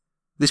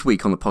This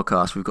week on the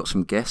podcast, we've got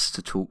some guests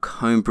to talk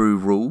homebrew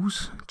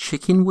rules,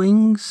 chicken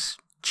wings,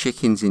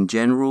 chickens in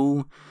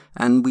general,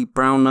 and we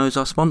brown nose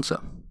our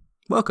sponsor.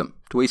 Welcome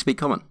to We Speak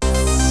Common.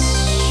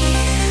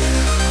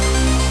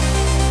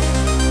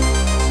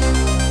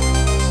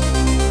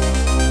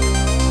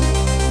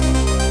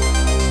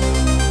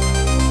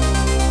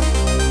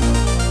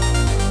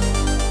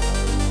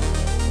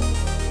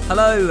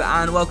 Hello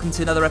and welcome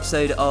to another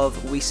episode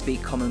of We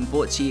Speak Common,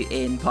 brought to you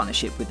in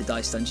partnership with the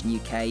Dice Dungeon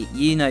UK.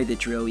 You know the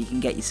drill, you can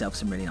get yourself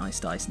some really nice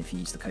dice, and if you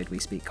use the code We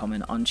Speak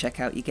Common on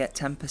checkout, you get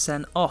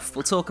 10% off.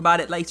 We'll talk about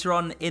it later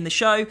on in the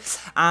show,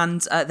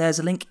 and there's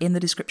a link in the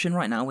description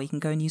right now where you can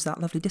go and use that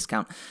lovely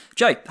discount.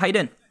 Joe, how you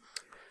doing?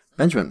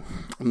 Benjamin,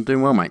 I'm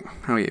doing well, mate.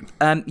 How are you?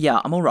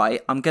 Yeah, I'm all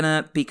right. I'm going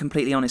to be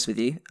completely honest with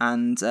you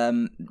and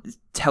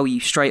tell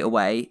you straight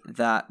away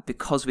that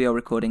because we are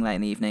recording late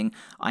in the evening,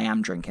 I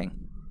am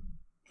drinking.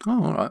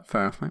 Oh, all right,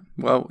 fair enough, mate.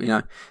 Well, you know,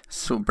 it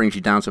sort of brings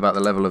you down to about the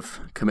level of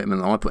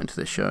commitment that I put into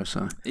this show,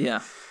 so... Yeah.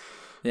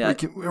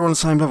 We're on the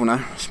same level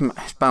now. It's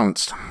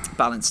balanced.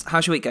 Balanced.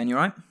 How's your week going? You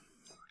all right?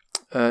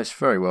 It's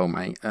very well,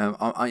 mate.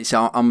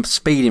 I'm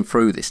speeding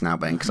through this now,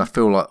 Ben, because I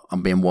feel like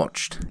I'm being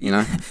watched, you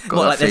know? Got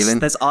what, that like feeling.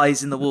 There's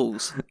eyes in the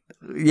walls?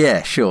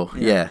 Yeah, sure.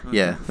 Yeah.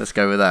 Let's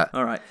go with that.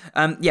 All right.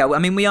 Well, I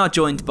mean, we are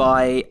joined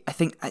by, I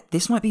think,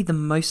 this might be the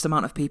most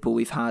amount of people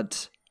we've had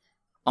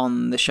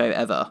on the show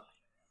ever.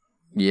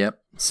 Yep.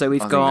 So I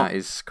think that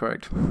is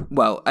correct.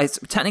 Well,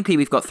 technically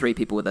we've got 3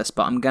 people with us,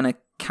 but I'm going to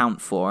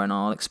count 4 and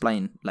I'll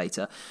explain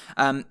later.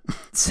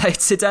 So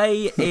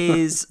today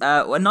is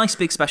a nice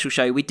big special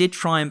show. We did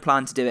try and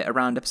plan to do it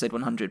around episode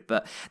 100,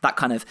 but that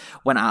kind of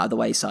went out of the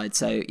wayside.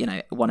 So,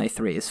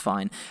 103 is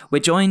fine. We're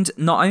joined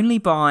not only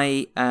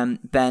by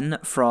Ben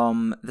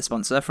from the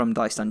sponsor, from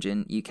Dice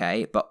Dungeon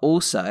UK, but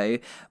also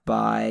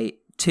by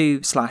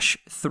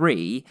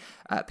 2/3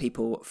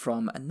 people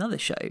from another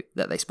show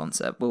that they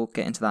sponsor. We'll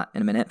get into that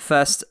in a minute.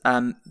 First,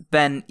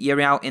 Ben, you're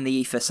out in the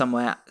ether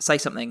somewhere. Say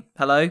something.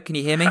 Hello, can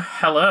you hear me?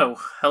 Hello.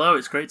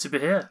 It's great to be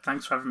here.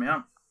 Thanks for having me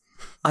on.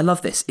 I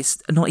love this.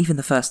 It's not even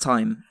the first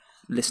time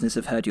listeners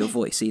have heard your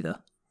voice either.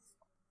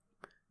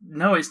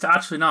 No, it's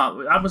actually not.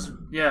 That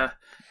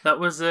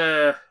was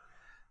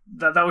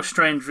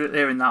strange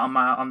hearing that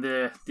on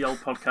the old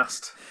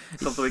podcast a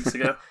couple of weeks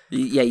ago.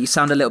 Yeah, you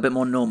sound a little bit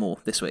more normal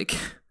this week.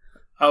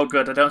 Oh,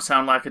 good. I don't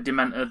sound like a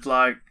demented,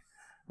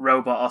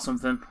 robot or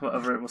something,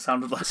 whatever it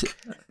sounded like.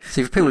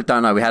 See, for people who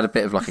don't know, we had a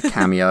bit of a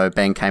cameo.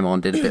 Ben came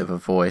on, did a bit of a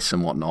voice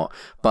and whatnot.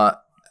 But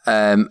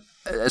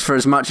for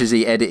as much as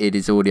he edited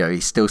his audio, he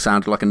still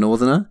sounded like a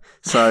northerner.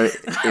 So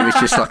it was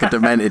just like a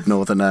demented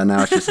northerner.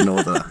 Now it's just a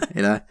northerner,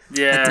 you know?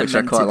 Yeah. Which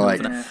I quite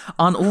like. Yeah.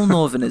 Aren't all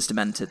northerners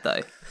demented, though?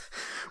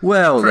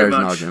 Well, Pretty there's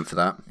an much. argument for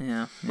that.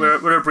 Yeah.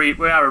 We're a breed.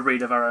 We are a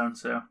breed of our own,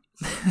 so.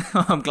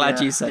 I'm glad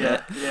you said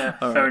it. Yeah,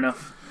 All fair right.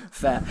 enough.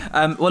 Fair.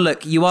 Well,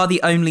 look, you are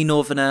the only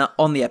northerner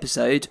on the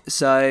episode,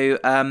 so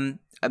I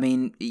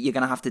mean, you're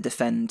going to have to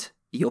defend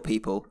your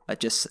people.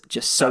 Just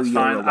so That's you're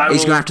fine. aware.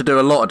 He's going to have to do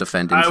a lot of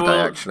defending today,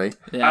 actually.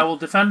 Yeah. I will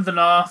defend the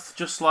North,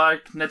 just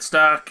like Ned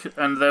Stark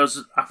and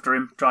those after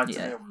him tried to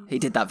Yeah, do. he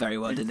did that very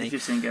well, didn't If he?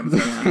 you've seen Game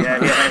of Thrones.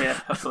 Yeah,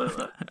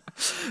 absolutely.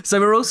 So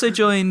we're also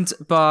joined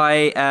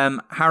by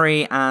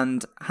Harry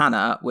and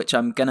Hannah, which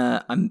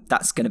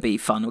that's gonna be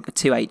fun. We've got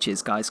 2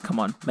 H's, guys. Come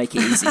on, make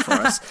it easy for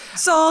us.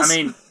 Sauce. I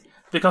mean,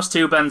 because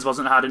 2 Bens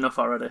wasn't hard enough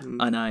already.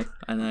 I know.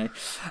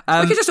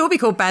 We could just all be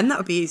called Ben. That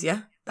would be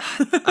easier.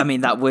 I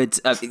mean, that would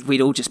we'd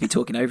all just be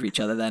talking over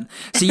each other then.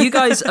 So you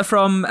guys are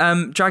from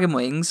Dragon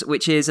Wings,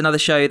 which is another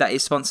show that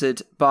is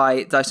sponsored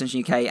by Dice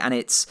Dungeon UK, and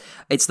it's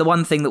the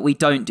one thing that we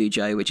don't do,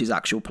 Joe, which is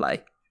actual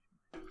play.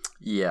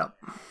 Yeah.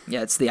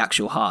 Yeah, it's the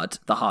actual hard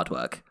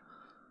work.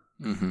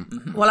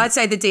 Well, I'd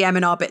say the DM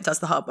in our bit does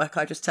the hard work.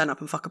 I just turn up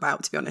and fuck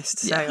about, to be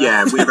honest. So,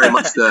 Yeah, we're very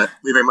much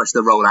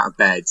the roll out of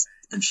bed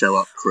and show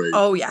up crew.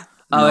 Oh yeah.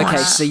 Oh, okay.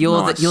 Nice. So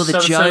you're Nice. the So-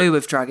 Joe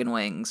of Dragon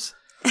Wings.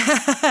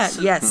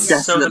 Yes.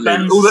 Definitely.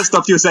 Bens- All that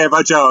stuff you were saying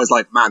about Joe, I was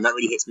like, man, that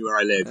really hits me where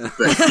I live.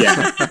 But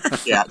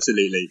yeah,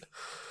 absolutely.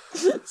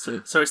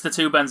 So it's the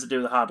 2 Bens that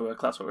do the hard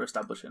work. That's what we're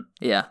establishing.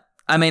 Yeah.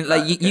 I mean,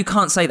 you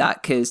can't say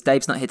that because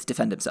Dave's not here to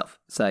defend himself.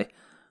 So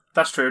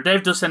That's true.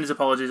 Dave does send his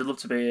apologies. I'd love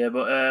to be here,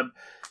 but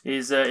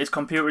his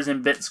computer is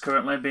in bits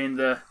currently, being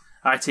the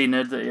IT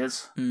nerd that he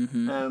is.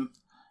 Mm-hmm.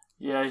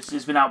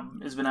 He's been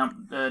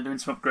out doing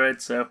some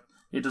upgrades, so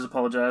he does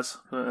apologise.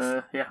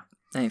 But yeah.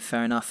 Hey,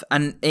 fair enough.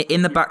 And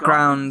in the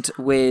background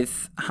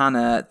with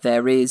Hannah,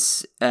 there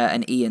is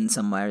an Ian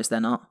somewhere, is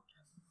there not?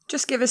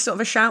 Just give us sort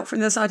of a shout from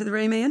the other side of the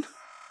room, Ian.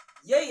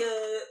 Yeah.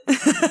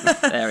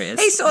 There he is.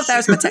 He's sort of there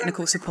as my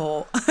technical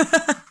support.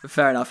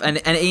 Fair enough.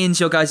 And Ian's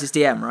your guys'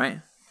 DM,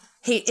 right?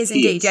 He is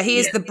indeed. is, He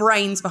is yeah. the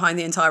brains behind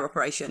the entire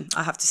operation,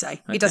 I have to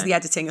say. He does Okay. the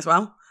editing as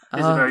well.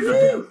 He's a very good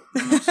DM,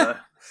 I must say.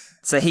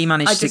 So he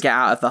managed to get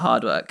out of the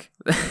hard work.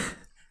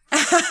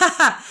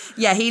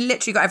 Yeah, he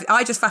literally got everything.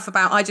 I just faff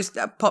about. I just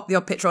pop the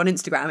odd picture on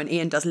Instagram, and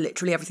Ian does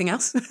literally everything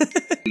else.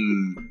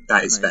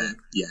 That is fair.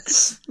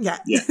 Yes. Yeah.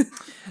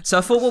 So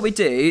I thought what we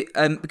do,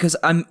 because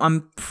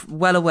I'm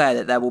well aware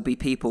that there will be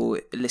people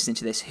listening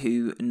to this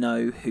who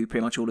know who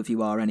pretty much all of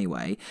you are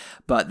anyway,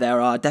 but there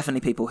are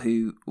definitely people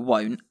who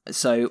won't.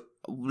 So,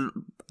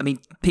 I mean,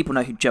 people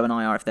know who Joe and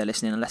I are if they're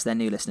listening, unless they're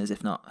new listeners.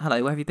 If not,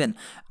 hello, where have you been?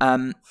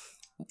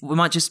 We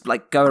might just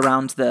go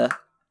around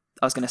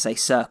I was going to say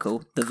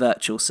circle, the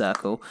virtual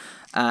circle,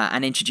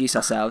 and introduce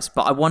ourselves.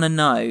 But I want to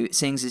know,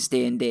 seeing as it's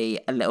D&D,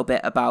 a little bit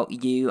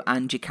about you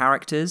and your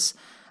characters.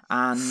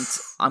 And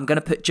I'm going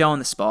to put Joe on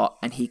the spot,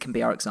 and he can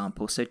be our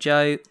example. So,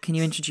 Joe, can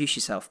you introduce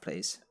yourself,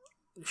 please?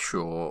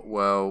 Sure.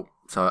 Well,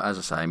 so as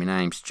I say, my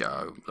name's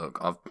Joe. Look,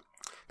 I've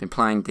been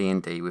playing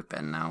D&D with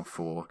Ben now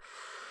for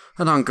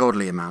an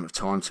ungodly amount of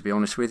time, to be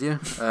honest with you.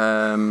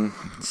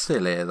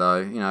 Still here,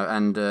 though,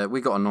 and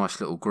we got a nice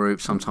little group.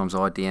 Sometimes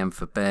I DM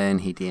for Ben,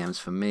 he DMs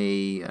for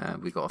me.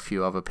 We got a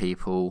few other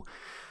people.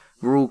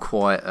 We're all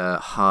quite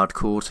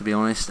hardcore, to be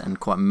honest, and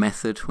quite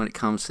method when it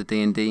comes to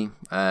D&D.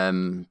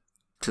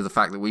 To the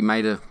fact that we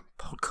made a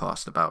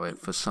podcast about it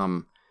for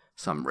some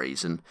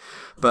reason.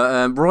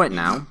 But right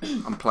now,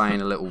 I'm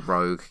playing a little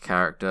rogue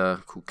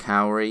character called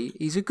Cowrie.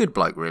 He's a good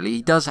bloke, really.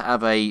 He does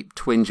have a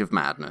twinge of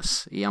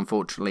madness. He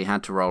unfortunately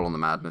had to roll on the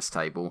madness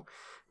table,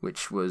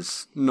 which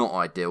was not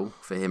ideal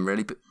for him,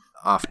 really. But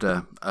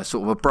after a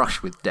sort of a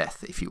brush with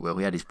death, if you will,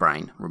 he had his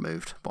brain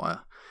removed by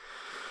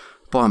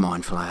a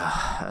mind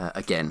flayer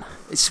again.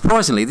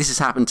 Surprisingly, this has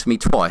happened to me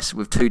twice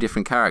with two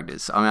different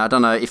characters. I mean, I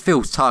don't know, it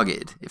feels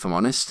targeted, if I'm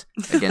honest,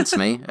 against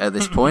me at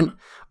this point.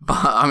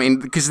 But, I mean,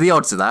 because the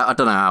odds of that, I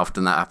don't know how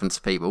often that happens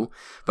to people,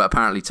 but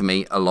apparently to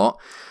me, a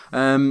lot.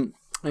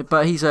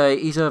 But he's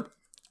a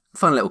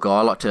fun little guy.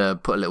 I like to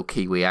put a little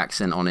Kiwi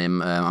accent on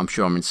him. I'm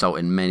sure I'm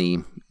insulting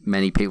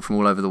many people from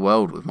all over the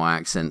world with my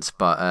accents,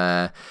 but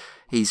I'd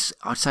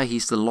say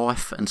he's the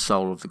life and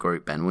soul of the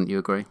group, Ben, wouldn't you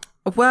agree?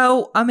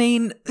 Well, I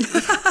mean...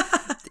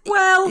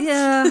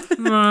 yeah.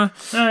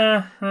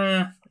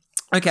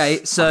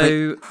 Okay,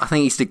 so... I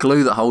think he's the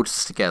glue that holds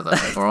us together,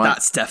 all right?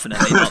 That's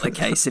definitely not the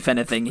case. If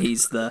anything,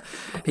 he's the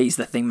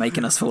thing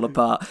making us fall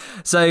apart.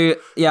 So,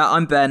 yeah,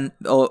 I'm Ben,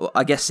 or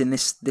I guess in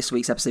this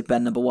week's episode,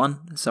 Ben number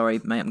 1.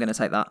 Sorry, mate, I'm going to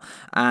take that.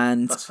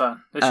 And that's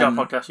fine. It's your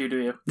podcast, you do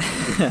you.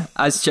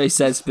 As Joe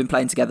says, been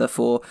playing together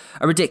for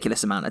a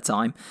ridiculous amount of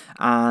time,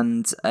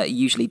 and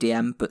usually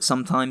DM, but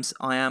sometimes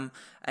I am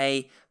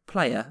a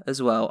player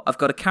as well. I've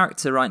got a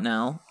character right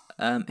now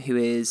who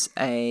is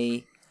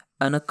an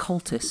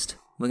occultist.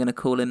 We're going to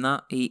call him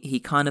that. He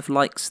kind of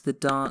likes the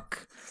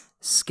dark,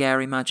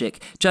 scary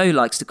magic. Joe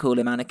likes to call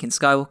him Anakin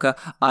Skywalker.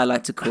 I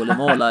like to call him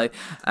Orlo.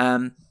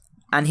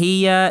 And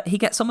he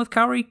gets on with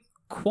Cowrie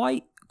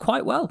quite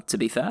well, to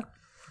be fair.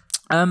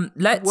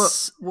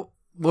 Let's... Well,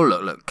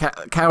 look.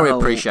 Cowrie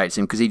appreciates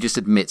him because he just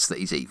admits that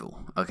he's evil.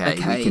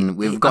 Okay.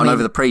 We've gone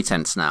over the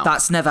pretense now.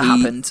 That's never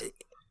happened.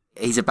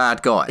 He's a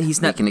bad guy. We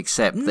can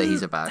accept that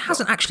he's a bad guy. He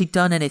hasn't actually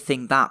done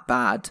anything that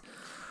bad.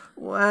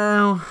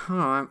 Well, all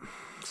right.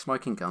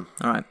 Smoking gun.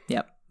 All right,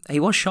 yep. He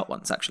was shot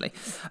once, actually.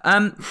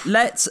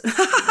 Let's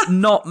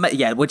not...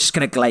 we're just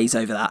going to glaze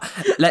over that.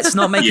 Let's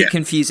not make it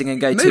confusing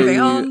and go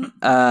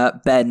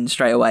to Ben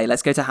straight away.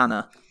 Let's go to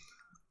Hannah.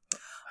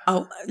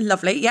 Oh,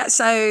 lovely. Yeah,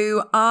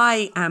 so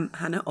I am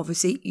Hannah,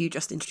 obviously. You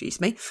just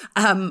introduced me.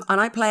 And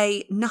I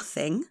play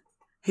Nothing,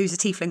 who's a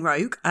tiefling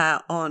rogue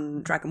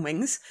on Dragon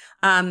Wings.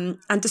 And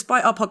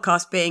despite our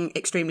podcast being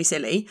extremely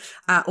silly,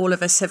 all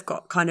of us have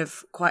got kind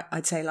of quite,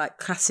 I'd say, like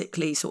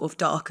classically sort of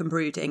dark and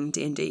brooding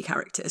D&D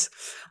characters.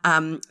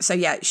 So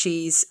yeah,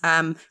 she's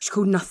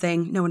called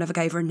Nothing. No one ever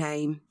gave her a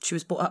name. She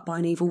was brought up by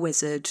an evil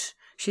wizard.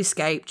 She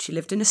escaped. She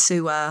lived in a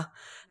sewer.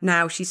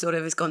 Now she sort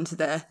of has gone to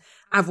the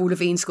Avril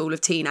Lavigne school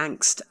of teen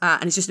angst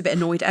and is just a bit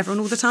annoyed at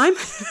everyone all the time.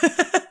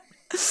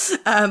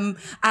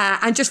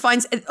 And just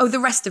finds the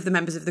rest of the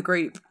members of the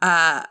group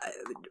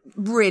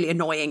really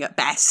annoying at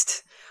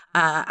best,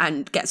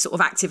 and gets sort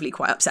of actively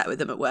quite upset with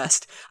them at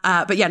worst.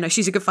 But yeah, no,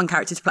 she's a good fun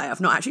character to play.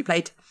 I've not actually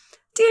played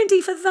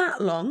D&D for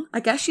that long. I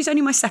guess she's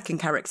only my second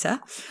character.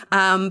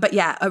 But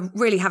yeah,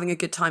 really having a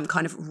good time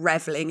kind of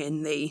reveling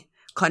in the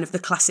kind of the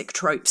classic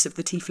tropes of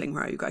the tiefling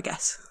rogue, I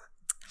guess.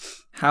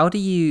 How do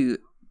you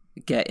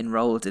get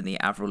enrolled in the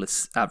Avril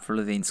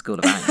Lavigne School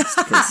of Angst?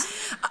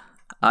 Because...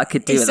 I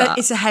could do that.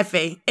 It's a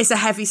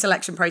heavy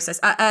selection process.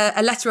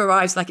 A letter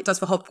arrives like it does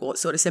for Hogwarts,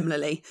 sort of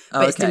similarly,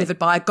 but it's delivered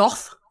by a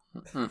goth.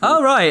 Mm-hmm.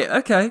 Oh, right.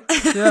 Okay.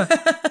 Yeah.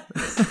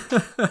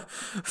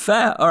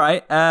 Fair. All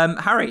right.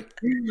 Harry.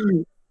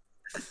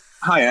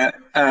 Hiya.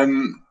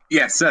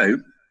 So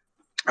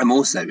I'm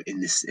also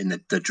in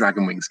the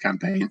Dragon Wings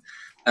campaign,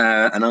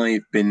 and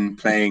I've been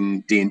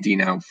playing D&D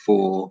now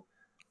for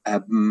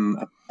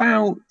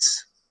about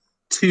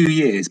 2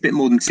 years, a bit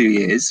more than 2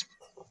 years.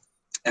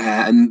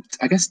 And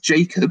I guess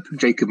Jacob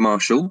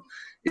Marshall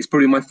is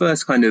probably my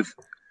first kind of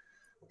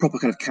proper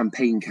kind of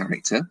campaign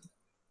character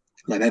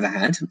I've ever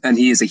had. And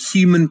he is a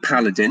human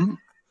paladin.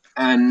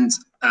 And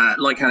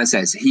like Hannah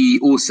says, he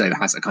also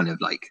has a kind of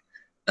like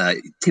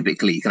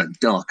typically kind of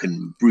dark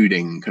and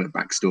brooding kind of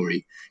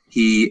backstory.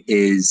 He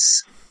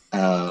is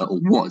or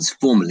was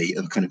formerly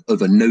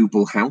of a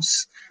noble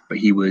house, but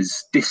he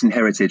was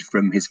disinherited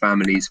from his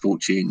family's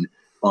fortune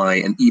by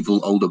an evil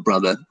older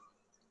brother,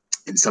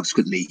 and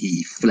subsequently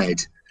he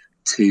fled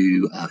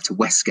to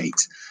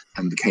Westgate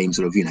and became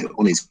sort of,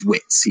 on his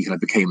wits. He kind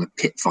of became a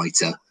pit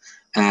fighter,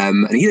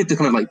 and he lived a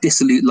kind of like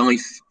dissolute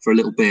life for a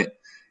little bit,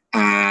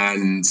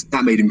 and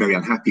that made him very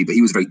unhappy. But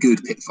he was a very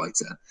good pit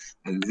fighter,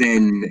 and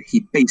then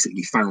he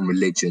basically found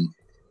religion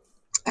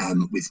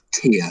with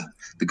Tyr,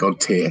 the god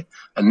Tyr,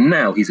 and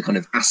now he's a kind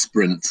of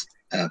aspirant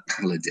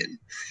paladin,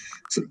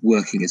 sort of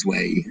working his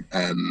way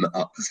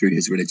up through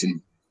his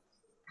religion.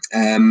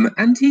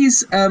 And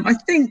he's, I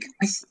think,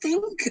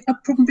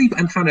 probably,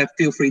 and Hannah,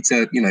 feel free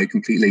to,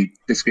 completely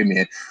disagree with me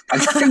here. I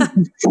think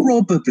he's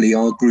probably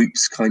our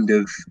group's kind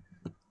of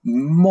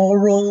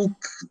moral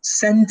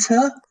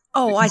centre.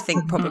 Oh, I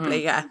think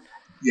probably, yeah.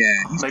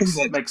 Yeah,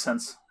 makes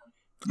sense.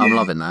 Yeah. I'm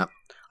loving that.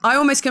 I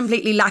almost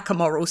completely lack a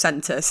moral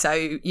centre, so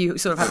you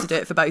sort of have to do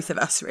it for both of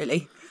us,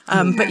 really.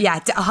 But yeah,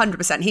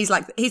 100%. He's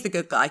the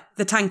good guy,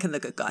 the tank and the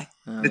good guy.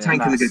 The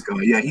tank and the good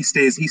guy. Yeah, he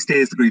steers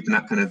the group in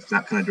that kind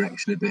of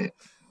direction a bit.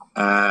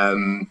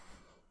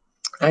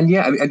 And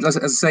yeah, as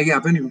I say, yeah,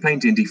 I've only been playing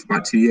D&D for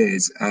about 2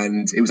 years,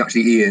 and it was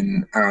actually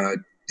Ian, our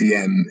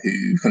DM,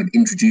 who kind of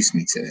introduced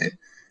me to it.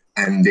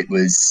 And it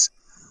was,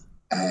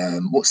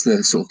 what's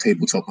the sort of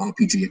tabletop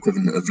RPG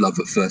equivalent of Love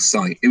at First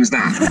Sight? It was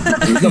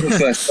that. It was Love at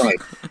First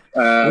Sight.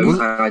 And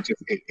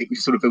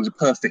it was a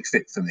perfect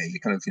fit for me.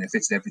 It kind of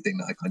fits everything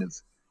that I kind of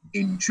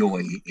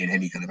enjoy in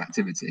any kind of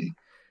activity.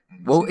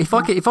 Well, if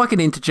I can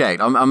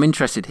interject, I'm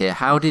interested here.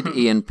 How did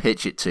Ian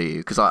pitch it to you?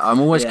 Because I'm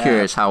always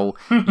curious how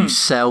you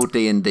sell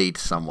D&D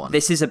to someone.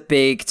 This is a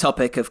big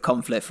topic of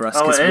conflict for us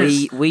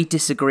because we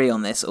disagree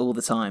on this all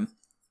the time.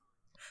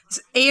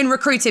 So Ian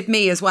recruited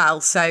me as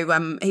well,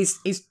 so he's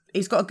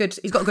got a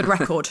good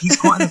record. He's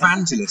quite an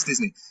evangelist,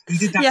 isn't he? He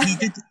did that.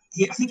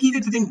 Yeah. I think he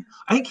did the thing.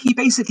 I think he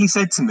basically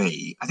said to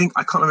me, I can't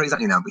remember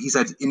exactly now, but he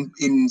said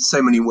in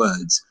so many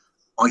words,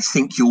 I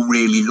think you'll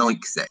really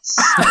like this.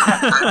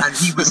 and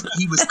he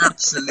was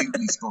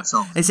absolutely spot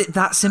on. Is it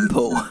that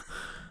simple?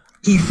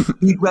 He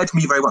read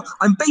me very well.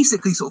 I'm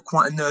basically sort of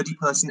quite a nerdy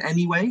person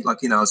anyway. Like,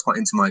 I was quite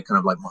into my kind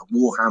of like my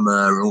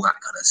Warhammer and all that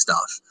kind of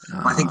stuff.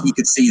 I think he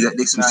could see that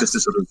this was just a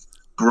sort of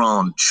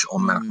branch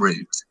on that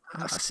route.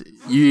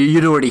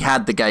 You'd already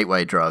had the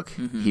gateway drug.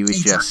 Mm-hmm. He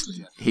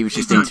was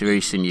just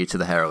introducing you to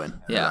the heroin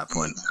at that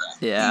point.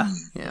 Yeah.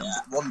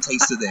 One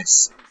taste of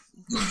this.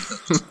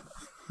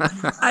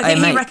 I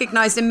think he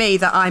recognised in me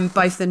that I'm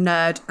both a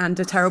nerd and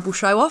a terrible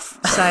show-off.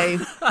 So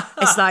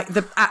it's like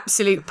the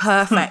absolute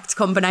perfect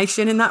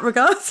combination in that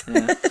regard.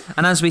 Yeah.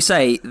 And as we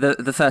say,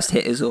 the first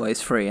hit is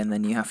always free, and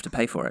then you have to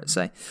pay for it.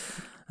 So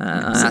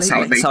that's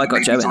how I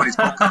got Joe in.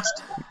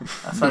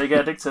 That's how you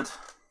get addicted.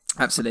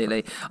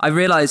 Absolutely. I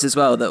realise as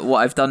well that what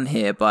I've done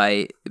here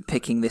by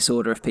picking this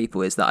order of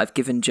people is that I've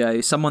given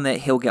Joe someone that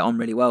he'll get on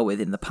really well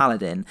with in the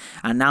Paladin,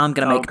 and now I'm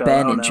going to make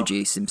Ben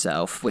introduce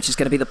himself, which is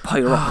going to be the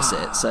polar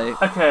opposite. So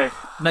okay,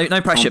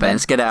 no pressure, Ben.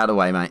 Let's get it out of the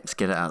way, mate. Let's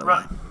get it out of the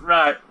way.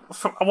 Right.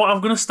 What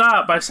I'm going to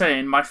start by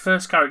saying my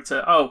first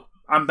character. Oh,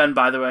 I'm Ben,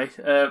 by the way,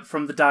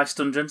 from the Dice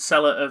Dungeon,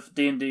 seller of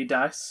D&D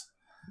dice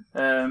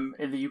in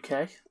the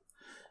UK.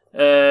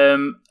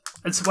 And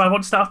so I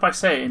want to start off by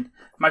saying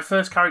my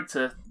first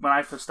character when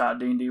I first started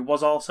D&D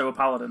was also a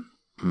paladin.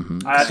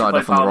 Mm-hmm. Started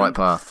off on the right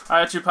path. I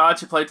actually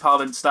played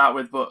paladin to start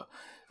with, but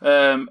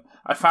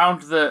I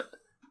found that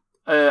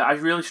I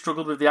really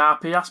struggled with the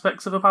RP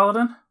aspects of a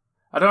paladin.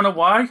 I don't know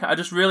why.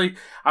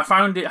 I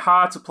found it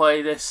hard to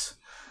play this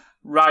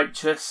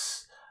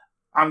righteous,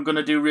 I'm going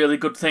to do really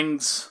good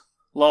things,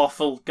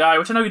 lawful guy,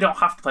 which I know you don't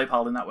have to play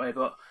paladin that way,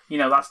 but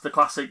that's the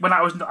classic. When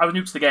I was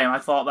new to the game, I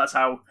thought that's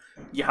how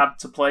you had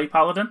to play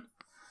paladin.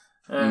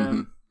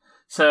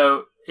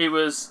 So it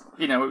was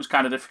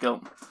kind of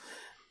difficult.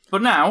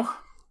 But now,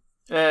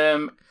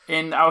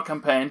 in our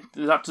campaign,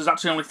 there's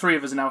actually only 3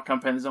 of us in our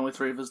campaign. There's only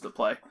 3 of us that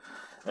play,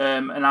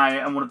 and I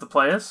am one of the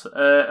players.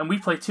 And we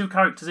play 2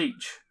 characters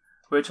each,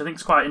 which I think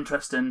is quite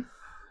interesting.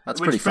 That's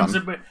pretty fun.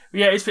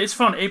 It's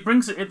fun.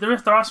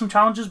 There are some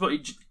challenges, but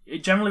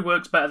it generally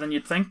works better than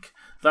you'd think.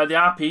 Like the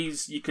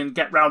RPs, you can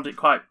get round it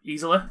quite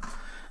easily.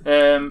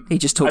 He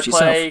just talks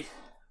yourself.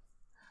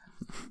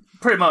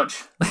 Pretty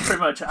much.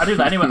 I do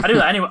that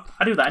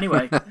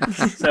anyway.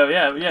 So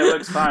yeah, it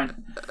works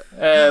fine.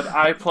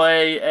 I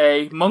play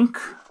a monk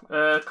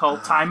called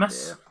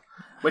Timus,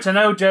 which I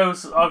know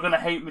Joe's are going to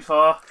hate me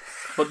for,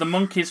 but the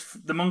monk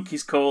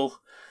is cool.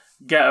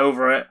 Get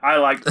over it. I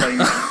like playing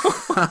it.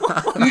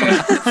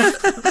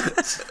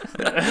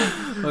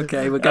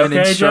 Okay, we're going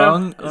in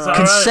strong.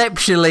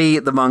 Conceptually,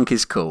 the monk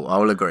is cool. I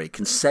will agree.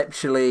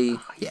 Conceptually,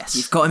 yes.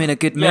 You've got him in a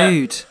good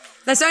mood.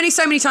 There's only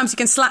so many times you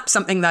can slap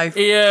something, though.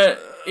 He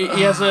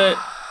has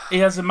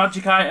a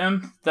magic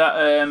item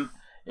that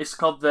it's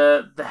called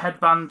the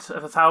headband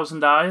of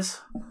 1,000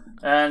 eyes,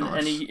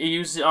 and he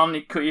uses it on.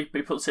 He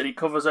puts it. He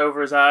covers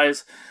over his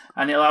eyes,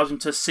 and it allows him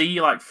to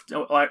see like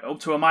up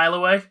to a mile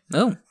away.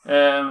 Oh,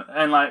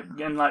 and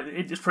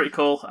it's pretty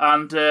cool.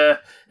 And it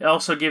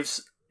also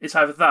gives it's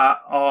either that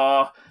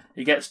or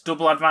he gets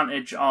double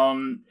advantage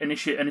on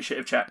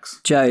initiative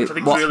checks. Joe, which I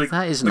think really,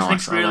 that is which nice. I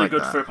think's really like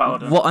good that. for a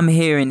paladin. what I'm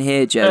hearing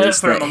here, Joe,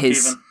 is for a that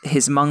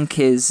monk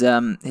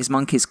his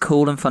monk is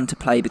cool and fun to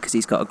play because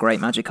he's got a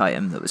great magic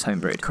item that was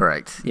homebrewed.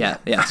 Correct. Yeah.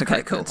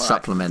 Okay, cool. It's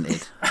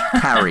supplemented.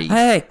 Carry.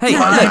 Hey,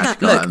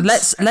 Magic look,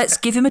 items. let's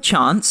give him a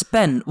chance.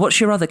 Ben, what's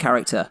your other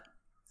character?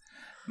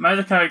 My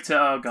other character,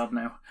 oh god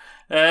no.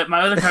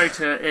 My other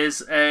character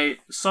is a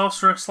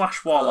sorcerer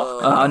 /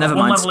 warlock. Oh, never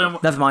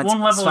mind. Never mind.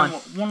 One It's level,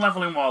 fine. one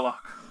level in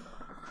warlock.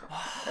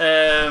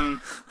 I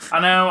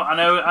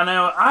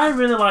know. I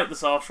really like the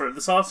sorcerer. The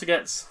sorcerer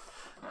gets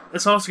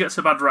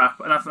a bad rap,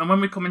 and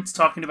when we come into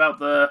talking about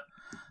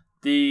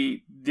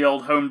the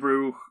old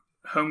homebrew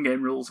home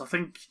game rules, I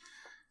think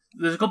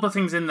there's a couple of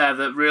things in there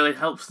that really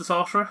helps the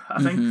sorcerer.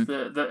 I think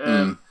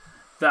that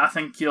I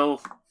think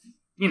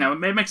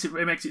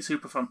it makes it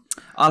super fun.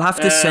 I'll have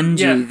to send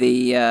you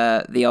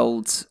the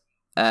old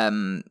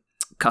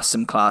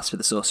custom class for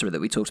the sorcerer that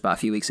we talked about a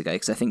few weeks ago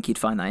because I think you'd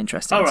find that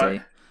interesting All too.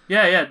 right.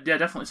 Yeah,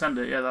 definitely send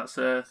it. Yeah,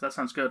 that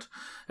sounds good.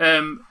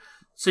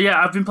 So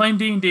yeah, I've been playing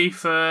D&D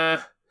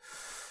for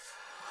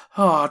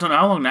I don't know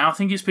how long now. I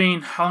think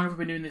how long have we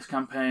been doing this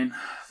campaign?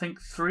 I think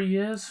 3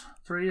 years.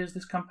 3 years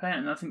this campaign,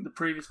 and I think the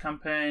previous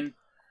campaign,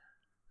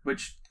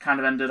 which kind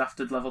of ended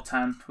after level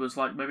 10, was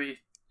like maybe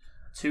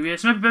 2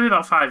 years, maybe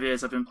about 5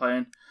 years I've been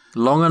playing.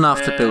 Long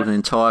enough to build an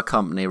entire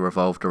company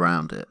revolved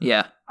around it.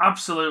 Yeah.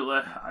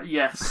 Absolutely.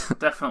 Yes,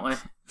 definitely.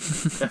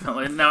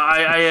 Definitely. No,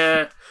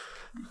 I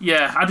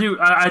do.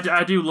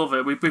 I do love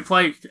it. We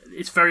play.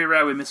 It's very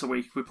rare we miss a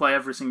week. We play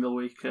every single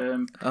week.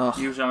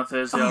 Usually on a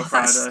Thursday or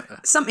That's Friday.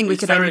 something we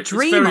could only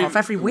dream of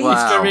every week.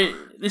 Wow.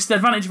 It's the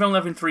advantage of only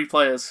having 3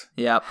 players.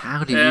 Yep.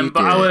 How do you do it?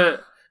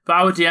 But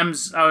our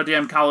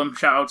DM Callum,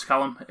 shout out to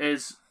Callum,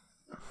 is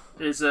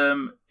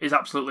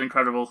absolutely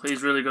incredible.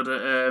 He's really good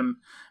at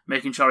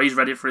making sure he's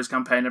ready for his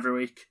campaign every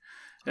week.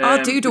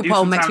 Our doodle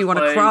poll makes me want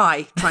to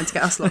cry trying to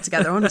get us lot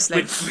together.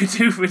 Honestly,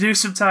 we do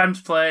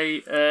sometimes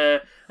play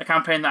a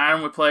campaign that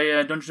Aaron would play,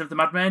 Dungeon of the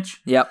Mad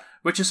Mage. Yep.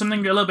 Which is something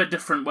a little bit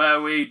different,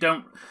 where we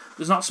don't.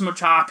 There's not so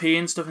much RP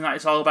and stuff in that.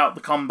 It's all about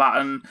the combat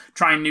and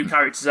trying new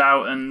characters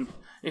out, and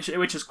which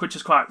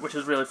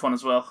is really fun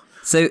as well.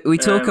 So we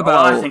talk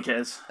about. I think it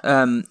is.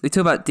 We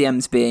talk about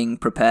DMs being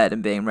prepared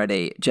and being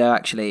ready. Joe,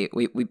 actually,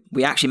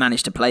 we actually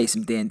managed to play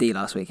some D&D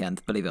last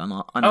weekend. Believe it or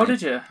not. I know, oh,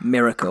 did you?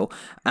 Miracle.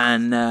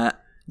 And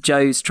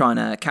Carrie's trying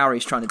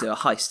to do a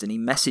heist, and he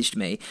messaged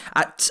me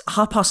at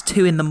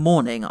 2:30 in the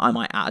morning. I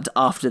might add,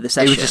 after the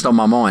session. He was just on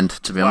my mind,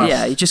 to be honest.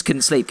 Yeah, he just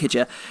couldn't sleep, could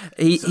you?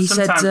 He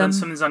said, sometimes when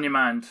something's on your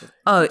mind,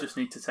 you just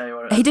need to tell you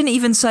what it is. He didn't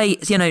even say,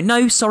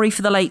 no, sorry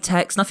for the late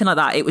text, nothing like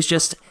that. It was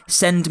just,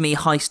 send me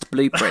heist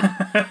blueprint.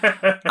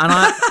 And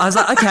I was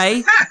like,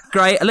 okay,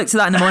 great. I looked at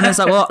that in the morning. I was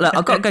like, well, look,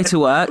 I've got to go to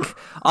work.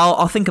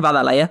 I'll think about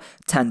that later.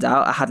 Turned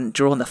out I hadn't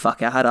drawn the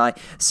fucker, had I?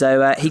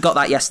 So he got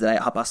that yesterday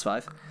at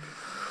 5:30.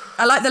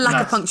 I like the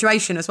lack of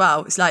punctuation as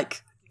well. It's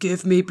like,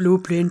 give me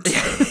blueprint.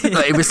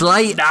 It was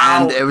late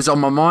and it was on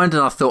my mind,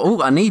 and I thought,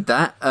 oh, I need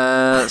that.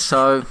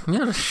 So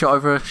yeah, just shot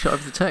over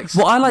the text.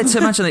 Well, I like to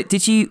imagine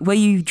it. Were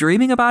you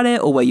dreaming about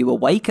it, or were you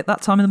awake at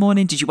that time in the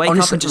morning? Did you wake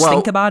up and just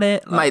think about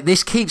it? Mate,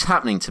 this keeps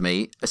happening to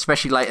me,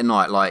 especially late at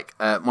night. Like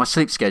my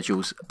sleep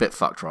schedule's a bit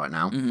fucked right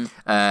now,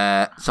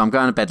 so I'm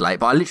going to bed late.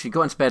 But I literally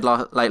got into bed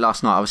late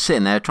last night. I was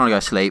sitting there trying to go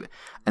to sleep,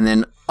 and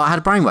then I had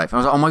a brainwave. I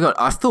was like, oh my god!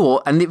 I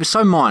thought, and it was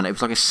so minor. It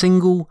was like a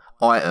single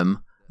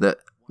item that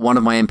one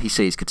of my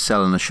NPCs could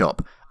sell in a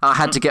shop. I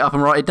had to get up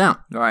and write it down.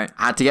 Right.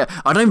 I don't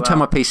even turn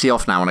my PC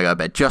off now when I go to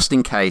bed, just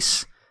in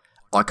case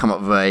I come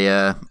up with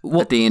a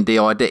D&D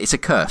idea. It's a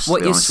curse. What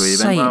to be you're honest with you,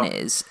 saying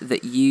is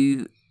that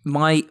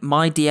my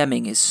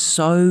DMing is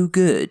so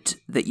good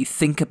that you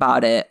think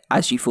about it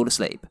as you fall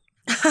asleep.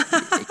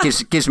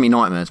 It gives me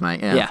nightmares,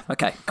 mate. Yeah. Yeah.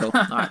 Okay. Cool.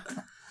 All right.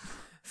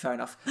 Fair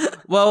enough.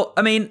 Well,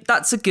 I mean,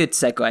 that's a good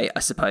segue, I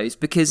suppose,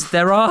 because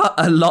there are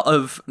a lot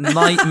of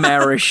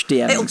nightmarish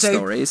DMing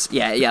stories.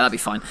 Yeah, that'll be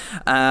fine.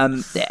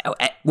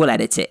 We'll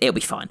edit it. It'll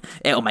be fine.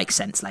 It'll make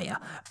sense later.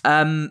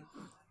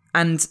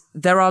 And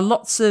there are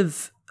lots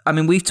of... I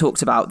mean, we've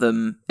talked about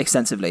them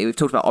extensively. We've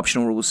talked about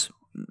optional rules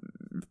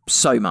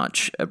so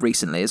much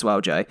recently as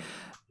well, Joe.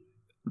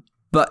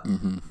 But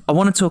I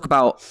want to talk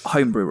about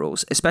homebrew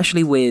rules,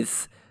 especially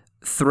with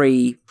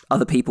 3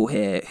 other people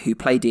here who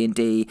play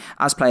D&D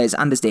as players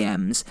and as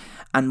DMs,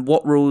 and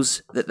what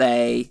rules that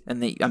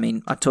I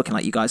mean, I'm talking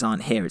like you guys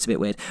aren't here, it's a bit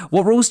weird.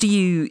 What rules do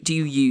you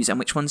use, and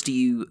which ones do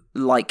you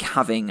like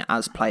having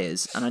as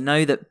players? And I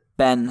know that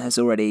Ben has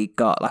already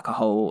got like a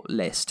whole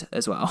list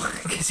as well,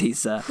 because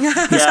he's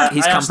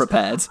come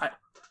prepared.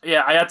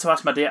 I had to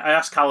ask I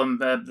asked Callum,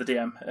 the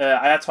DM,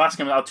 I had to ask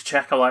him how to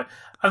check. I'm like,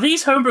 are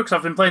these homebrew? Because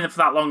I've been playing them for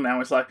that long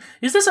now. It's like,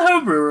 is this a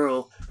homebrew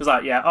rule? He was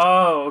like, yeah.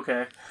 Oh,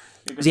 okay.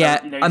 Because,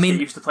 Yeah, you I mean-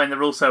 get used to playing the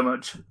rules so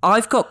much.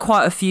 I've got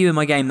quite a few in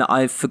my game that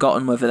I've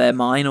forgotten whether they're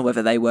mine or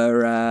whether they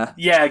were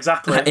Yeah,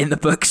 exactly. in the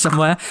book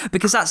somewhere.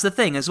 Because that's the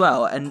thing as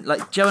well. And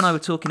like Joe and I were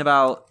talking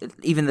about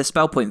even the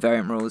spell point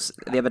variant rules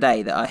the other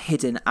day that are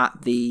hidden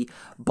at the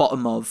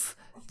bottom of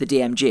the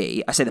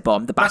DMG. I say the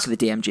bottom, the back of the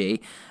DMG.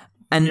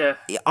 And Yeah.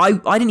 I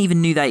didn't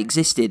even know they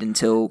existed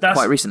until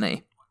quite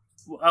recently.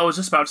 I was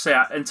just about to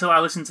say, until I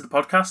listened to the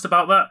podcast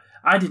about that,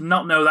 I did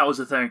not know that was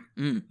a thing.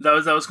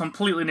 That was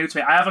completely new to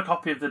me. I have a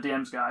copy of the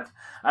DM's guide,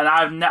 and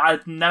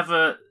I've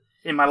never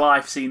in my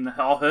life seen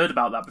or heard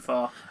about that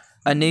before.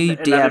 A new And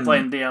I've been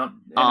playing DM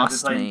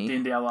asked me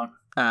D&D how long.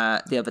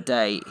 the other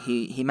day.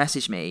 He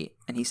messaged me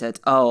and he said,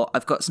 "Oh,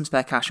 I've got some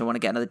spare cash. I want to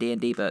get another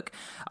D&D book.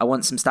 I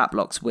want some stat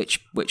blocks. Which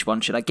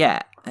one should I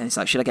get?" And it's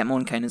like, "Should I get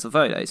Mornconers or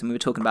Vodos?" And we were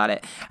talking about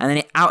it. And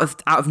then out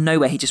of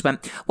nowhere, he just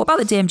went, "What about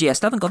the DMG? I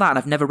still haven't got that, and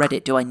I've never read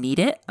it. Do I need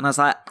it?" And I was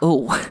like,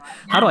 "Oh,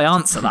 how do I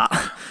answer that?"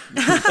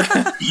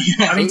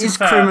 I mean, It to is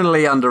be fair,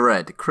 criminally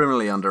underread.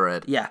 Criminally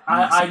underread. Yeah,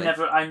 I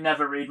massively.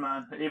 never read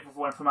mine, even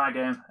for my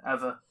game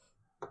ever.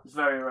 It's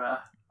very rare.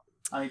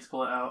 I need to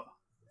pull it out.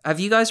 Have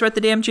you guys read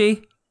the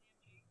DMG?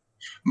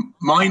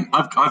 Mine,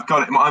 I've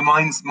got it.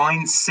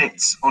 Mine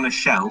sits on a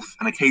shelf,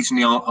 and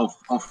occasionally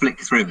I'll flick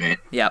through it.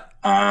 Yep.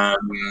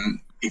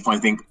 If I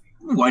think,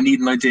 I need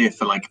an idea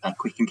for like a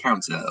quick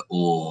encounter,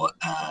 or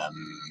I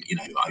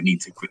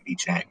need to quickly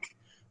check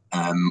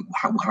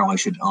how I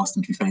should ask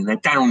them to be spending their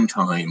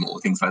downtime or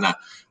things like that.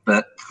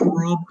 But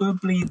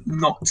probably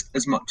not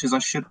as much as I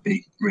should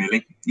be.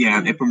 Really,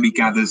 yeah, it probably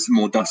gathers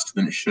more dust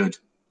than it should.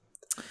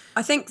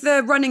 I think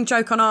the running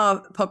joke on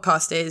our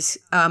podcast is,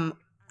 and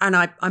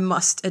I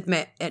must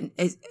admit,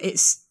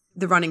 it's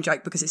the running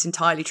joke because it's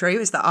entirely true,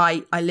 is that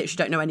I literally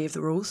don't know any of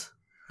the rules.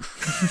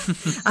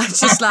 I'm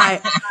just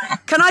like,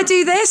 can I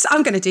do this?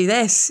 I'm going to do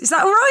this. Is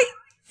that all right?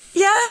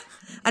 Yeah.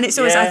 And it's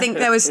always, I think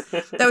there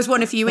was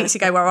one a few weeks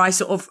ago where I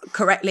sort of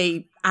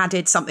correctly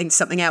added something to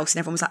something else and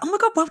everyone was like, "Oh my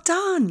God, well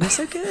done. You're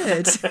so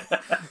good."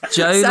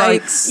 Joe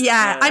likes...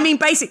 Yeah, I mean,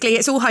 basically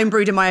it's all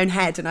homebrewed in my own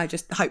head and I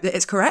just hope that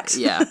it's correct.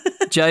 Yeah.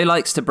 Joe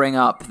likes to bring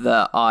up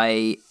that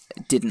I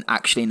didn't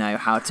actually know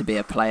how to be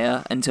a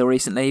player until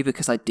recently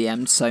because I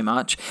DM'd so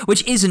much,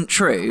 which isn't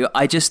true.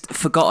 I just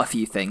forgot a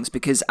few things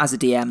because as a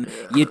DM,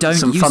 you don't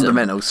Some use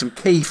fundamentals, some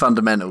key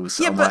fundamentals,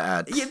 them. I might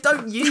add. You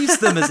don't use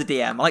them as a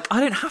DM. Like, I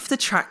don't have to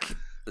track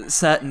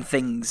certain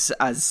things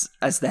as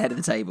the head of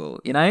the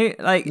table, you know?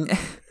 Like...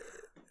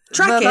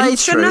 Tracking, that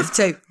is shouldn't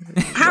true. have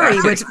to.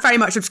 Harry would very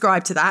much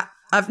subscribe to that.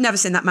 I've never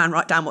seen that man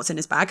write down what's in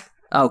his bag.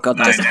 Oh, God.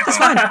 No, that's- never. It's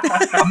fine.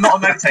 I'm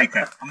not a note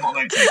taker.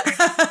 It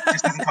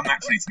just doesn't come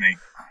naturally to me.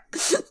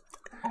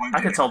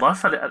 I get told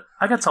off.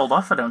 I get told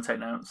off. I don't take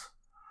notes.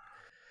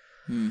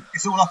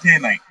 It's all up here,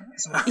 mate.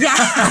 It's all up here.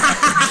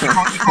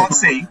 Yeah. You can't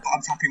see, but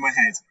I'm tapping my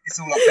head. It's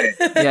all up here.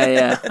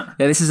 Yeah.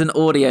 This is an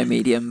audio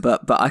medium,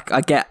 but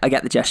I get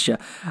the gesture.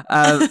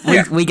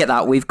 We get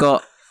that. We've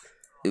got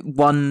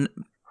one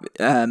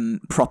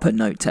proper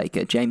note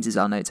taker. James is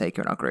our note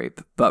taker in our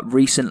group, but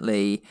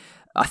recently,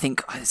 I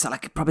think it's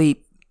like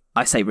probably.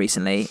 I say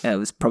recently, it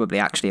was probably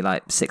actually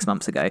like 6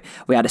 months ago.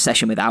 We had a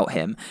session without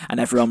him, and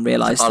everyone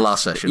realised Our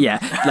last session. Yeah,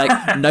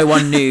 like no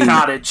one knew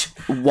Carnage.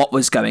 what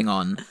was going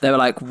on. They were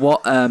like,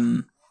 "What?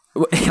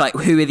 Like,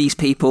 who are these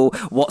people?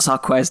 What's our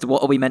quest?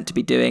 What are we meant to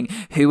be doing?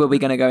 Who are we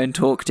going to go and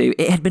talk to?"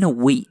 It had been a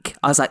week.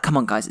 I was like, "Come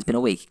on, guys, it's been a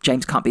week.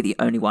 James can't be the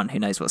only one who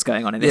knows what's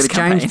going on in this But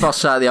campaign." James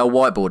busts out the old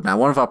whiteboard now.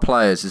 One of our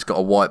players has got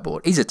a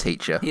whiteboard. He's a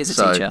teacher. He is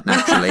a teacher.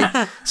 Naturally.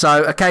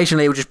 So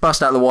occasionally we'll just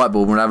bust out the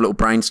whiteboard and we'll have a little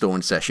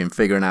brainstorming session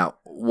figuring out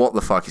what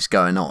the fuck is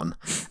going on.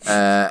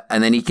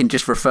 And then he can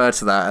just refer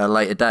to that at a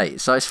later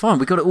date. So it's fine.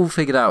 We got it all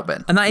figured out,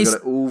 Ben. And that we is-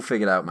 got it all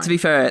figured out, man. To be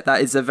fair,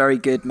 that is a very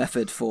good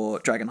method for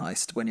Dragon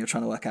Heist when you're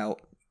trying to work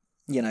out,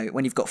 you know,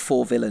 when you've got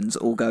 4 villains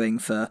all going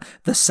for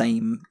the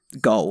same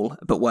goal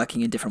but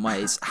working in different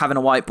ways. Having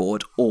a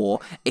whiteboard, or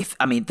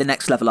the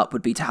next level up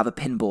would be to have a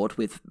pinboard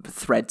with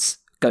threads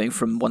going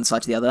from one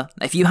side to the other.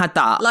 If you had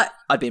that,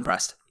 I'd be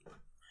impressed.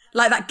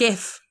 Like that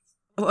GIF.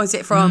 What is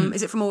it from?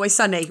 Is it from Always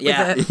Sunny?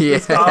 Yeah. Yeah.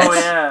 Oh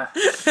yeah.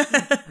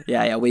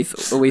 Yeah, we've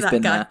That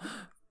been guy. there.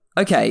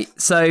 Okay,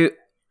 so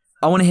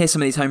I want to hear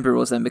some of these homebrew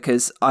rules then,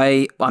 because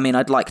I'd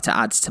like to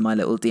add to my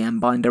little DM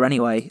binder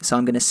anyway, so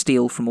I'm going to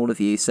steal from all of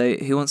you. So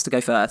who wants to go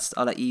first?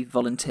 I'll let you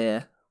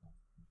volunteer.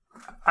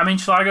 I mean,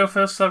 shall I go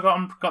first? So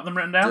I've got them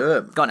written down.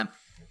 Good. Go on then.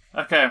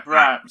 Okay,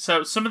 right.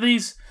 So some of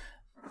these,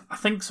 I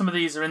think some of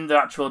these are in the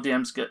actual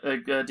DM's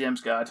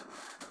guide,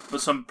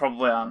 but some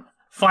probably aren't.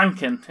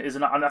 Flanking is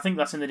and I think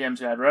that's in the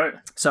DM's guide, right?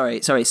 Sorry.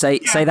 Say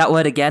that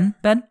word again,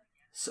 Ben.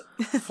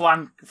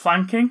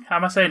 Flanking? How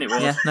am I saying it?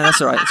 Really? Yeah, no,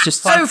 that's all right. It's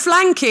just Oh,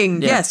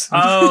 flanking. Yeah. Yes.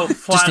 Oh,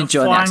 just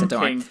enjoy the accent.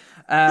 Don't worry.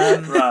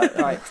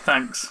 Right.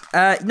 Thanks.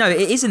 No,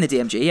 it is in the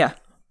DMG. Yeah.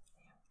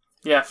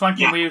 Yeah,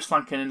 flanking. Yeah. We use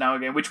flanking now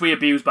again, which we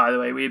abuse, by the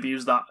way. We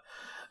abuse that,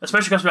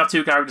 especially because we have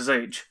 2 characters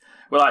each.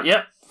 We're like,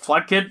 yep,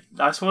 flanking,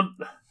 nice one.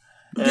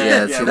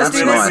 Yeah, see, that's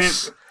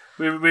nice.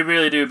 We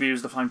really do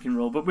abuse the flanking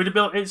rule, but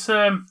it's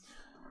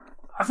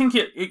I think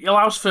it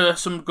allows for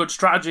some good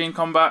strategy in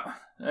combat.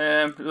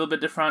 A little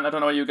bit different. I don't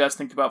know what you guys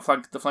think about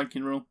the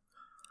flanking rule.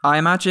 I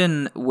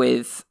imagine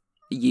with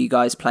you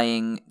guys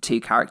playing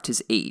 2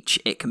 characters each,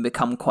 it can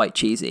become quite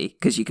cheesy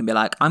because you can be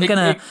like,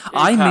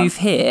 I move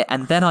here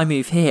and then I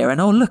move here and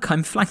oh look,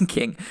 I'm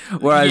flanking.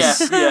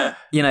 Whereas,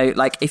 you know,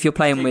 like if you're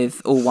playing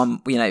with all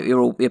one, you know,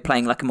 you're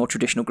playing like a more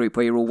traditional group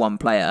where you're all one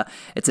player,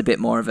 it's a bit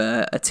more of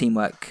a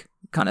teamwork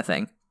kind of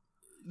thing.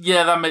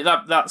 Yeah,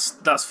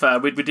 that's fair.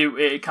 We do.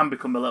 It can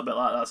become a little bit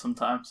like that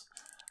sometimes.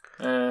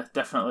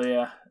 Definitely,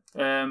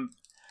 yeah.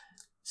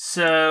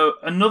 So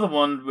another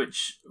one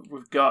which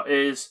we've got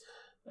is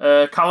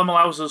Callum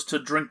allows us to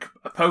drink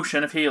a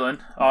potion of healing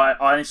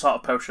or any sort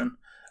of potion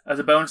as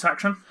a bonus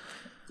action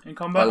in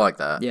combat. I like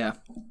that. Yeah,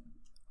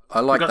 I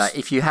like that.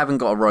 If you haven't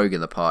got a rogue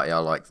in the party, I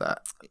like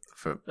that.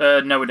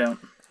 No, we don't.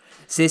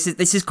 See,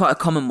 this is quite a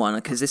common one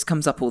because this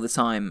comes up all the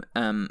time,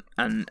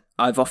 and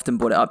I've often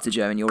brought it up to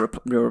Joe, and your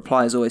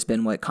reply has always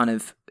been, well, it kind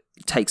of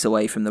takes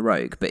away from the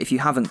rogue. But if you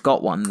haven't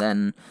got one,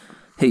 then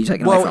who are you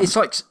taking away from? Well, it's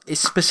like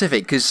it's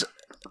specific because,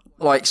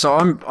 like, so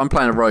I'm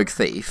playing a rogue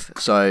thief,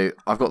 so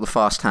I've got the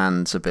fast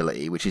hands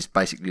ability, which is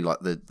basically like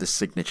the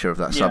signature of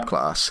that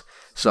subclass.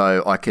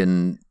 So I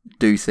can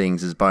do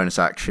things as bonus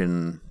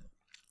action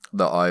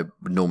that I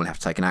would normally have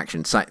to take an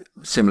action.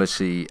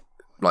 Similarly,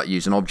 like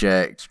use an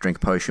object, drink a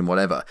potion,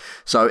 whatever.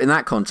 So in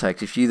that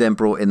context, if you then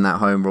brought in that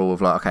home rule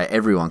of like, okay,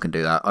 everyone can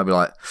do that, I'd be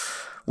like,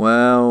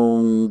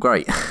 well,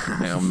 great.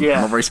 I'm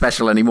not very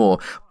special anymore.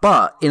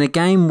 But in a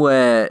game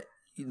where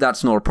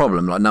that's not a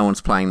problem, like no one's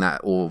playing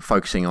that or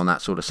focusing on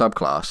that sort of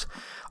subclass,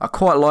 I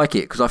quite like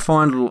it because I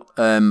find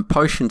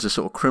potions are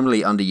sort of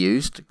criminally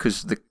underused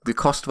because the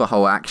cost of a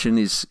whole action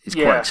is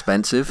quite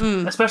expensive.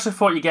 Especially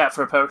for what you get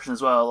for a potion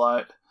as well.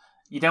 Like,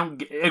 you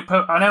don't...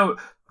 I know...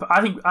 I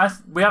think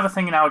we have a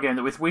thing in our game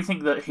that we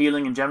think that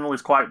healing in general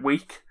is quite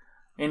weak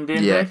in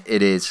D&D. Yeah,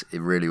 it is. It's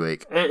really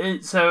weak.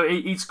 So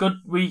it's good.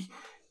 We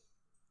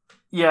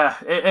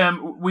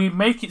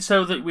make it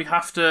so that we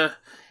have to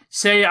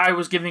say I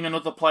was giving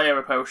another player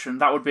a potion,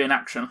 that would be an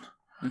action.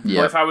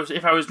 Yeah. But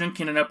if I was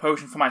drinking a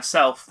potion for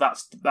myself,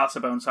 that's a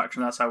bonus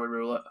action. That's how we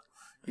rule it.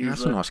 Yeah,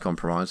 that's a nice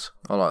compromise.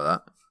 I like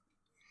that.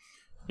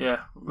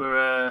 Yeah, we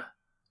like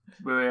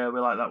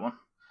that one.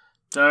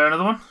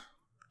 Another one?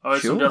 Or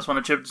does somebody else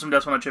want to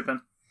chip in?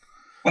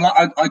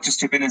 Well, I just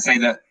chip in and say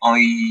that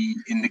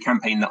in the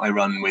campaign that I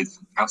run with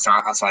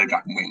outside of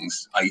Dragon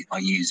Wings, I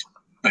use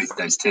both of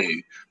those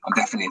too. I'm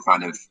definitely a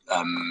fan of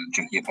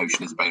drinking a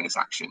potion as a bonus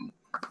action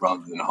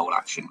rather than a whole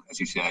action.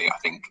 As you say, I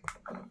think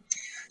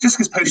just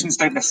because potions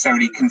don't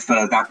necessarily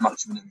confer that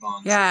much of an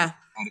advantage. Yeah.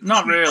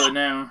 Not really,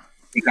 no.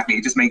 Exactly.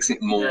 It just makes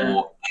it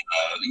more,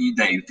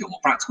 they feel more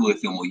practical, they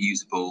feel more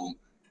usable,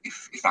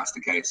 if that's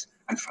the case.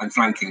 And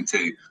flanking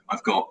too.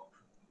 I've got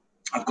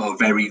a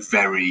very,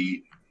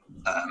 very...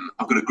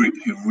 I've got a group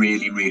who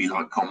really, really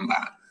like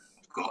combat.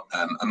 I've got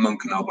a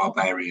monk and a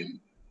barbarian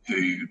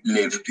who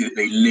live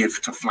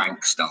to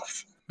flank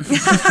stuff.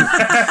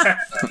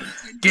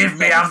 Give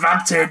me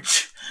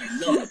advantage!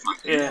 They love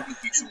flanking. Yeah.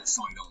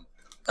 Sign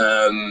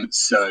on.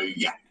 So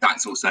yeah,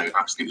 that's also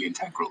absolutely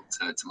integral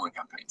to my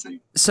campaign too.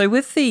 So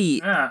with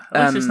the at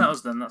least it's not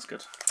us then, that's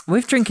good.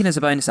 With drinking as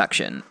a bonus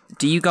action,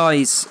 do you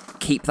guys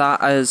keep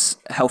that as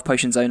health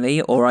potions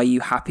only, or are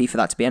you happy for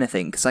that to be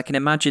anything? Because I can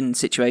imagine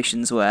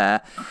situations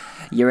where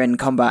you're in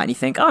combat and you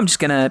think, I'm just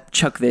gonna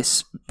chug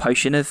this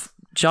potion of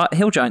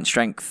hill giant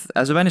strength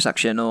as a bonus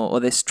action, or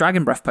this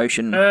dragon breath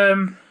potion.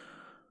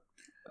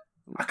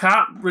 I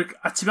can't.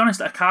 To be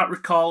honest, I can't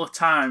recall a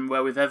time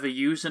where we've ever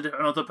used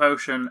another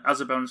potion as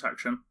a bonus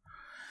action.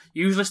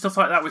 Usually, stuff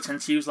like that we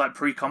tend to use like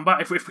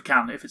pre-combat if we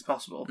can, if it's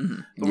possible.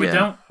 Mm-hmm.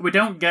 But we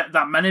don't get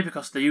that many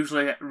because they're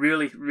usually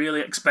really,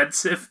 really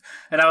expensive,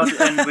 and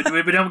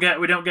we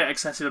don't get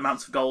excessive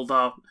amounts of gold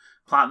or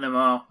platinum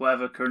or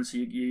whatever currency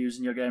you use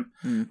in your game.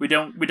 Mm.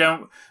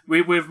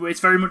 It's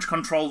very much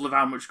controlled of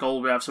how much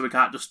gold we have, so we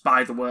can't just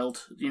buy the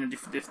world.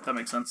 If that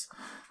makes sense.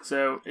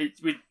 So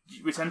we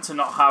tend to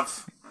not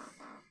have.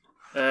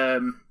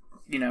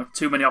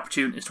 Too many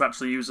opportunities to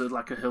actually use a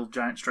hill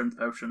giant strength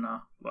potion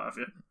or what have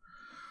you.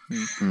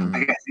 Mm-hmm.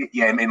 I guess,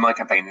 yeah, in my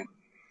campaign,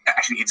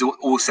 actually, it's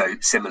also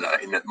similar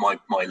in that my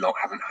lot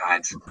haven't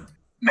had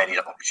many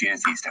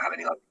opportunities to have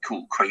any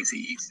cool,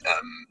 crazy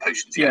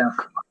potions yet. Yeah.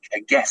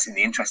 I guess in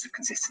the interest of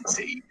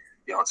consistency,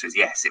 the answer is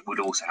yes. It would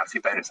also have to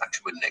be a bonus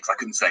action, wouldn't it? Because I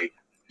couldn't say,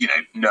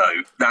 no,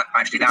 that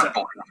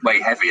bottle is way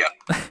heavier.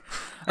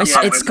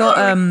 It's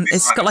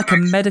got like a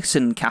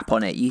medicine cap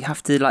on it. You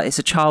have to it's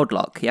a child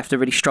lock. You have to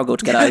really struggle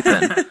to get it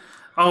open.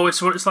 Oh,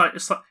 it's like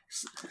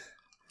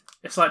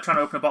trying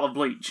to open a bottle of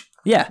bleach.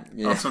 Yeah.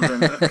 Or something.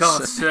 For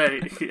God's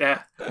sake,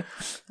 yeah.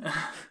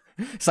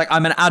 It's like,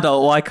 I'm an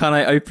adult, why can't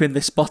I open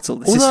this bottle?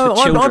 This is for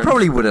children. I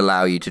probably would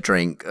allow you to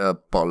drink a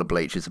bottle of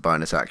bleach as a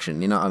bonus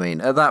action, you know what I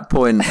mean? At that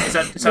point,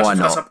 why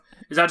not?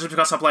 Is that just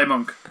because I play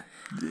monk?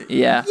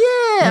 Yeah.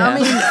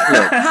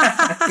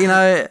 I mean,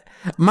 look,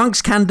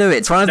 monks can do it.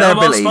 It's one of their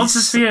abilities.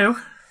 Sponsors for you.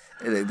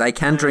 They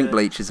can drink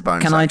bleach as a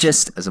bonus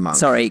action as a monk.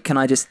 Sorry, can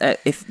I just,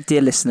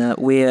 dear listener,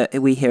 we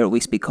here at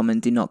We Speak Common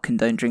do not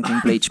condone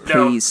drinking bleach.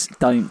 Please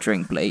don't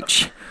drink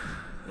bleach.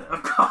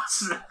 Of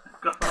course.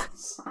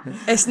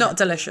 It's not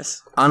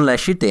delicious.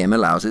 Unless your DM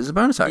allows it as a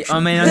bonus action. I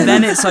mean, and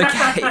then it's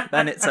okay.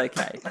 Then it's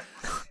okay.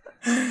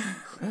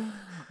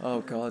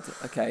 Oh God.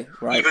 Okay.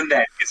 Right. Even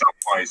then, it's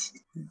unwise.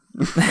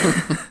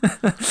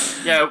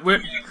 Yeah,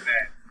 we're...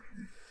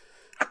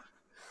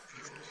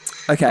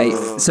 Okay.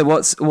 So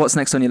what's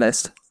next on your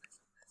list?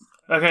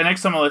 Okay,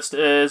 next on my list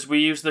is we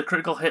use the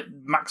critical hit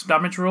max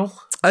damage rule.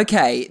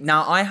 Okay,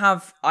 now I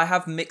have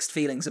mixed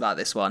feelings about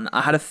this one.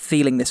 I had a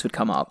feeling this would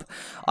come up.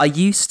 I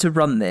used to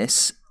run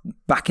this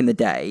back in the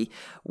day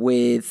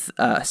with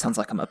sounds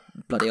like I'm a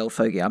bloody old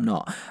fogey. I'm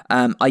not.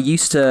 I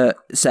used to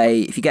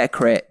say if you get a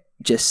crit,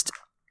 just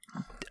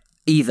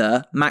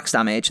either max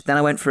damage. Then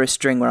I went for a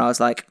string where I was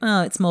like,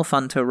 oh, it's more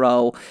fun to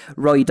roll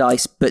your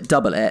dice but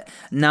double it.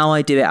 Now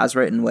I do it as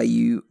written, where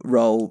you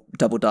roll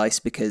double dice,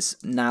 because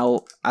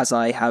now as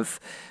I have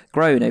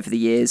grown over the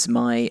years,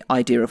 my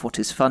idea of what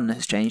is fun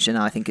has changed, and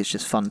I think it's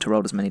just fun to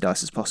roll as many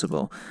dice as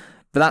possible.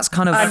 But that's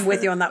kind of... I'm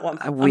with you on that one.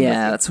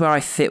 That's where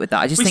I fit with that.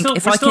 I just think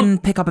if I can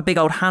pick up a big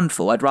old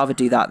handful, I'd rather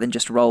do that than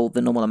just roll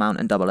the normal amount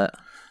and double it.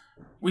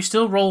 We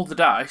still roll the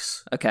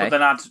dice, okay, but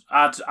then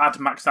add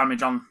max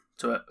damage on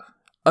to it.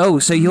 Oh,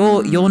 so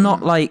you're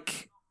not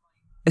like...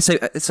 So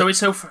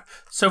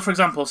for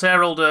example, say I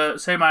rolled a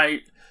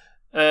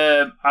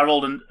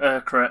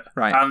crit,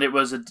 right, and it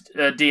was a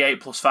D8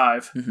 plus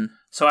 5. Mm-hmm.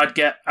 So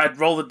I'd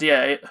roll the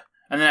D8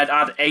 and then I'd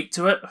add 8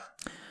 to it.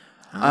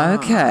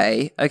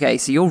 Okay.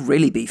 So you're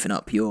really beefing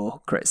up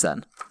your crits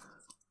then.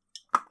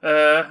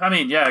 I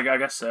mean, yeah, I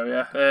guess so.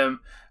 Yeah.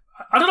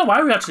 I don't know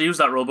why we actually use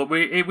that rule, but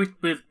we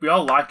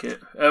all like it.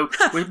 Now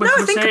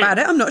I think about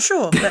it, I'm not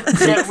sure.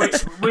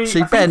 Yeah,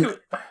 See, Ben.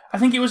 I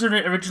think it was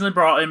originally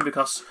brought in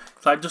because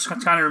just to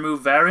kind of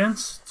remove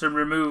variance, to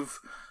remove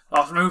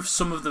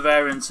some of the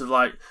variance of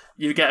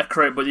you get a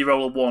crit but you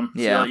roll a 1.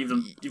 Yeah. So you've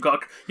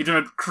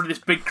done this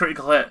big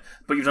critical hit,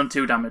 but you've done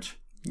 2 damage.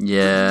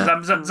 Yeah.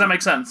 Does that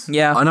make sense?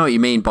 Yeah. I know what you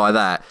mean by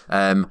that.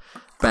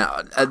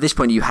 But at this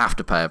point, you have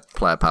to play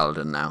a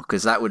paladin now,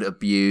 because that would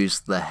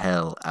abuse the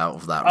hell out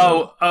of that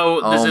rule.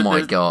 Oh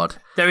my god!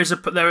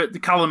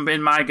 Callum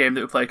in my game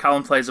that we play.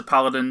 Callum plays a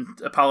paladin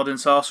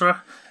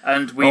sorcerer,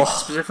 and we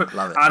specifically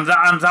love it.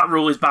 and that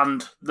rule is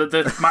banned. The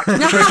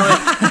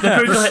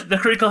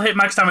critical hit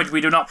max damage we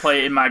do not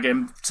play in my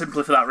game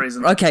simply for that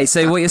reason. Okay,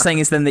 so what you're saying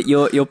is then that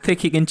you're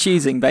picking and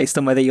choosing based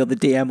on whether you're the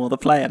DM or the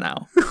player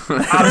now.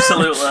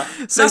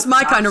 Absolutely. So that's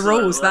my kind of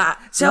rules. Love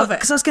it.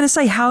 Because I was going to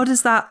say, how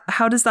does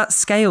that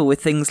scale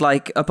with things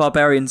like a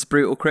barbarian's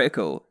brutal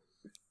critical?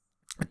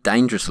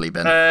 Dangerously,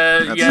 Ben.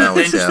 Yeah,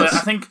 dangerously.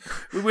 I think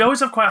we always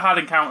have quite hard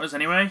encounters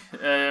anyway.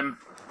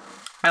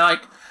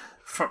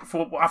 For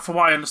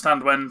what I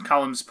understand, when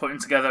Callum's putting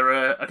together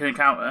an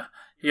encounter,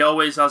 he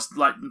always has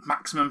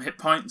maximum hit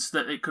points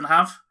that it can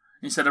have,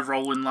 instead of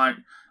rolling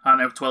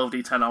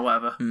 12d10 or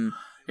whatever.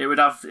 It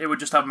would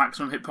just have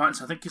maximum hit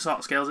points. I think he sort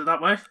of scales it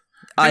that way.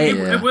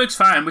 It works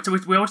fine.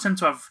 We always tend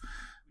to have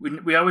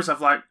we always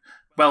have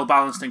well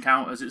balanced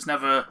encounters. It's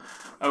never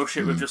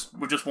we've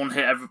just one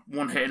hit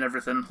in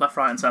everything, left,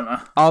 right, and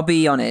centre. I'll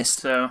be honest.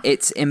 So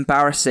it's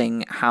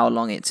embarrassing how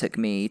long it took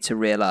me to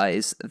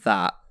realise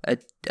that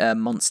a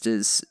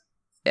monster's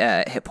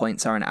hit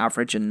points are an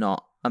average and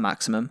not a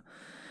maximum.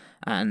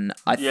 And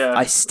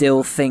I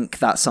still think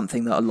that's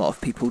something that a lot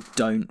of people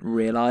don't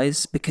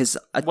realise, because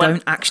I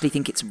don't actually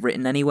think it's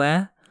written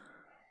anywhere.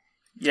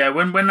 Yeah,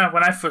 when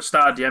I first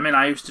started DMing,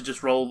 I used to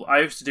just roll. I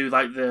used to do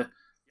the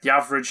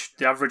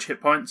average hit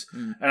points,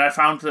 and I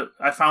found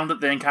that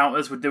the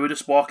encounters they were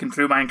just walking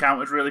through my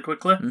encounters really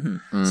quickly.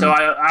 Mm-hmm. So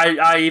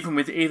I even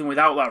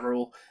without that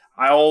rule,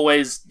 I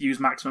always use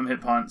maximum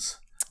hit points.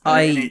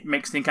 And it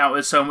makes the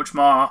encounters so much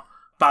more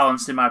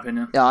balanced, in my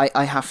opinion. Yeah,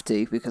 I have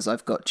to, because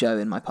I've got Joe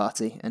in my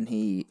party, and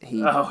he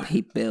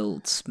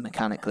builds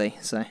mechanically.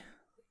 So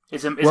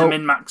it's a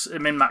min max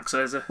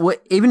is it? Well,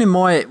 even in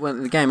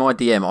the game I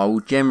DM, I will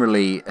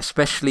generally,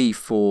 especially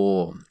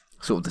for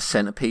sort of the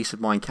centerpiece of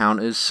my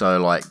encounters, so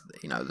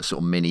the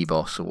sort of mini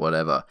boss or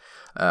whatever,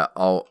 I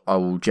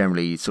will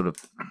generally sort of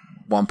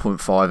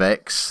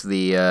 1.5x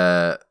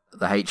the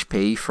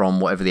HP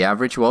from whatever the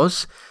average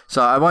was.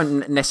 So I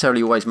won't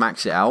necessarily always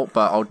max it out,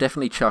 but I'll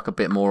definitely chuck a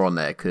bit more on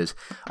there, because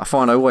I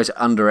find I always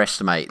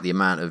underestimate the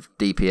amount of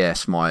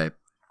DPS my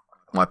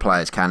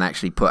players can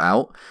actually put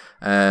out.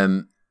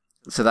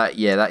 So that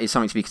is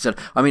something to be considered.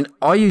 I mean,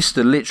 I used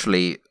to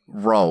literally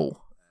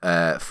roll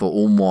for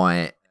all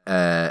my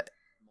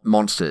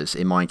monsters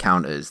in my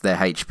encounters, their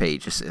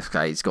HP,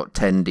 it's got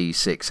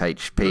 10d6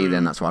 HP,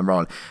 then that's what I'm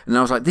rolling. And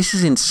I was like, this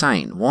is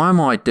insane. Why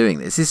am I doing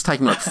this? This is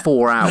taking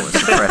 4 hours to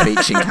prep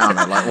each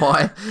encounter.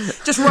 Why?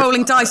 Just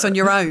rolling dice on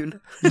your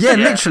own. Yeah,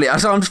 literally. I'm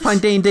just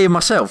playing D&D with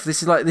myself.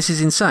 This is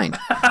insane.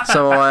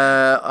 So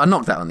I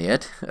knocked that on the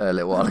head a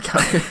little while ago.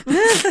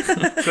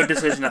 Good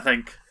decision, I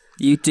think.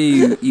 You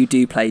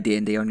do play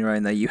D&D on your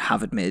own, though. You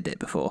have admitted it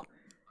before.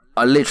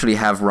 I literally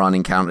have run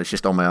encounters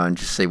just on my own,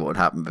 just to see what would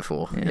happen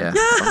before. Yeah.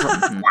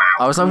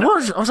 I was like,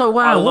 what? I was like,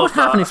 wow, what would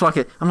happen if what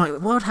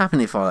would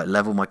happen if I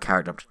level my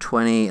character up to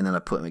 20 and then I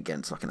put him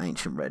against like an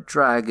ancient red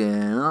dragon?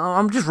 And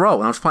I'm just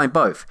rolling. I was playing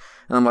both,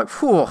 and I'm like,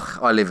 whew,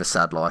 I live a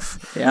sad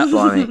life. Yeah,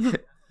 blimey.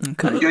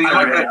 Okay. You're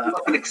like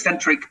an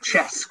eccentric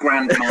chess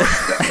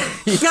grandmaster.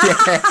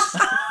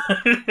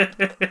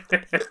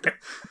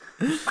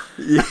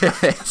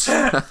 Yes.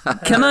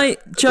 Can I,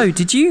 Joe?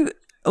 Did you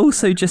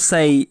also just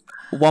say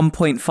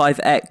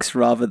 1.5x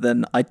rather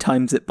than I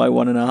times it by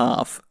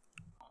 1.5?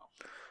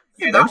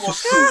 Yeah, that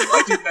was cool.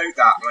 I did know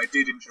that, and I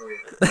did enjoy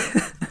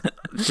it.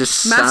 It's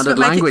just Maths standard would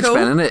make it language, cool.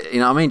 Ben, isn't it? You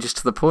know what I mean? Just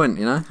to the point,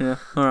 you know? Yeah.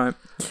 All right.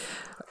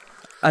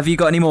 Have you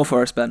got any more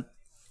for us, Ben?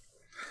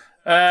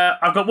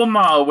 I've got one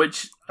more,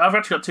 which I've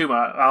actually got two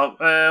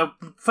more.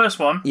 First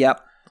one.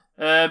 Yep.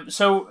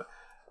 So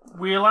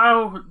we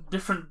allow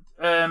different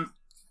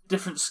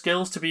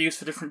skills to be used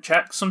for different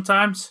checks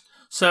sometimes.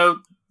 So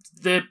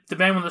the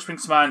main one that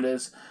springs to mind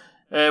is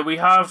we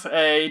have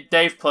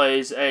Dave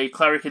plays a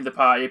cleric in the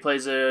party. He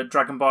plays a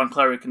dragonborn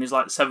cleric, and he's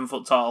like 7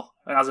 foot tall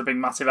and has a big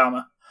massive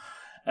hammer.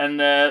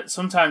 And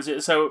sometimes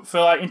so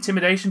for like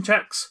intimidation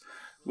checks,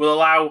 we'll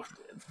allow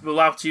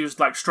to use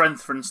like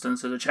strength, for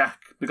instance, as a check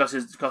because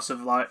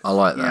of like, I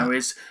like that. You know,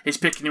 he's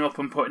picking him up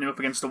and putting him up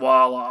against a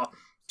wall or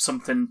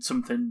something.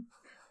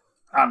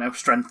 I don't know,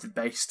 strength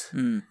based,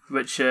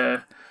 which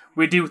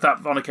we do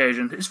that on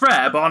occasion. It's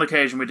rare, but on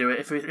occasion we do it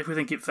if we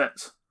think it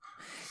fits.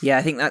 Yeah,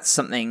 I think that's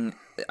something.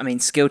 I mean,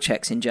 skill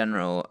checks in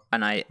general,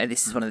 and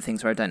this is one of the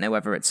things where I don't know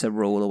whether it's a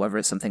rule or whether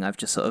it's something I've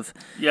just sort of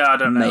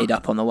made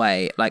up on the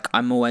way. Like,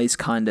 I'm always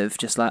kind of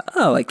just like,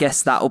 oh, I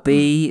guess that'll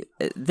be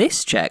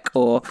this check,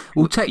 or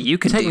you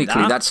can technically do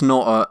that. that's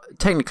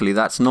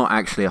not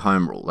actually a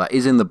home rule. That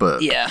is in the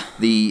book. Yeah.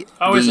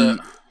 Is it?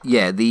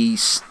 Yeah, the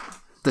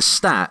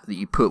stat that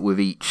you put with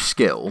each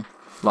skill,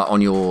 like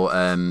on your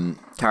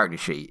character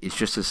sheet, is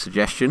just a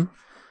suggestion.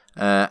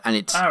 And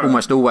it's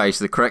almost always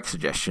the correct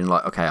suggestion.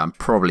 Like, okay, I'm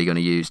probably going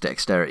to use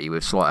dexterity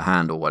with sleight of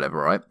hand or whatever,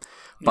 right?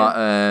 But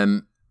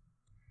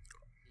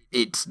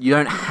you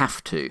don't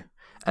have to.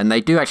 And they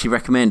do actually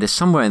recommend, there's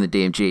somewhere in the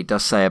DMG, it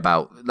does say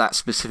about that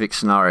specific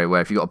scenario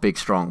where if you've got a big,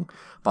 strong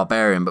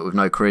barbarian but with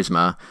no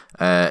charisma,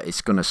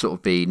 it's going to sort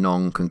of be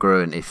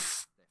non-congruent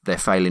if they're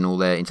failing all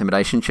their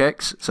intimidation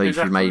checks. So you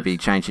should maybe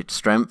change it to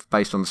strength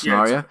based on the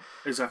scenario. Yeah,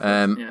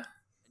 exactly.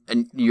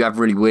 And you have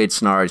really weird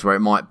scenarios where it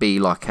might be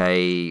like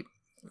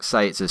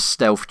say it's a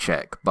stealth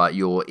check, but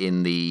you're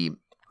in the,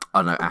 I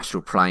don't know,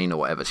 astral plane or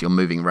whatever, so you're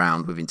moving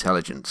around with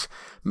intelligence.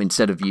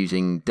 Instead of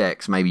using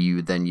dex, maybe you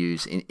would then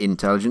use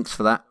intelligence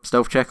for that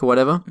stealth check or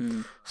whatever.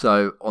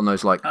 So on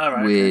those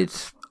weird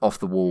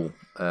off-the-wall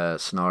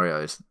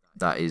scenarios,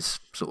 that is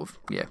sort of,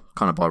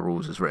 kind of by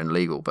rules is written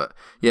legal. But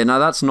yeah, no,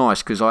 that's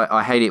nice, because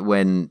I hate it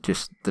when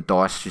just the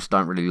dice just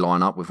don't really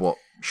line up with what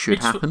should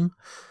happen.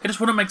 It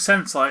just wouldn't make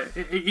sense. Like,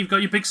 you've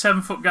got your big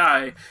 7 foot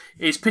guy,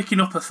 he's picking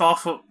up a 4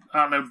 foot,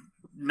 I don't know,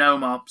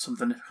 gnome or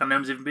something. Can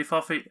gnomes even be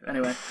 4 feet?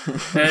 Anyway,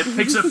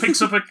 picks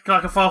up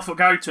a 4 foot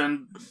character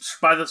and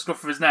by the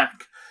scruff of his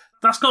neck.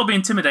 That's got to be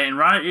intimidating,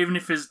 right? Even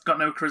if he's got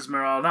no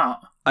charisma or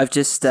not. I've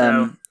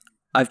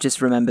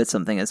just remembered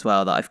something as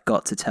well that I've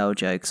got to tell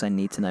Joe, because I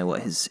need to know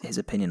what his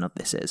opinion of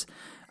this is.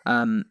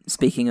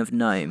 Speaking of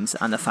gnomes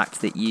and the fact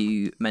that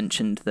you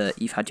mentioned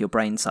that you've had your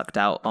brain sucked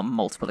out on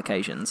multiple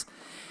occasions,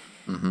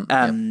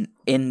 in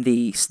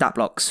the stat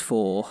blocks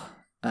for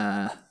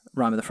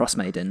Rime of the Frost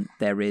Maiden,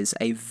 there is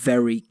a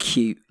very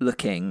cute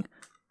looking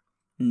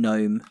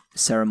gnome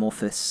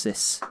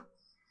Ceramorphosis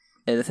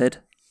illithid,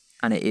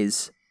 and it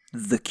is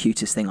the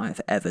cutest thing I've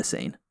ever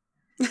seen.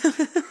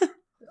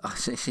 I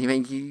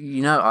mean,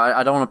 you know,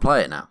 I don't want to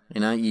play it now.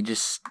 You know,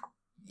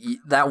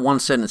 that one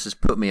sentence has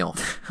put me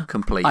off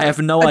completely. I have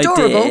no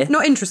Adorable, idea.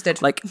 not interested.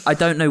 Like, I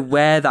don't know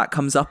where that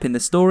comes up in the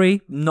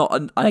story.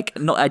 I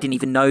didn't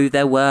even know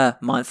there were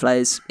mind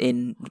flayers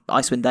in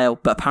Icewind Dale,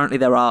 but apparently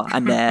there are,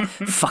 and they're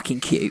fucking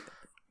cute.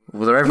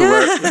 Well, they're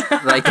everywhere.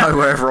 They go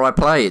wherever I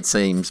play, it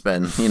seems,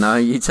 Ben. You know,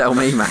 you tell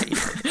me, mate.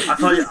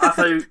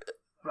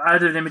 I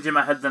had an image in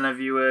my head then of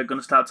you going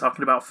to start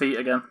talking about feet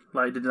again,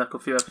 like you did like a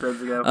few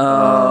episodes ago.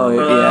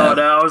 Yeah.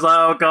 No, I was like,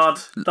 oh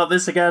god, not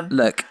this again.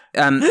 Look,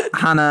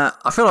 Hannah.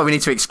 I feel like we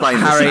need to explain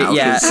Harry, this now.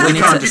 yeah, We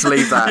can't just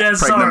leave that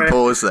pregnant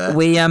pause there.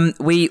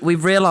 We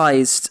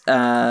realised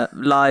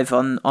live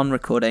on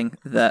recording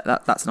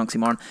that's an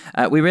oxymoron.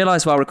 We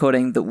realised while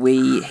recording that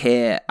we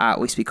here at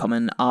We Speak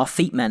Common are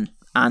feet men,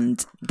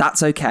 and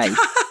that's okay.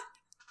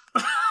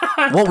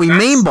 What we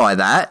mean by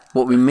that.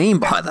 Yeah,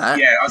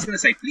 I was going to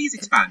say, please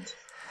expand.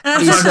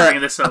 Is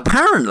that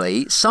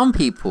apparently some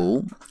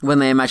people, when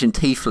they imagine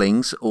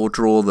tieflings or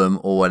draw them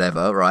or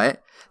whatever, right?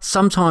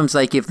 Sometimes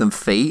they give them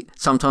feet,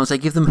 sometimes they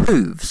give them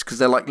hooves because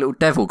they're like little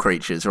devil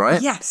creatures,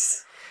 right?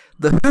 Yes.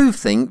 The hoof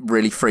thing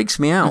really freaks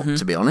me out,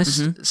 to be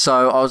honest.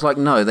 So I was like,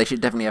 no, they should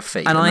definitely have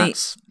feet, and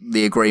that's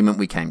the agreement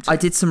we came to. I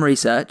did some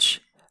research,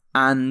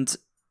 and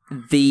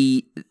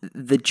the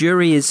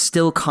jury is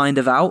still kind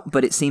of out,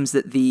 but it seems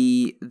that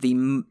the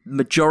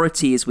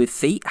majority is with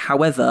feet.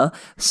 However,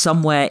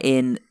 somewhere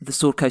in the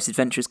Sword Coast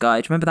Adventurers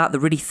Guide, remember that, the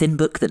really thin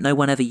book that no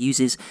one ever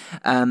uses,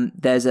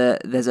 there's a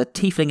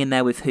tiefling in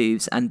there with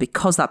hooves, and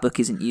because that book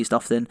isn't used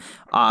often,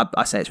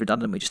 I say it's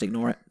redundant, we just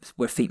ignore it.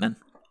 We're feet men.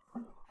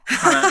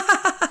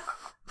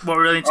 What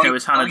we really need to know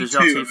is, Hannah, does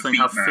your tiefling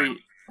have feet?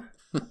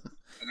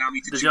 Allow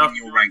me to join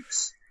your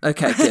ranks.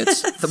 Okay, good.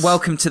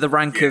 Welcome to the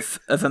rank of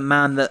a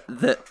man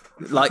that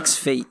likes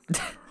feet.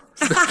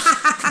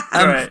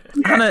 Right.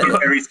 Hannah,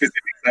 Very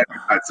specific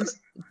circumstances.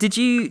 did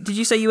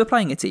you say you were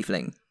playing a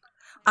tiefling?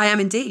 I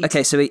am indeed.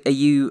 Okay, so are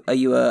you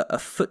a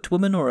foot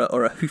woman or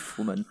a hoof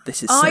woman?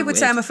 This is so I would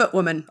say weird. I'm a foot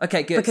woman.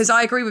 Okay, good. Because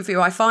I agree with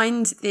you. I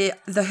find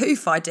the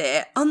hoof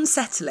idea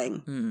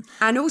unsettling.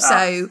 And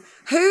also,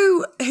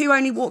 who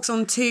only walks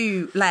on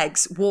two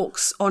legs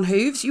walks on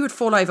hooves? You would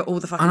fall over all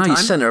the fucking I know time. your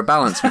centre of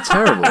balance would be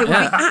terrible. It would be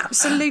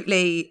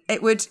absolutely,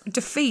 it would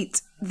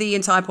defeat the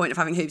entire point of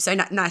having hooves. So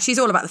nah, she's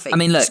all about the feet. I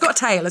mean, look, she's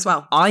got a tail as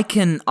well. I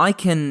can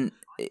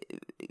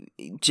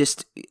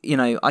just,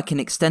 I can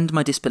extend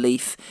my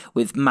disbelief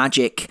with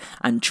magic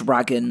and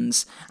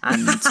dragons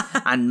and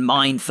and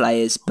mind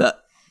flayers,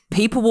 but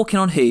people walking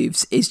on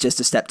hooves is just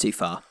a step too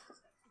far.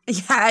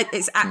 Yeah,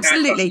 it's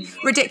absolutely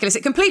ridiculous.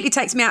 It completely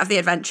takes me out of the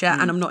adventure,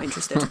 and I'm not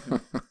interested.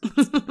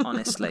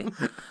 Honestly.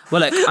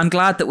 Well, look, I'm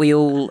glad that we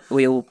all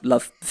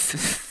love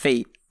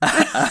feet.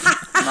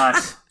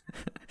 Nice.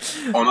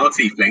 On our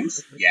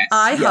tieflings, yes.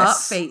 I heart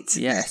feet.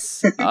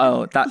 Yes.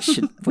 Oh,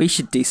 we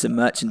should do some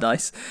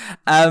merchandise.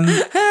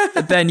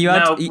 Ben, you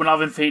had No, we're not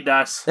having feet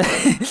dice.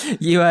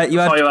 you had you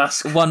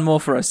ask. one more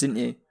for us, didn't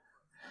you?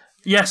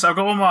 Yes, I've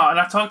got one more, and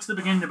I talked at the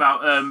beginning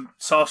about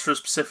sorcerer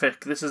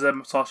specific. This is a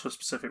sorcerer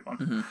specific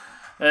one.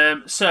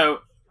 Mm-hmm. So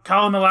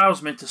Callum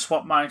allows me to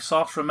swap my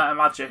sorcerer meta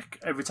magic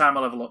every time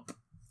I level up,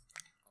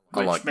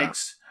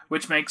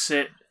 which makes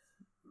it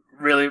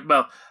really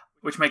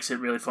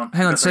fun.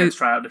 Hang on, because I so get to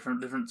try out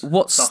different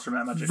what's sorcerer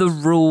meta magics. the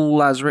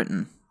rule as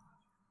written?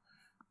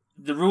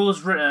 The rule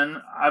is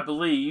written, I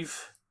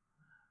believe.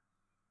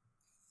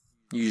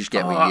 You just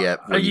get what you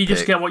get. When you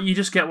just pick. get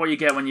what you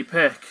get when you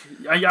pick.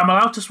 I'm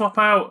allowed to swap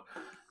out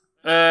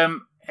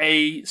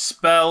a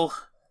spell.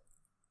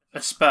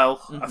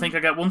 I think I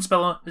get one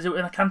spell. Is it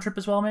in a cantrip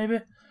as well? Maybe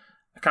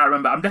I can't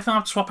remember. I'm definitely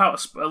allowed to swap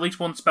out at least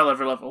one spell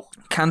every level.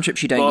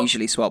 Cantrips you don't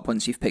usually swap.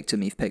 Once you've picked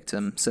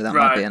them. So that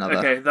might be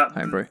another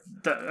homebrew.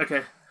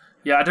 Okay.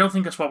 Yeah, I don't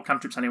think I swap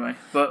cantrips anyway.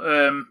 But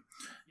I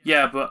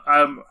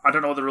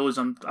don't know what the rule is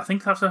on. I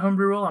think that's a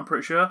homebrew rule. I'm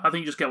pretty sure. I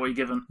think you just get what you're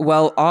given.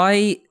 Well,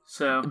 I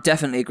So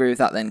definitely agree with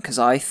that then, because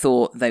I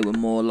thought they were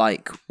more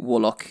like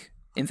Warlock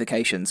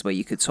Invocations, where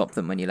you could swap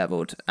them when you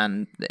leveled,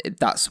 and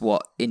that's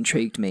what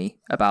intrigued me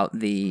about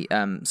the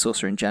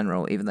Sorcerer in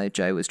general, even though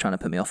Joe was trying to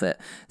put me off it.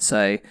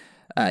 So,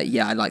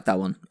 yeah, I like that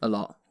one a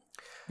lot.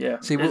 yeah,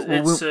 See,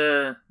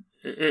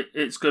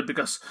 it's good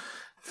because,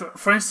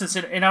 for instance,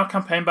 in our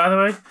campaign, by the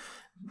way,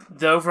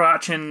 the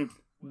overarching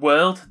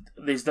world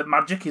is that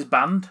magic is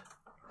banned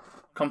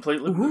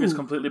completely. Ooh. It's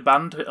completely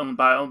banned.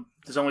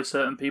 There's only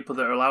certain people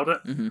that are allowed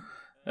it.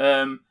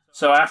 Mm-hmm.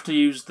 So I have to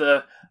use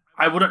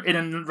I wouldn't, in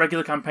a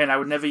regular campaign, I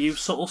would never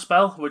use subtle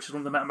spell, which is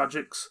one of the meta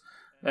magics.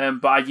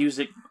 But I use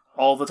it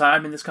all the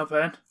time in this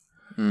campaign.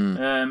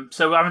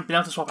 So I haven't been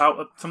able to swap out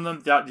from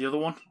them. The other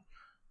one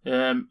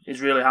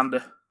is really handy.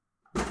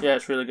 Yeah,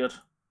 it's really good.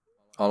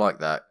 I like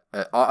that.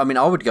 I mean,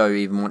 I would go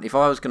even one. If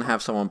I was going to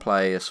have someone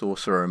play a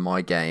sorcerer in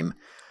my game,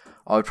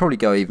 I would probably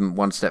go even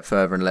one step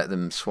further and let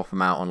them swap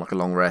them out on like a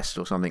long rest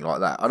or something like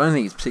that. I don't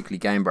think it's particularly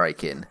game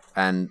breaking,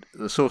 and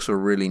the sorcerer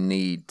really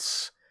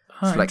needs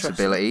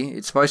flexibility.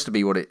 It's supposed to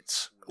be what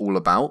it's all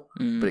about,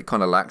 but it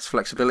kind of lacks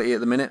flexibility at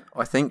the minute,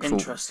 I think.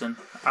 Interesting.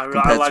 Compared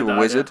I like to a that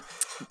wizard.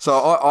 idea. So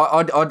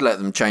I'd let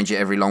them change it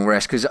every long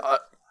rest, because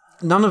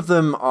none of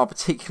them are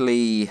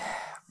particularly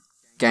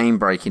game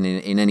breaking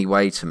in any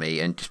way to me,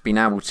 and just being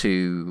able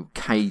to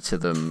cater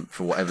them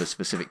for whatever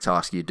specific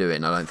task you're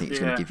doing, I don't think it's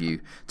going to give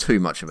you too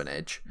much of an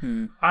edge.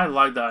 I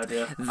like that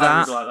idea.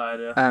 I really like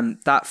that idea.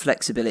 That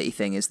flexibility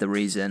thing is the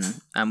reason,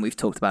 and we've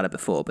talked about it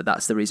before, but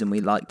that's the reason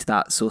we liked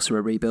that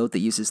Sorcerer rebuild that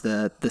uses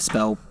the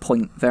spell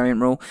point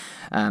variant rule.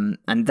 And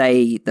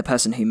the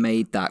person who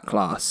made that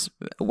class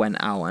went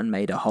out and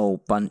made a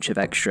whole bunch of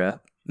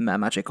extra meta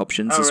magic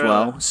options as really?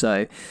 well.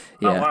 So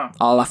yeah, wow.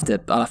 I'll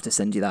have to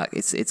send you that.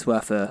 It's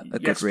worth a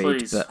good read.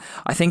 Please. But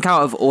I think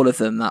out of all of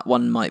them, that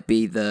one might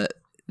be the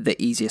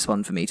easiest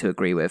one for me to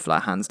agree with,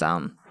 like hands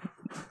down.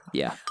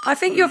 Yeah. I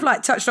think you've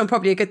touched on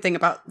probably a good thing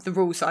about the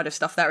rule side of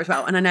stuff there as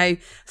well. And I know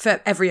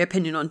for every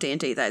opinion on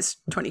D&D, there's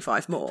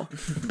 25 more.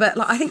 But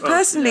I think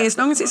personally, as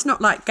long as it's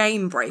not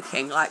game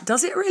breaking,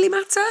 does it really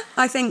matter?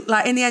 I think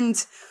in the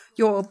end,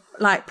 you're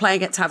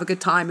playing it to have a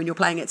good time, and you're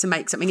playing it to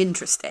make something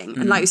interesting.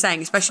 And like you're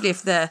saying, especially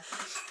if the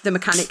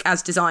mechanic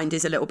as designed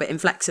is a little bit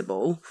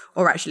inflexible,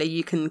 or actually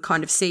you can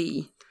kind of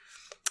see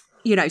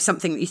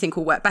something that you think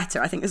will work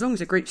better. I think as long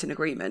as a group's in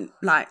agreement,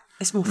 like,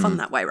 it's more fun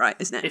that way, right?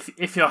 Isn't it?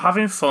 If you're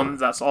having fun,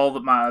 that's all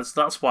that matters.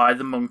 That's why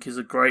the monk is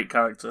a great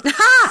character.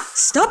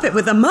 Stop it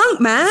with the monk,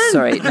 man.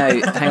 Sorry,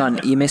 no, hang on,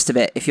 you missed a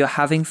bit. If you're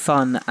having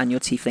fun and your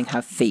tiefling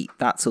have feet,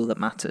 that's all that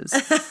matters.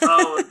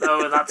 oh,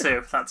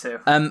 that too.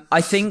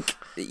 I think,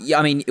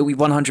 I mean, we're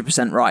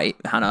 100% right,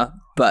 Hannah,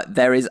 but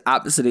there is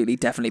absolutely,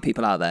 definitely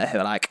people out there who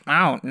are like,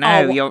 oh,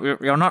 no,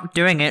 you're not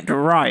doing it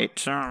right.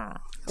 See,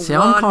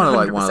 I'm kind of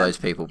like one of those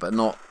people, but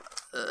not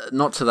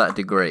to that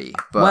degree.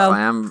 But Well-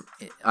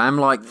 I am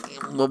like,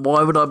 well,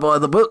 why would I buy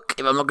the book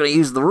if I'm not going to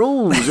use the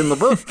rules in the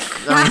book?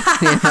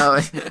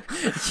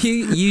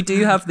 You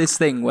do have this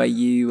thing where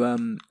you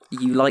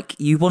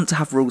want to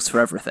have rules for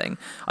everything.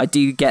 I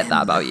do get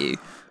that about you.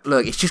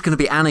 Look, it's just going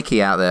to be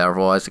anarchy out there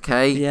otherwise,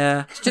 okay?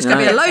 Yeah. It's just going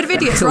to be a load of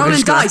idiots We're rolling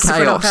just gonna have dice if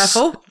we're not chaos.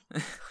 careful.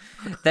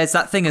 There's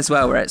that thing as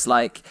well where it's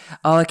like,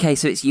 oh, okay,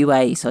 so it's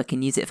UA, so I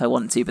can use it if I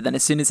want to. But then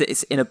as soon as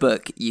it's in a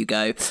book, you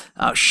go,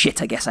 oh,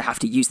 shit, I guess I have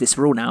to use this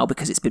rule now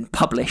because it's been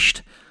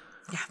published.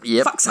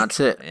 Yep, Fuck's sake. that's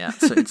it. Yeah,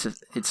 so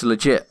it's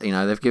legit.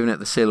 They've given it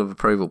the seal of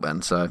approval,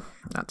 Ben. So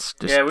that's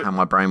just how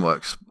my brain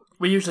works.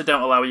 We usually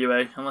don't allow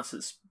UA unless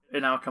it's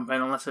in our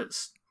campaign, unless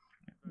it's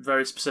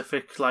very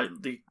specific. Like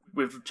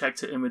we've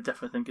checked it and we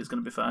definitely think it's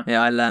going to be fine.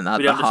 Yeah, I learned that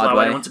We the don't just hard allow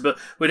way. anyone to build.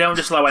 We don't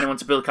just allow anyone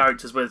to build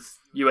characters with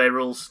UA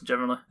rules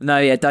generally. No,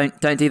 yeah,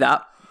 don't do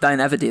that. Don't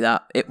ever do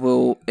that. It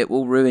will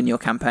ruin your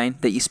campaign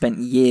that you spent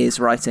years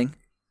writing.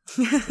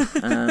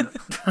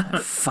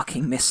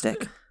 Fucking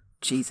Mystic.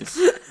 Jesus.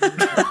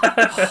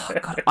 Oh,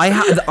 God.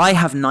 I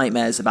have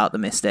nightmares about the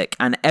Mystic,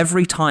 and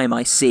every time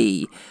I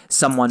see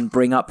someone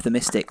bring up the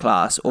Mystic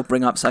class or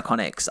bring up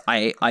Psychonics,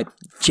 I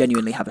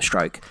genuinely have a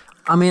stroke.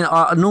 I mean,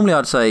 normally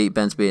I'd say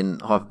Ben's being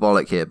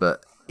hyperbolic here,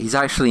 but he's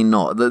actually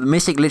not. The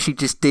Mystic literally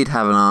just did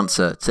have an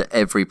answer to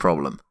every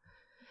problem.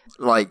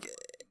 Like,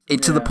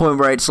 to the point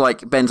where it's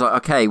like, Ben's like,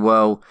 okay,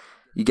 well,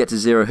 you get to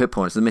 0 hit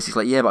points. The Mystic's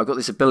like, yeah, but I've got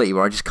this ability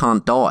where I just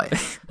can't die.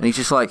 And he's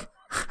just like,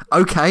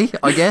 okay,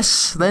 I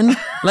guess, then.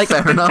 Like,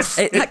 fair enough.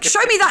 Like,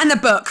 show me that in the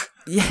book.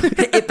 Yeah,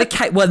 it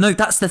became. Well, no,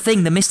 that's the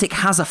thing. The Mystic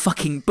has a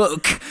fucking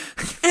book.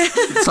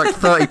 It's like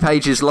 30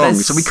 pages long,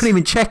 so we couldn't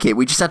even check it.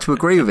 We just had to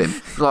agree with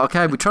him. Like,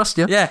 okay, we trust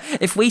you. Yeah,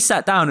 if we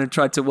sat down and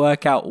tried to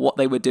work out what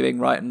they were doing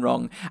right and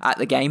wrong at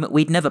the game,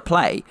 we'd never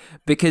play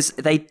because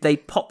they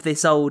pop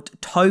this old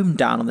tome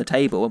down on the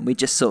table and we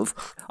just sort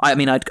of. I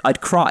mean,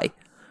 I'd cry.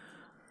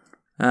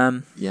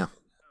 Yeah.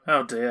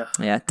 Oh dear.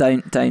 Yeah,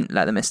 don't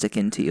let the Mystic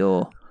into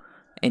your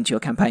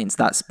campaigns.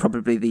 That's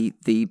probably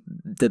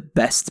the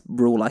best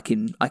rule I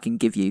can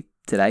give you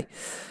today.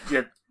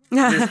 Yeah.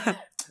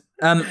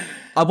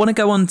 I want to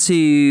go on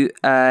to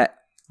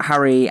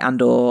Harry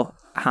and or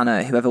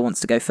Hannah, whoever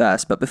wants to go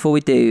first. But before we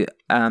do,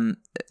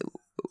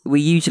 we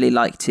usually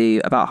like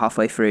to, about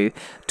halfway through,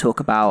 talk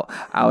about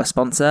our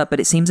sponsor. But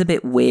it seems a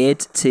bit weird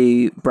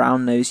to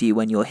brown nose you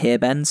when you're here,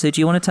 Ben. So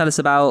do you want to tell us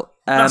about...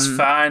 That's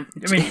fine.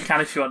 I mean, you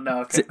can if you want.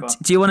 No, okay, go on.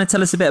 Do you want to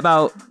tell us a bit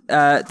about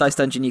Dice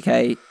Dungeon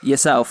UK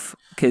yourself?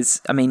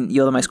 Because, I mean,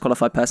 you're the most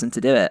qualified person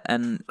to do it.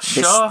 And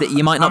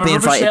you might not be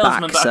invited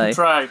back. But I can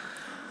try.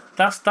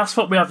 That's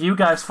what we have you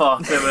guys for,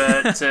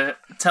 to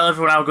tell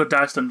everyone how good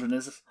Dice Dungeon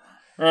is.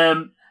 We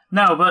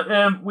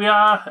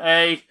are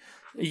a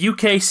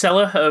UK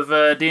seller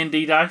of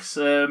D&D dice.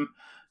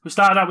 We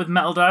started out with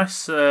metal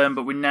dice,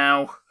 but we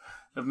now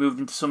have moved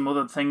into some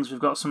other things. We've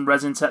got some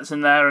resin sets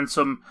in there and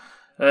some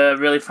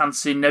really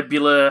fancy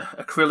nebula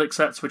acrylic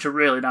sets, which are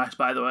really nice,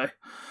 by the way.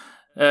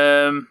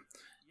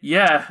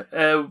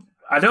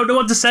 I don't know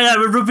what to say.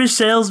 I'm a rubbish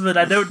salesman.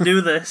 I don't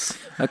do this.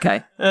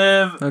 Okay.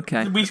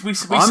 Okay. We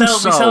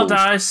sell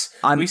dice.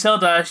 We sell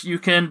dice. You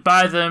can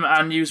buy them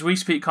and use We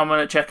Speak Common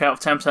at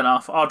checkout for 10%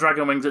 off, or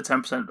Dragon Wings at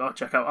 10% off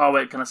checkout. Oh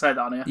wait, can I say that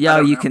on here?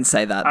 Yeah, you can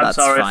say that. I'm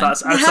sorry fine. I'm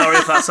sorry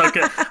if that's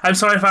okay. I'm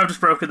sorry if I've just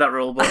broken that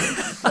rule, but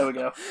there we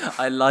go.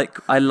 I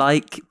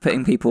like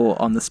putting people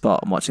on the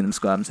spot and watching them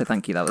squirm. So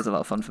thank you. That was a lot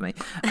of fun for me.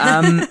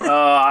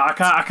 I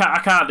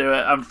can't do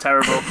it. I'm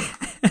terrible.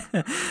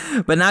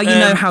 But now you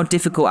know how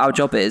difficult our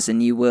job is,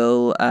 and you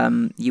will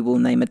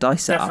name a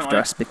dice set after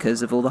us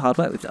because of all the hard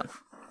work we've done.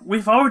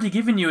 We've already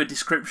given you a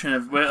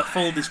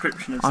full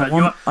description of I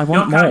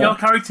want more. Your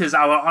characters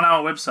are on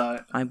our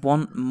website. I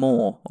want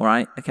more. All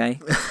right, okay.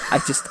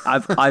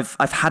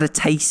 I've had a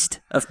taste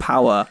of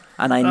power,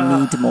 and I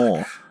need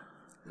more.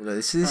 Well,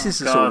 this is the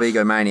sort of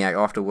egomaniac I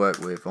have to work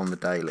with on the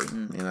daily.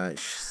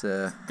 It's just,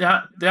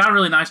 they are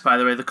really nice, by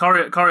the way. The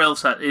Coriel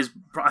set is,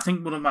 I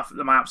think, one of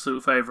my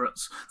absolute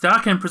favourites. The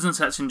Arcane Prison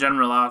sets in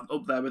general are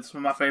up there with some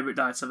of my favourite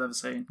dice I've ever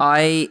seen.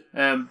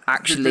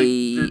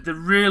 Actually... They're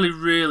really,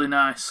 really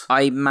nice.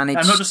 I'm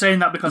not just saying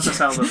that because I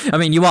sell them. I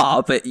mean, you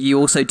are, but you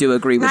also do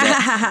agree with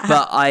it.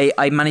 But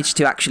I managed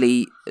to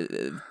actually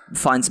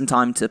find some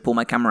time to pull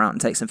my camera out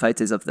and take some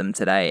photos of them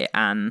today,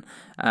 and...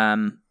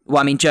 well,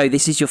 I mean, Joe,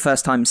 this is your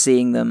first time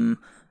seeing them,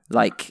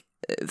 like,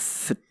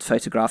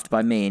 photographed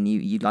by me, and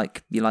you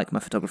like my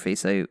photography,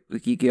 so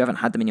you haven't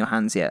had them in your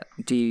hands yet.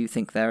 Do you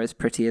think they're as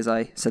pretty as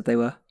I said they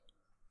were?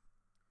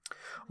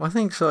 Well, I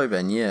think so,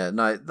 Ben, yeah.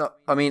 No,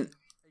 I mean,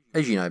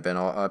 as you know, Ben,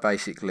 I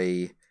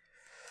basically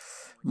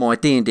my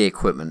D&D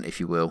equipment, if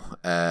you will,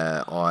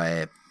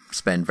 I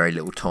spend very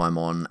little time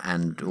on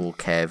and or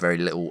care very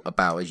little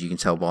about, as you can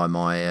tell by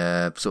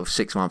my sort of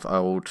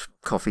 6-month-old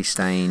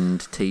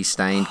coffee-stained,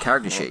 tea-stained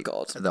character sheet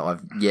that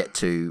I've yet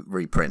to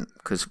reprint.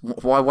 Because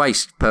why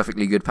waste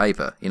perfectly good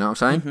paper? You know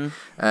what I'm saying?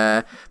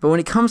 But when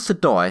it comes to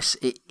dice,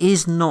 it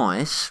is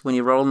nice when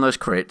you're rolling those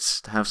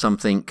crits to have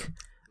something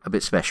a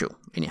bit special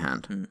in your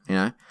hand. You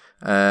know,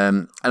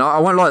 and I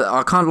won't lie.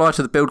 I can't lie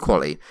to the build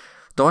quality.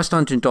 Dice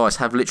Dungeon dice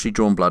have literally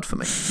drawn blood for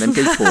me. Them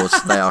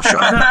D4s, they are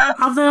sharp.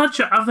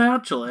 Have they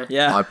actually?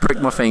 Yeah. I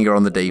pricked my finger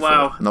on the D4.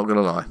 Wow. Not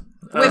gonna lie.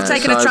 We've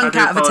taken a chunk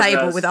out of a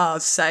table with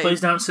ours, so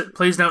Please don't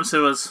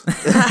sue us.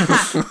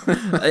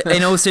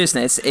 In all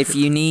seriousness, if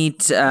you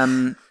needed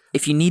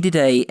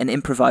an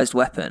improvised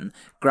weapon,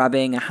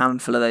 grabbing a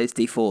handful of those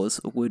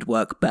D4s would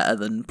work better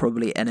than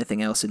probably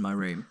anything else in my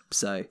room.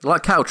 So,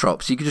 like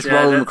caltrops, you can just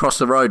roll them across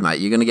the road, mate.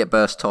 You're going to get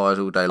burst tyres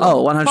all day long.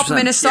 Oh, 100%. pop them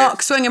in a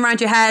sock, swing them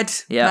around your head.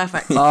 Yeah.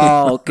 Perfect.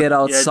 Oh, good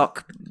old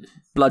sock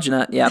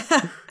bludgeoner. Yeah.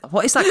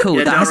 What is that called?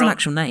 Yeah, that has an roll.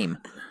 actual name.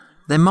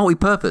 They're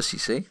multi-purpose, you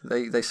see.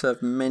 They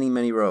serve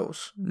many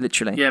roles.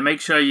 Literally. Yeah,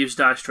 make sure you use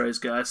dice trays,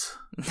 guys.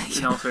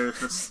 In all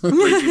seriousness,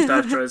 please use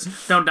dice trays.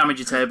 Don't damage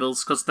your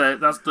tables, because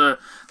that's the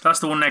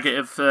one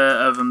negative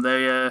of them.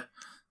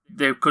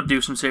 They could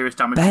do some serious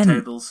damage to Ben,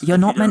 tables. you're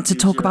not meant to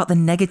talk about the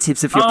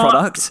negatives of your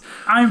product.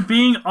 I'm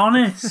being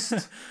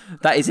honest.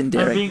 That is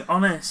endearing. I'm being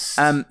honest.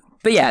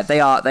 But yeah, they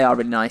are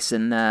really nice,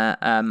 and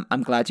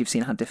I'm glad you've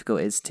seen how difficult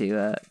it is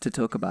to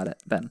talk about it,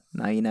 Ben.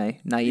 Now you know.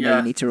 Now you know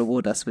you need to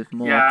reward us with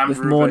more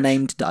more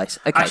named dice.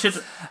 Okay.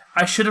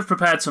 I should have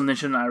prepared something,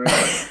 shouldn't I?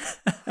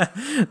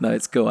 Really? No,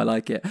 it's cool. I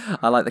like it.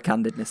 I like the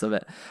candidness of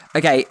it.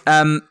 Okay,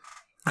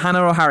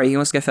 Hannah or Harry, who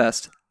wants to go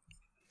first?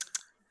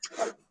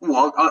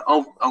 Well,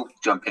 I'll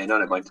jump in. I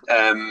don't mind.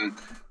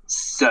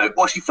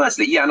 Actually,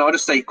 firstly, I'll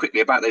just say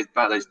quickly about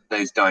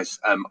those dice.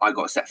 I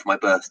got a set for my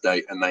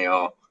birthday, and they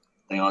are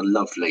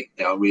lovely.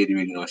 They are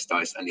really nice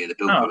dice, and the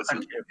build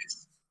quality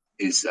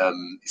is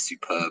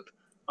superb.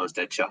 I was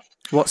dead chuffed.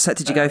 What set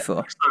did you go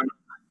for?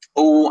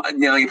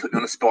 Now you put me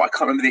on the spot. I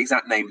can't remember the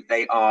exact name.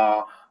 They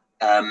are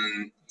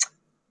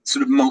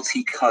sort of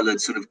multicoloured,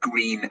 sort of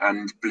green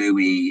and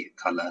bluey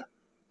colour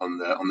on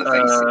the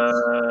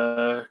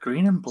faces.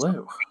 Green and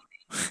blue.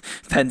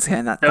 Ben's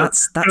going,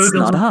 that's Google's,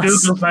 not us.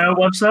 Google's my own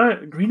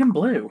website. Green and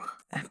blue.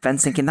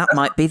 Ben's thinking that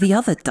might be the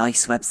other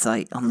dice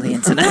website on the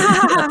internet. I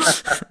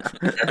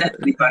can't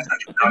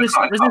remember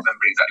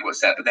exactly what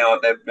set, but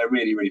they're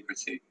really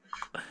pretty.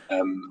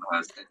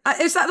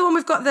 Is that the one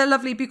we've got the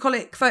lovely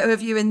bucolic photo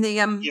of you in the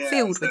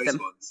field with them?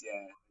 Ones,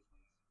 yeah.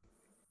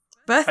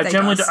 Birthday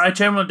I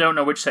generally don't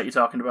know which set you're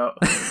talking about.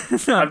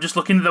 I'm just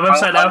looking at the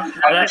website now.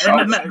 I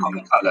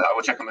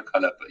will check on the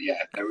colour, but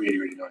yeah, they're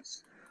really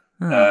nice.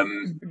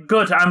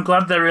 Good. I'm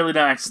glad they're really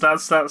nice.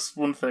 That's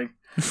one thing.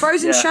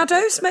 Frozen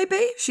shadows,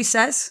 maybe she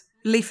says,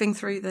 leafing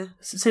through the.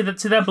 See,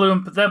 they're blue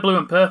and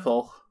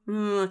purple.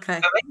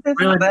 Okay.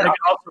 Really, they're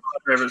also my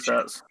favourite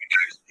sets.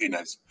 Who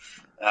knows?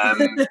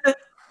 But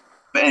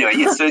anyway,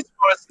 yeah. So as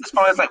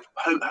far as like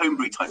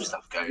homebrew type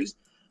stuff goes,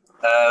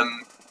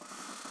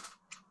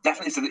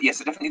 definitely.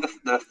 So definitely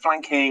the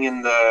flanking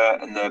and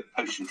the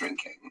potion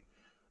drinking.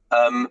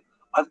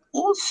 I've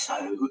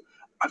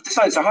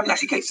decided. So I haven't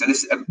actually. Okay, so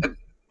this.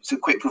 So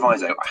quick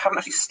proviso. I haven't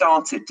actually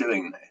started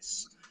doing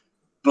this,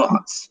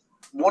 but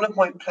one of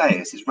my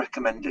players has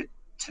recommended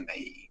to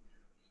me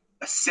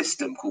a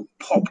system called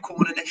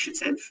Popcorn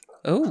Initiative.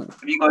 Oh,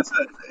 have you guys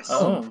heard of this?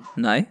 Oh,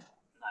 no.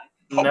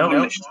 Popcorn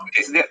Initiative.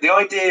 Okay, so the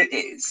idea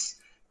is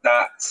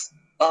that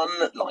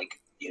unlike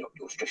your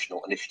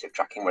traditional initiative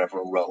tracking where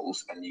everyone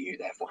rolls and you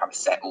therefore have a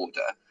set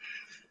order,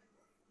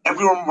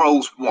 everyone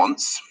rolls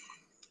once,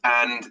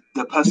 and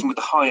the person with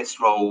the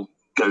highest roll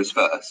goes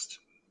first.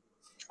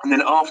 And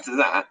then after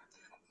that,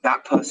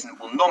 that person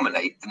will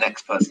nominate the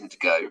next person to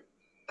go.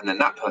 And then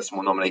that person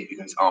will nominate who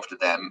goes after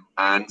them,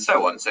 and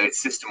so on. So it's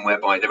a system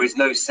whereby there is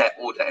no set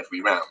order every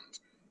round.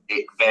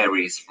 It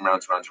varies from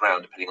round to round to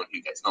round, depending on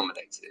who gets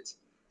nominated.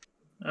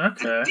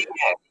 Okay. The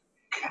DM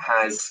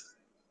has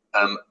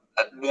I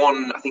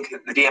think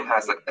the DM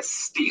has like a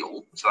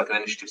steal, so like an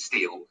initiative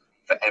steal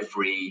for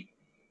every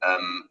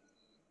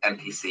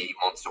NPC,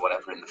 monster,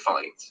 whatever in the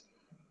fight.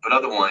 But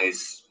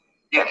otherwise,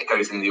 it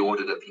goes in the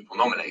order that people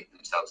nominate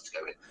themselves to go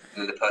in.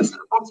 And then the person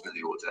at the bottom of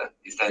the order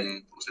is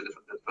then also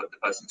the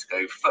person to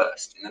go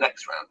first in the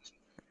next round.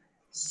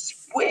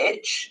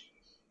 Which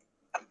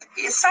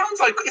it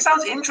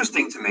sounds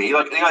interesting to me.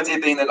 Like the idea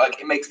being that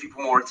like it makes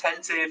people more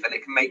attentive and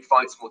it can make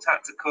fights more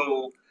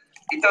tactical.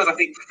 It does, I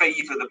think,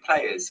 favour the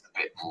players a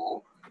bit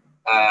more.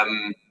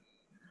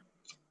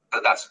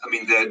 But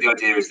the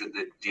idea is that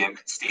the DM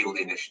can steal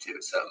the initiative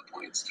at certain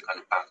points to kind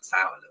of balance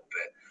out a little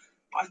bit.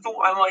 I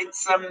thought I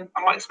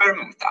might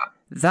experiment with that.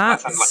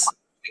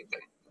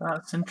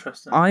 That's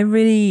interesting.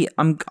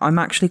 I'm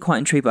actually quite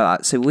intrigued by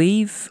that. So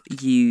we've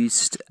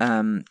used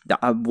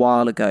a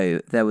while ago.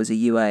 There was a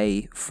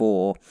UA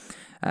for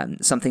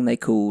something they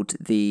called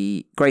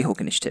the Greyhawk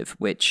Initiative,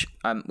 which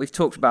we've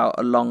talked about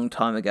a long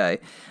time ago,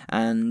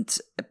 and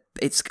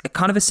it's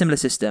kind of a similar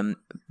system,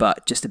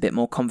 but just a bit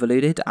more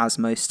convoluted, as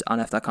most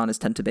Unearthed Arcanas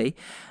tend to be,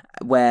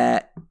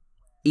 where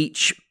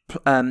each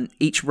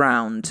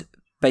round,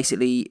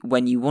 basically,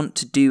 when you want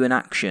to do an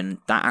action,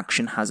 that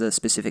action has a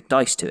specific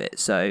dice to it.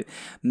 So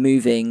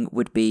moving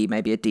would be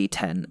maybe a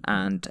D10,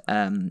 and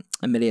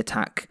a melee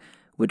attack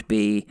would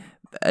be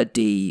a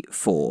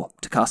D4.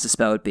 To cast a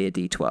spell would be a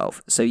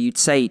D12. So you'd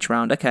say each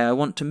round, okay, I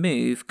want to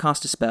move,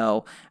 cast a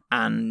spell,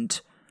 and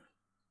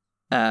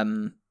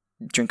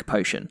drink a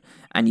potion.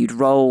 And you'd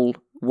roll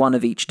one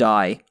of each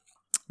die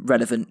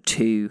relevant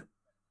to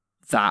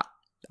that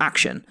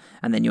action,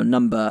 and then your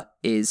number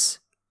is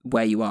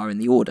where you are in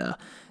the order.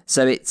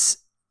 So it's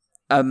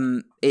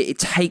it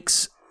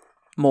takes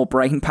more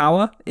brain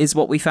power, is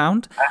what we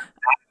found.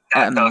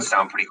 That does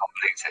sound pretty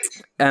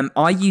complicated.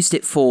 I used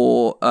it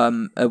for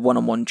a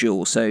one-on-one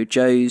duel. So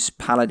Joe's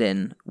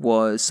paladin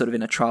was sort of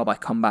in a trial by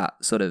combat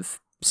sort of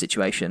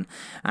situation,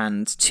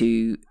 and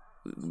to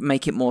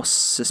make it more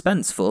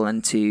suspenseful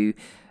and to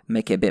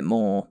make it a bit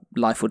more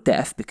life or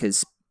death,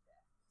 because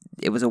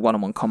it was a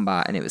one-on-one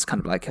combat and it was kind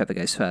of like whoever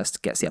goes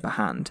first gets the upper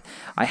hand.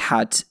 I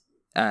had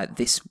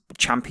this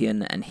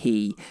champion, and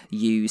he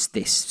used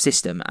this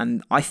system,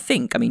 and I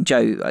think, I mean,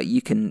 Joe,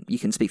 you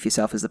can speak for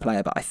yourself as the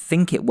player, but I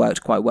think it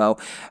worked quite well.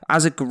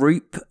 As a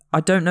group, I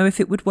don't know if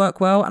it would work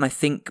well, and I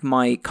think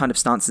my kind of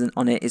stance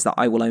on it is that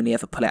I will only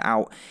ever pull it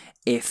out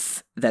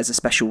if there's a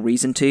special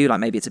reason to, like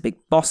maybe it's a big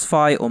boss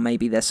fight, or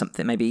maybe there's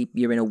something, maybe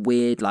you're in a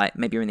weird, like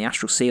maybe you're in the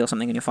Astral Sea or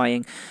something and you're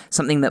fighting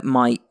something that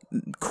might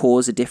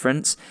cause a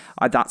difference.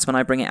 That's when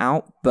I bring it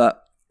out,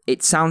 but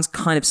it sounds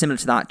kind of similar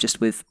to that,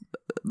 just with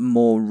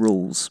more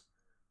rules.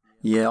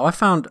 Yeah, I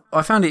found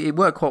it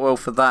worked quite well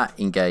for that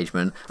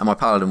engagement, and my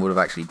paladin would have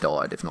actually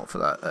died if not for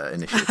that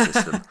initiative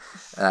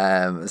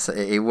system. So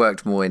it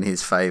worked more in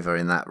his favour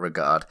in that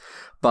regard.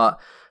 But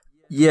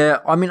yeah,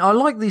 I mean, I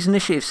like these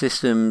initiative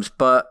systems,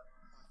 but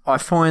I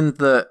find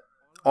that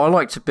I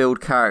like to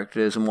build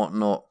characters and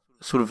whatnot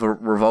sort of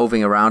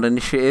revolving around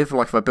initiative.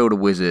 Like if I build a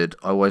wizard,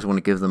 I always want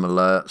to give them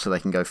alert so they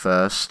can go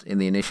first in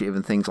the initiative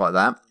and things like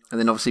that. And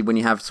then obviously when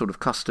you have sort of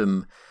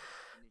custom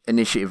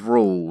initiative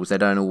rules, they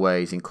don't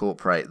always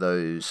incorporate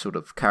those sort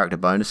of character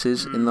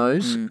bonuses in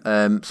those.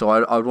 So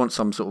I would want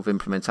some sort of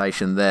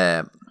implementation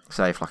there,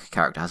 say if like a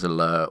character has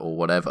alert or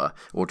whatever,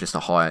 or just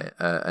a high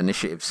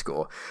initiative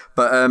score.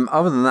 But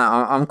other than that,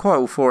 I'm quite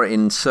all for it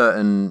in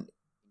certain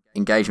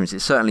engagements.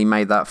 It certainly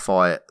made that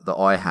fight that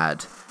I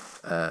had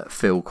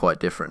feel quite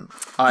different.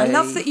 I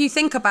love that you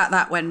think about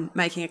that when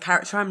making a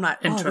character. I'm like,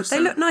 oh, would they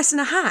look nice in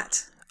a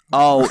hat?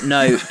 Oh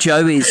no,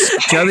 Joe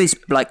is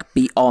like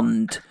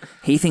beyond.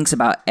 He thinks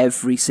about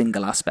every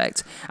single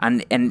aspect,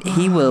 and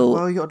he will.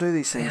 Well, you got to do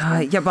these things.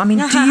 Yeah, but I mean,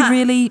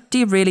 do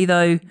you really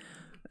though?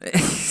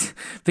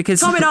 Because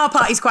Tom in our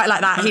party's quite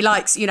like that. He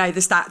likes, the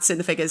stats and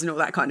the figures and all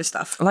that kind of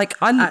stuff. Like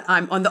I'm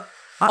on the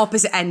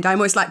opposite end. I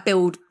almost like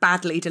build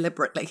badly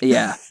deliberately.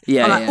 Yeah.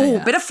 I'm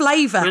like, bit of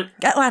flavour.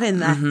 Get that in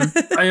there.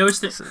 I always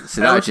think. So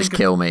that would just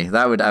kill me.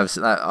 That would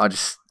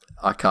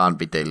I can't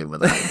be dealing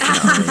with that. You know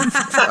what I mean?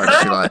 I'd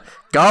just be like,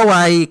 go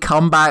away,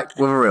 come back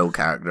with a real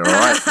character, all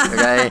right?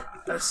 Okay.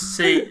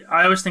 See,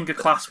 I always think a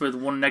class with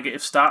one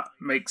negative stat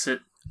makes it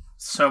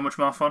so much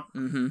more fun.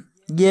 Mm-hmm.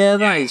 Yeah,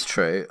 that is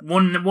true.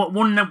 Only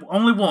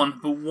one,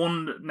 but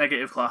one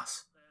negative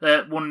class.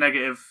 One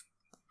negative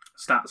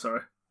stat.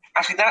 Sorry.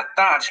 Actually, that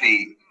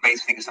actually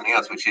makes me think of something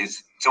else, which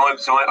is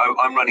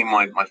I'm running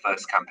my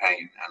first campaign,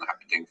 and have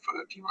been doing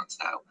for a few months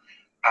now,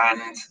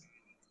 and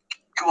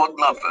God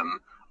love them,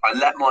 I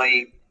let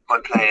my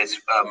players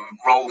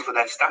roll for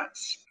their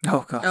stats.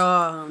 Oh god.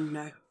 Oh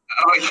no.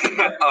 Oh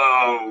yeah.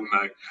 Oh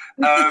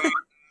no.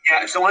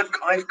 Yeah. So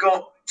I've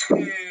got two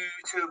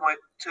of my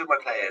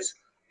players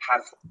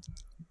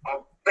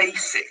are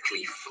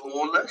basically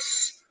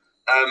flawless,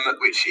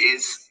 which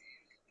is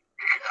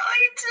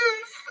kind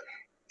of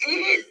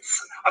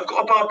I've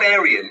got a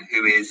barbarian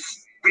who is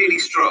really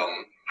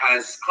strong,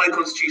 has high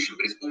constitution,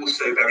 but is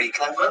also very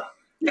clever.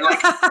 And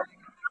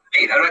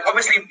like,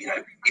 obviously,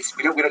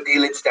 we don't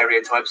deal in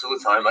stereotypes all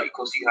the time. Like, of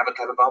course, you can have a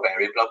clever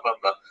barbarian, blah blah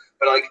blah.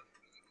 But like,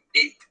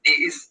 it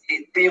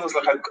feels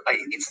like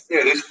it's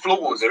those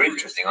flaws are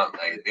interesting, aren't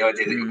they? The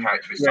idea that your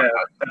character is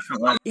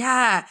definitely.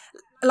 Yeah.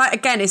 Like,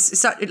 again,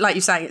 it's like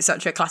you're saying, it's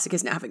such a classic,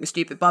 isn't it, having a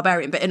stupid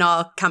barbarian? But in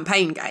our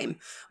campaign game,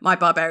 my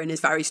barbarian is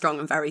very strong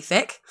and very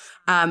thick.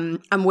 And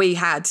we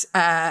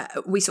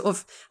sort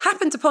of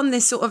happened upon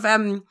this sort of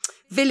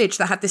village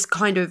that had this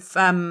kind of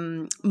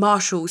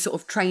martial sort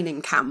of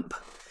training camp.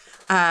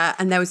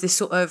 And there was this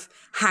sort of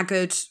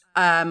haggard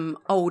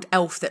old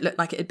elf that looked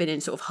like it had been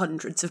in sort of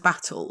hundreds of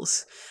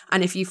battles.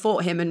 And if you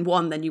fought him and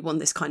won, then you won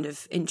this kind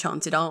of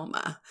enchanted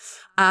armour.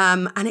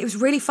 And it was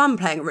really fun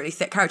playing a really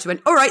thick character.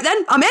 Went, all right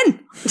then, I'm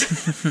in,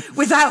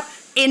 without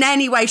in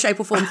any way, shape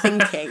or form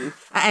thinking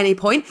at any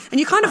point. And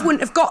you kind of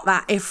wouldn't have got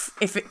that if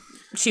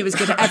she was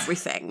good at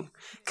everything,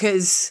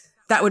 because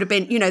that would have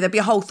been, there'd be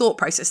a whole thought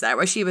process there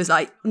where she was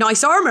like,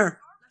 nice armour,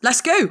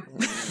 let's go.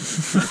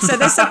 So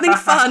there's something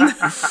fun.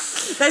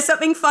 There's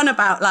something fun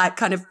about like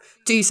kind of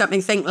do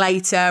something, think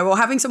later, or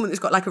having someone that's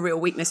got like a real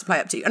weakness to play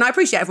up to. And I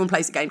appreciate everyone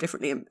plays the game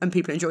differently and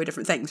people enjoy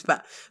different things.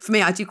 But for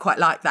me, I do quite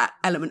like that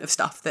element of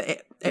stuff that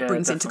it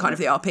brings into kind of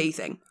the RP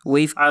thing.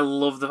 I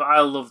love that.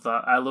 I love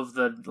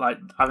the like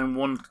having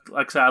one.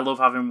 Like I say, I love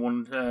having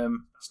one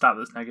stat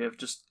that's negative.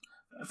 Just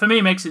for me,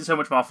 it makes it so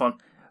much more fun.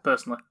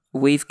 Personally,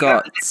 we've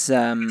got.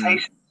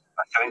 Limitations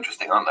are so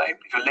interesting, aren't they? If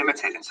you're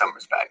limited in some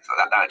respects,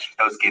 that actually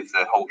does give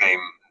the whole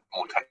game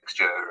more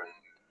texture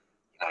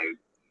and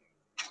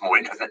just more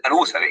interest. And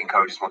also, it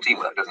encourages more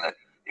teamwork, doesn't it?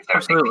 If there are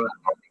Absolutely.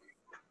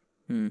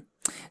 people.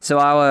 So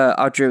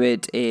our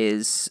druid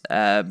is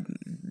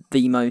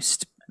the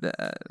most.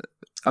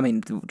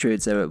 The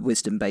druids are a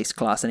wisdom-based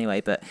class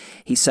anyway, but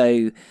he's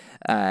so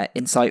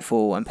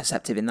insightful and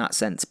perceptive in that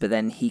sense. But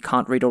then he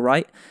can't read or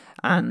write,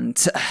 and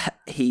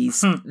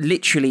he's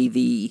literally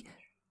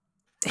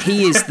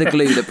he is the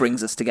glue that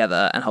brings us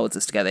together and holds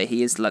us together.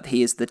 He is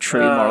the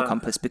true moral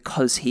compass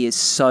because he is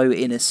so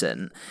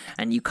innocent,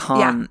 and you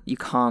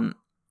can't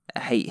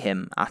hate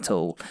him at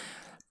all.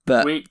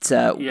 But we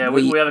have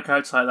a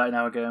coach like that in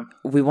our game.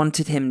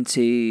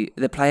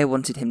 The player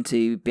wanted him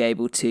to be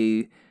able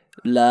to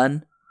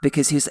learn.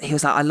 Because he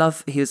was like, at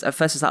first he was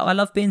like, I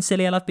love being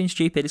silly, I love being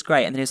stupid, it's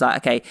great. And then he was like,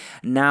 okay,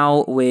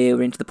 now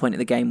we're into the point of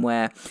the game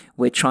where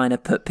we're trying to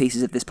put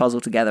pieces of this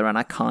puzzle together and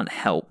I can't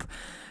help.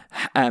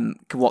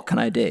 What can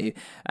I do?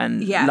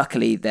 And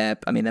luckily they're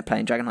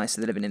playing Dragon Heist,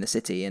 so they're living in the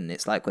city, and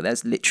it's like, well,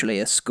 there's literally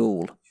a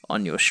school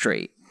on your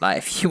street. Like,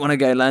 if you want to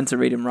go learn to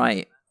read and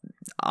write,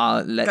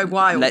 go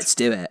wild. Let's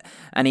do it.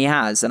 And he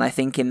has, and I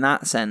think in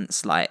that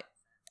sense, like,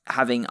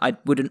 I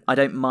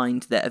don't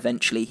mind that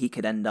eventually he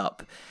could end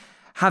up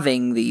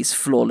having these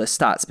flawless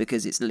stats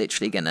because it's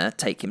literally going to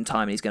take him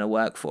time and he's going to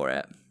work for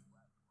it.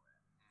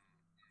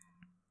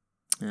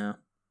 Yeah.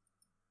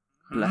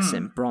 Bless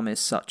him. Brom is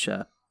such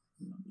an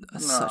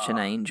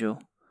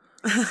angel.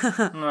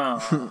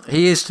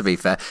 He is, to be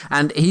fair.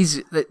 And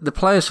the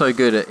player's so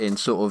good in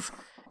sort of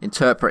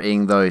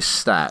interpreting those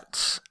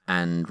stats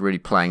and really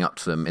playing up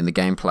to them in the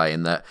gameplay,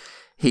 in that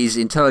his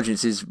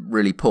intelligence is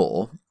really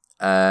poor,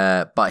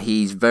 but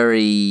he's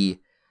very...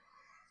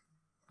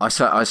 I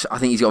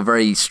think he's got a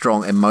very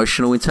strong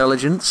emotional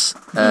intelligence,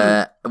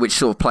 which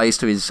sort of plays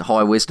to his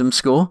high wisdom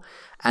score.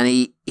 And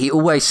he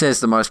always says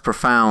the most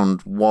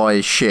profound,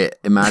 wise shit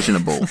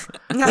imaginable,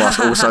 whilst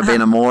also being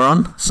a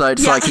moron. So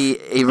it's like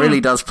he really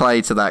does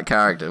play to that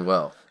character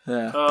well.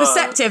 Yeah.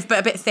 Perceptive, but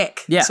a bit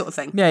thick, sort of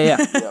thing. Yeah.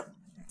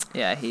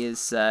 Yeah, he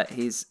is.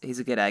 He's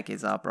a good egg.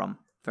 He's our Brom.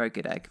 Very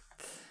good egg.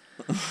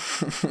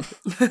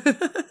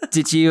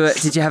 Did you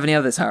have any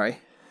others, Harry?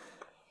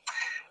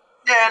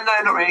 Yeah,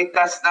 no, not really.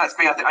 That's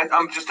me.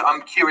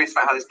 I'm curious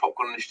about how this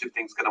popcorn initiative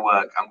thing's going to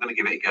work. I'm going to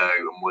give it a go,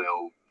 and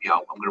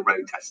I'm going to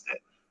road test it.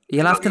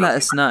 You'll have to let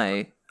us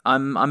know.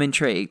 I'm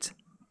intrigued.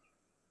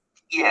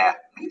 Yeah,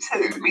 me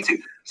too.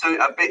 So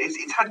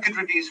it's had good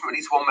reviews from at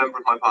least one member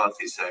of my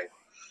party. So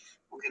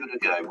we'll give it a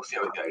go. We'll see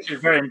how it goes.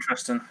 It's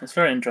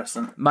very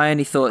interesting. My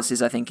only thoughts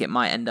is I think it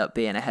might end up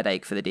being a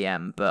headache for the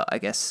DM, but I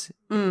guess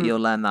you'll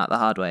learn that the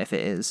hard way if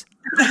it is.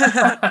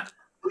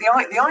 The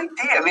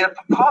idea,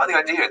 part of the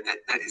idea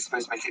that is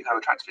supposed to make it kind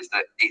of attractive is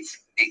that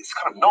it's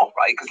kind of not,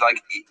 right? Because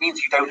it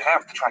means you don't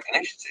have to track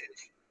initiative.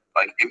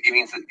 It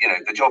means that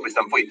the job is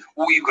done for you.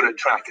 All you've got to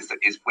track is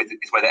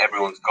whether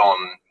everyone's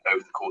gone over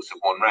the course of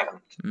one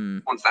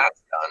round. Once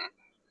that's done,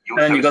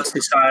 then you've got to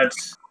decide.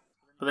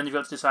 But then you've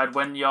got to decide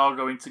when you're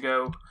going to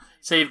go.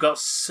 Say you've got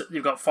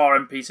 4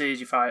 NPCs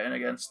you're fighting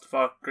against,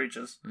 4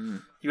 creatures.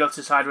 You've got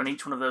to decide when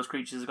each one of those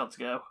creatures has got to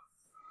go.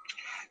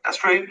 That's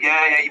true.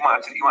 Yeah. You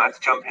might have to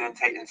jump in and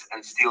take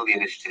and steal the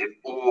initiative,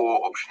 or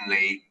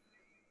optionally,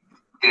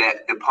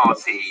 the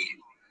party.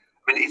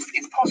 I mean,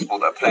 it's possible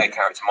that a player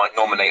character might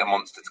nominate a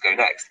monster to go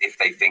next if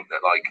they think that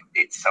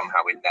it's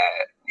somehow in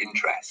their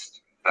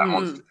interest for that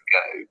monster to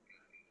go.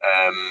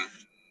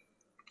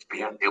 But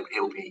yeah,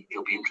 it'll be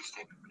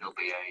interesting. It'll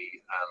be a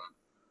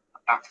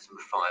baptism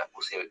of fire.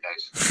 We'll see how it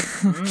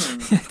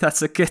goes.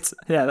 That's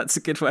a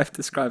good way of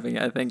describing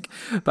it, I think.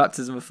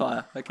 Baptism of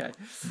fire. Okay.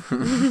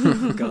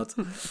 God.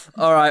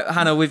 All right,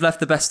 Hannah, we've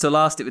left the best to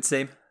last, it would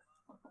seem.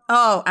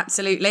 Oh,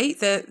 absolutely.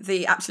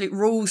 The absolute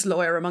rules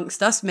lawyer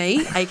amongst us,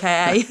 me,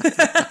 aka.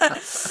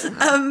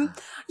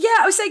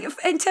 I was saying,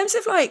 in terms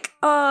of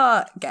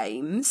our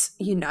games,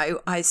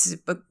 it's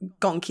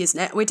gonky, isn't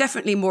it? We're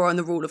definitely more on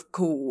the rule of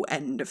cool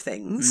end of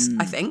things,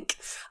 I think.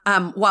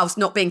 Whilst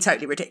not being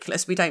totally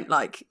ridiculous, we don't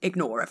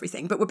ignore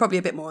everything, but we're probably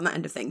a bit more on that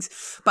end of things.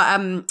 But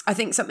I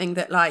think something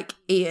that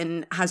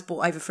Ian has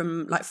brought over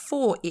from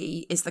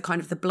 4E is the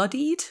kind of the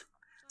bloodied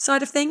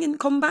side of thing in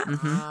combat,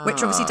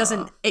 which obviously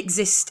doesn't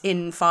exist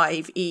in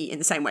 5E in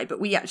the same way, but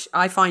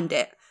I find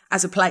it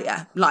as a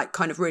player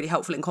kind of really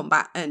helpful in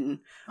combat, and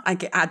I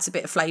think it adds a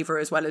bit of flavour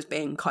as well as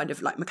being kind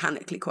of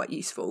mechanically quite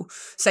useful.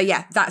 So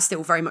yeah, that's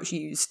still very much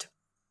used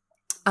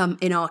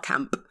in our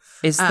camp.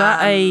 Is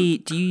that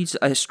do you use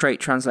a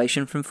straight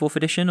translation from 4th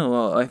edition,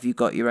 or have you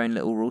got your own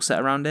little rule set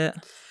around it?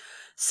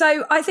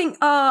 So I think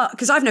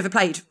because I've never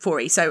played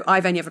 4E, so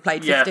I've only ever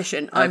played 5th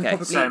edition. I'm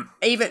probably same.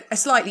 even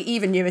slightly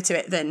newer to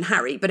it than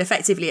Harry, but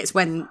effectively it's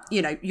when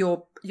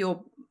you're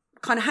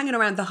kind of hanging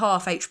around the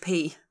half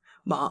HP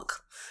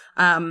mark.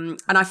 And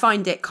I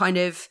find it kind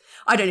of,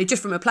 I don't know,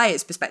 just from a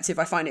player's perspective,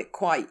 I find it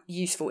quite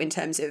useful in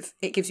terms of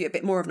it gives you a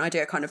bit more of an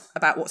idea kind of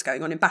about what's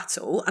going on in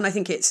battle. And I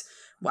think it's,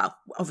 well,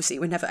 obviously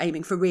we're never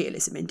aiming for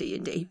realism in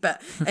D&D,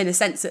 but in a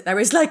sense that there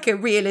is like a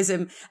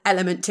realism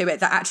element to it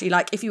that actually,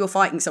 like, if you were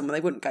fighting someone, they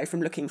wouldn't go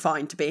from looking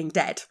fine to being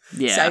dead.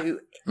 Yeah. So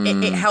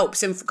it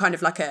helps them kind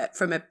of like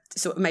from a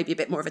sort of maybe a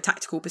bit more of a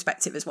tactical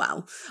perspective as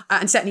well.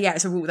 And certainly,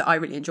 it's a rule that I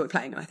really enjoy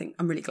playing. And I think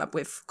I'm really glad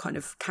we've kind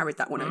of carried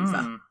that one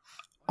over.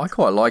 I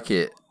quite like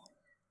it,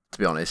 to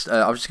be honest.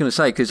 I was just going to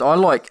say, because I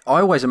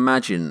always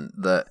imagine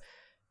that,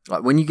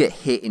 like, when you get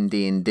hit in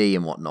D&D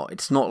and whatnot,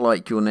 it's not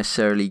like you're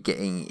necessarily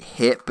getting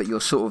hit, but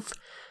you're sort of,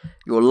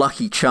 your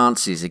lucky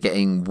chances are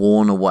getting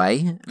worn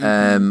away.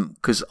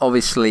 Because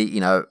obviously,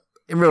 in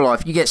real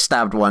life, you get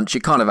stabbed once,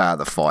 you're kind of out of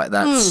the fight.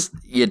 That's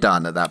you're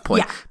done at that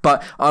point. Yeah.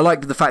 But I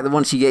like the fact that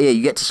once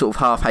you get to sort of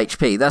half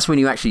HP, that's when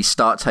you actually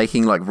start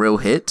taking like real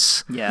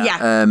hits.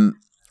 Yeah.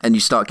 And you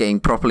start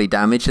getting properly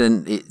damaged,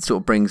 and it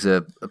sort of brings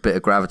a bit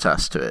of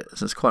gravitas to it.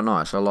 So it's quite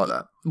nice. I like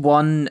that.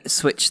 One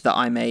switch that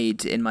I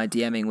made in my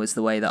DMing was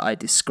the way that I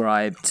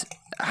described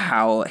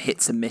how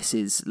hits and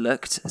misses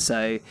looked.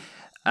 So,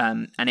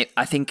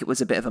 I think it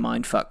was a bit of a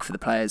mindfuck for the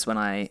players when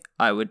I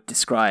would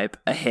describe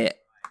a hit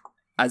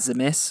as a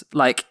miss.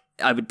 Like,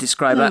 I would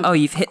describe like, oh,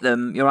 you've hit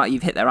them, you're right,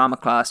 you've hit their armor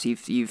class,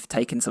 you've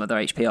taken some of their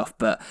HP off,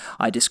 but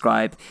I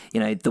describe, the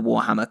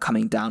Warhammer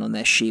coming down on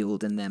their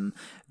shield and them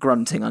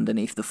grunting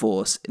underneath the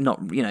force. Not,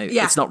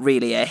 it's not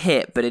really a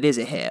hit, but it is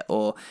a hit.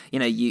 Or,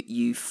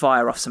 you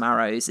fire off some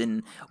arrows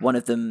and one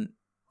of them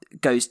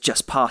goes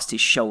just past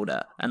his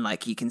shoulder and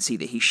like you can see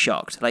that he's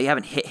shocked. Like, you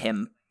haven't hit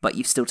him, but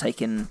you've still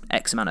taken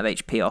X amount of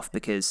HP off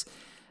because,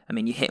 I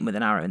mean, you hit him with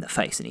an arrow in the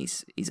face and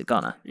he's a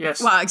gunner.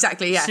 Yes. Well,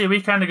 exactly, yeah. See,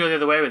 we kind of go the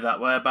other way with that,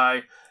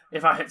 whereby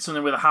if I hit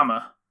something with a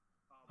hammer,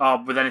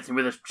 or with anything,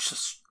 with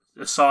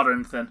a sword or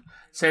anything,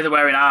 say they're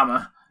wearing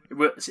armour,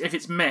 if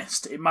it's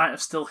missed, it might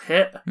have still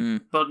hit,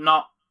 but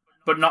not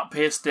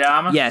pierced the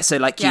armour. Yeah, so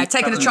like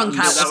taking a chunk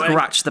out.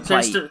 Scratch the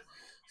plate.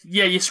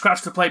 You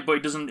scratch the plate, but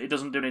it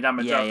doesn't do any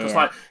damage.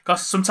 Yeah.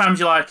 Because sometimes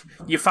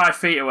you're 5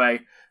 feet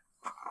away.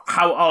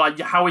 How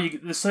are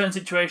you? There's certain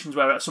situations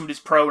where somebody's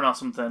prone or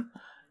something,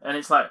 and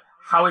it's like,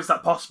 how is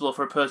that possible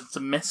for a person to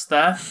miss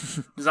there?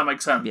 Does that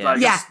make sense?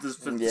 Yeah. There's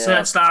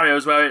certain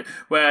scenarios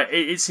where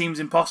it seems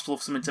impossible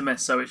for something to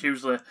miss, so it's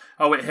usually,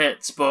 it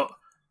hits, but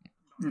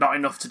not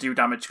enough to do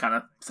damage kind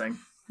of thing.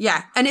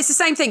 Yeah, and it's the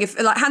same thing. If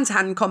like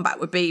hand-to-hand combat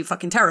would be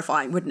fucking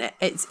terrifying, wouldn't it?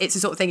 It's the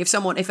sort of thing. If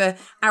a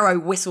arrow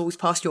whistles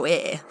past your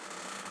ear,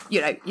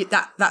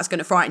 that's going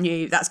to frighten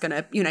you. That's going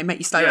to make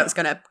you slower. That's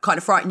going to kind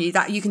of frighten you.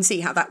 That you can see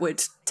how that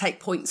would take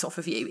points off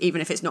of you,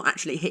 even if it's not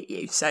actually hit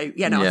you. So I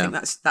think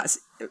that's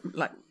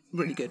like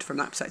really good from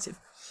that perspective.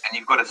 And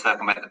you've got to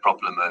circumvent the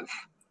problem of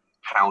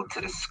how to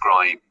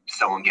describe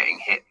someone getting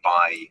hit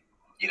by,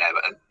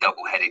 a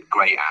double-headed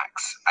great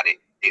axe, and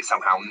it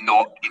somehow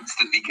not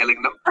instantly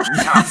killing them.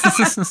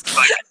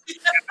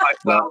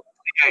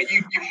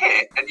 You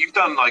hit and you've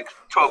done like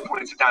 12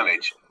 points of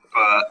damage,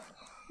 but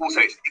also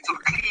it sort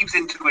of cleaves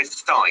into his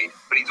side,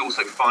 but he's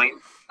also fine,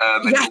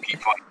 and he'll keep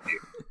fighting you.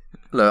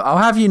 Look, I'll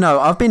have you know,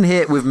 I've been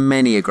hit with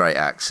many a great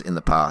axe in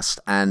the past,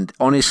 and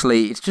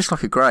honestly, it's just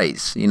like a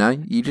graze,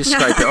 You just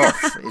scrape it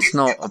off. It's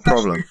not a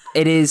problem.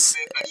 It is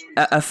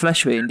a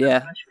flesh wound,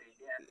 yeah.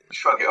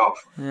 Shrug it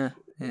off. Yeah.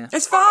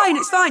 It's fine.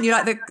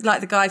 You're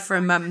like the guy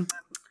from the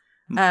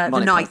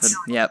Knight.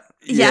 Yep.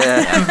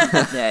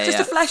 Yeah. Just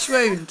a flesh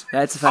wound.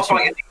 Yeah, it's a flesh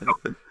wound.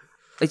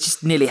 It's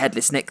just nearly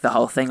headless Nick, the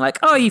whole thing. Like,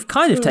 oh, you've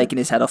kind of taken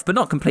his head off, but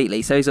not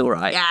completely, so he's all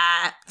right.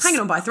 Yeah. Hanging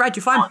on by a thread,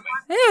 you're fine.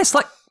 Yeah, it's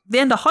like the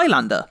end of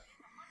Highlander.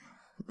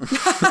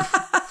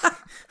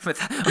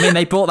 I mean,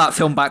 they brought that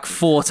film back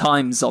 4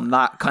 times on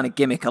that kind of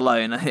gimmick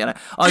alone.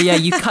 Oh yeah,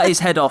 you cut his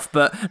head off,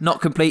 but not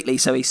completely,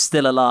 so he's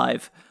still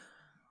alive.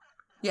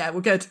 Yeah,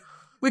 we're good.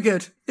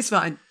 It's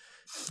fine.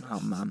 Oh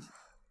man.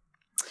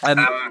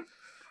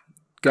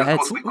 Go ahead. Of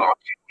course, we've got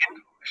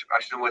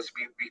I should always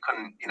we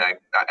can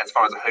as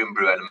far as the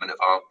homebrew element of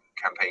our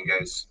campaign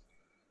goes,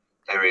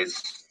 there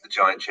is the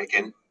giant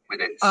chicken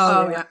with its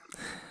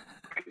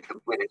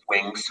with its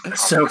wings.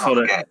 So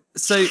funny.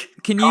 So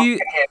can you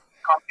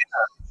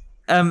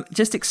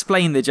just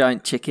explain the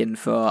giant chicken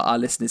for our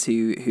listeners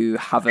who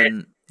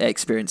haven't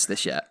experienced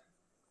this yet?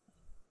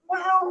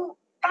 Well,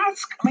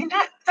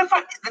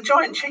 the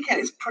giant chicken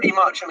is pretty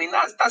much.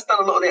 That's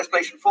done a lot of the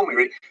explanation for me,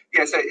 really.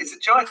 Yeah, so it's a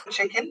giant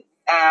chicken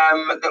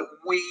that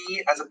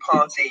we, as a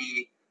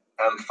party,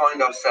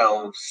 find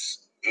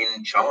ourselves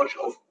in charge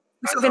of.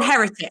 Sort of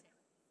inherit it.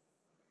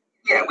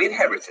 Yeah, we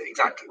inherit it,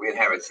 exactly. We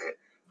inherit it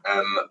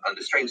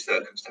under strange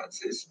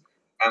circumstances,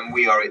 and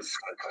we are its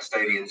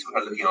custodians.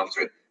 We're looking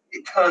after it.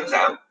 It turns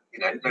out,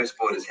 no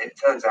spoilers here, it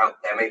turns out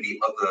there may be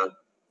other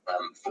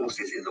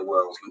forces in the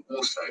world who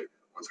also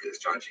want to get this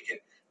giant chicken.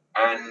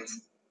 And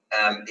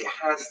it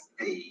has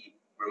the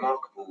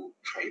remarkable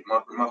trait,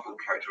 remarkable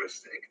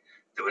characteristic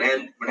that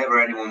whenever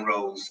anyone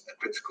rolls a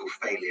critical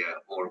failure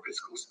or a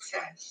critical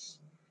success,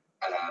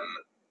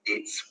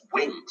 its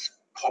wings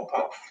pop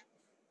off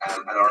and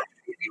are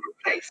immediately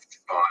replaced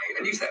by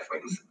a new set of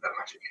wings that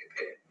magically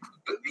appear.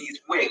 But these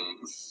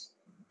wings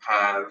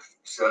have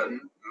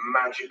certain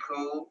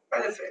magical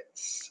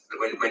benefits that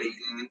when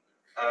eaten,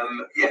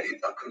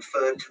 are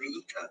conferred to the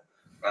eater.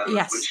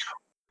 Yes. Which,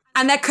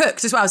 and they're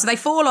cooked as well, so they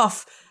fall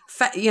off.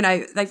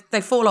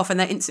 They fall off and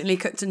they're instantly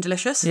cooked and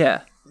delicious.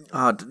 Yeah.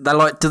 Oh,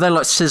 do they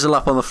like sizzle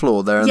up on the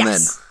floor there and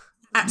Yes, then?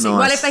 absolutely.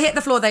 Nice. Well, if they hit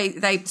the floor,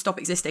 they stop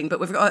existing. But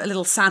we've got a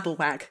little saddle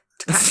wag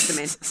to catch them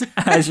in.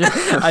 as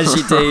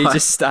you do,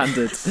 just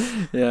standard.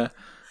 Yeah.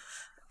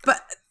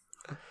 But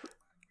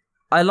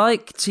I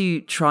like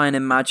to try and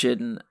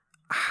imagine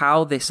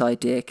how this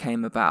idea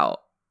came about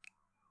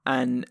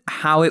and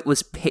how it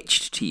was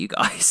pitched to you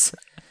guys.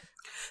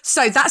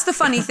 so that's the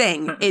funny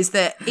thing is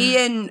that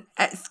Ian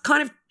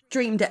kind of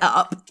dreamed it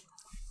up.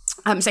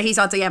 So he's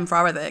our DM for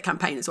our other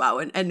campaign as well.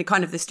 And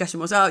kind of the suggestion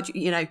was, about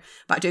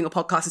doing a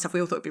podcast and stuff. We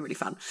all thought it'd be really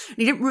fun. And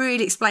he didn't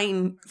really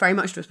explain very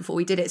much to us before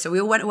we did it. So we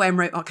all went away and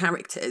wrote our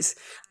characters.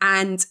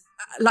 And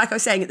like I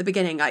was saying at the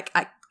beginning, like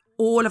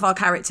all of our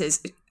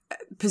characters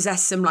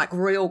possess some like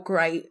real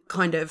great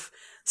kind of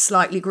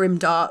slightly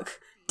grimdark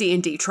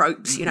D&D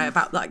tropes,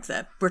 about like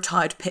the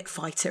retired pit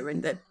fighter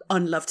and the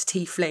unloved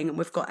tiefling. And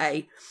we've got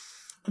a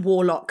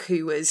warlock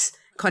who was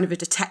kind of a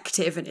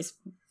detective and his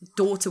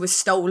daughter was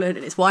stolen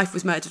and his wife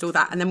was murdered, all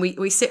that. And then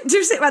we sit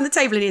around the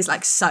table and he's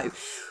like, so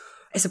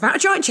it's about a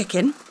giant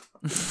chicken.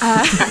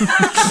 So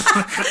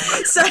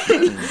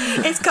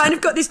it's kind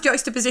of got this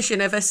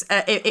juxtaposition of us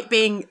it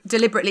being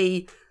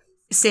deliberately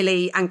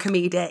silly and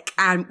comedic,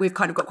 and we've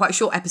kind of got quite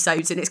short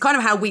episodes, and it's kind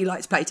of how we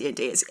like to play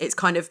D&D. It's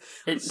kind of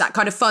that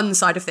kind of fun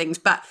side of things,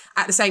 but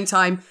at the same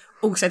time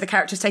also the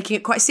characters taking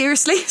it quite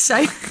seriously,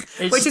 so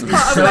which is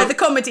part of where the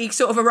comedy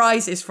sort of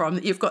arises from,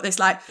 that you've got this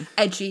like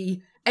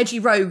edgy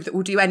rogue that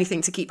will do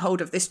anything to keep hold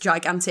of this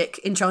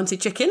gigantic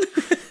enchanted chicken.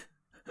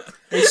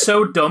 It's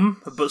so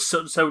dumb but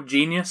so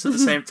genius at the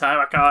same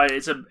time.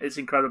 It's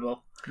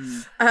incredible.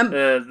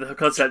 The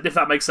concept, if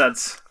that makes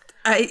sense.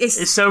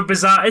 It's so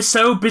bizarre. It's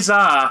so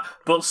bizarre,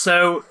 but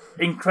so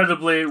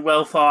incredibly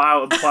well thought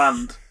out and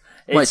planned.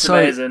 It's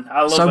amazing.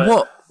 I love it.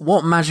 So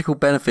what magical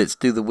benefits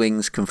do the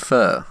wings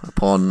confer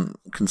upon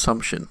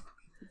consumption?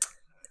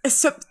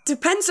 So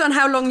depends on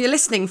how long you're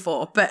listening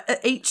for, but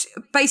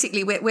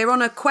basically we're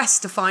on a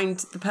quest to find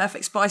the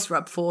perfect spice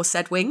rub for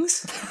said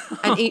wings,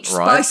 and each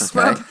rub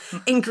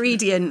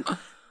ingredient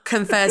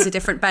confers a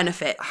different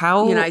benefit.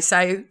 How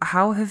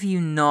have you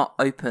not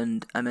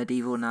opened a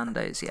medieval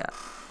Nando's yet?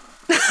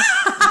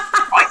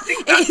 I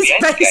think that's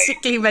it's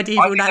basically game.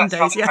 medieval Nando's.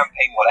 That's how the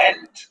campaign will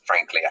end.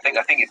 Frankly, I think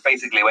it's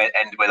basically will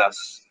end with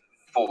us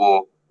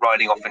for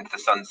riding off into the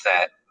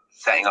sunset,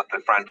 setting up a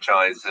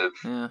franchise of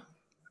chicken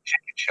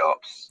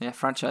shops. Yeah,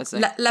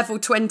 franchising. Level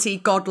 20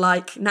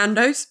 godlike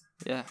Nando's.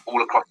 Yeah,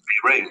 all across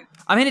the room.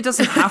 I mean, it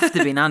doesn't have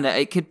to be Nando.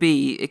 It could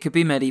be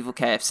medieval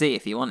KFC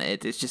if you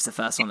wanted. It's just the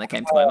first one that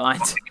came to my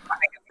mind. I think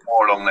it's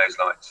more along those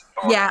lines.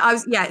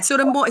 It's sort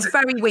of more. It's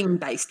very wing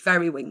based.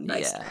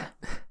 Yeah.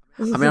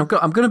 I mean,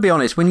 I'm going to be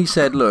honest. When you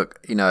said,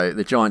 look,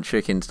 the giant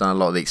chicken's done a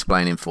lot of the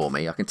explaining for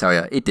me, I can tell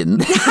you it didn't.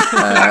 But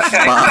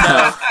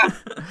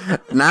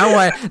now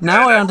I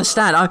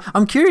understand.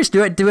 I'm curious.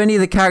 Do any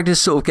of the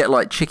characters sort of get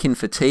like chicken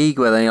fatigue,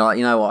 where they're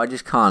like, I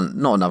just can't,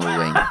 not another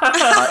wing.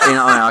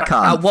 I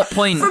can't. At what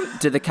point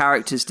do the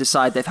characters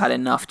decide they've had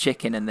enough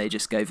chicken and they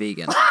just go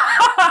vegan?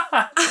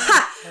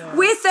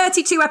 We're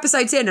 32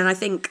 episodes in, and I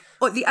think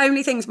the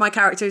only things my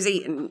character has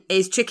eaten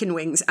is chicken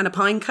wings and a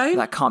pine cone.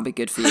 That can't be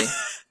good for you.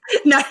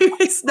 No,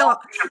 it's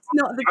not. It's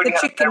not the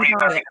chicken very, diet.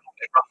 very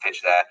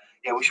roughage there.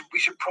 Yeah, we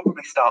should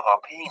probably start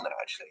RPing that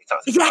actually.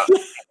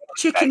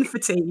 Chicken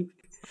fatigue.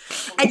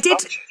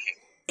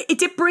 It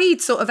did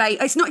breed sort of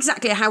it's not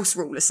exactly a house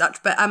rule as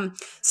such, but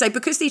so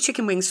because these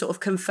chicken wings sort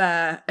of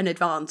confer an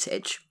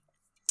advantage,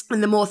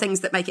 and the more things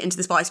that make it into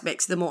the spice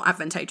mix, the more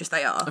advantageous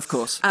they are. Of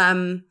course.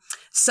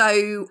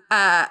 So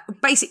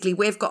basically,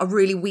 we've got a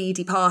really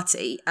weedy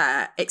party,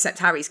 except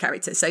Harry's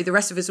character. So the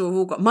rest of us have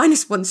all got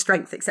 -1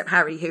 strength, except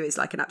Harry, who is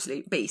like an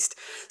absolute beast.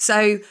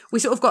 So we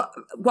sort of got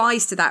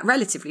wise to that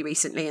relatively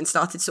recently and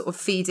started sort of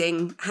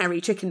feeding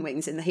Harry chicken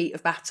wings in the heat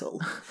of battle.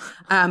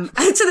 And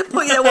to the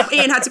point that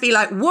Ian had to be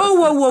like,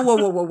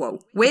 whoa.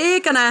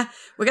 We're gonna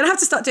have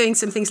to start doing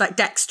some things like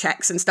dex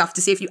checks and stuff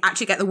to see if you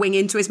actually get the wing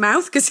into his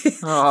mouth, because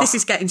this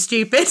is getting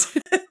stupid.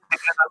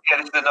 Yeah,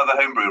 this is another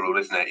homebrew rule,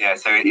 isn't it? Yeah,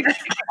 so if you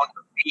want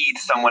to feed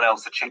someone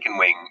else a chicken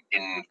wing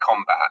in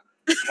combat,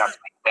 you have to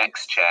make a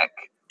dex check,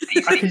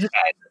 DC 10,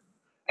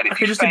 and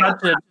if you fail,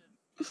 they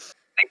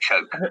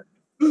choke. I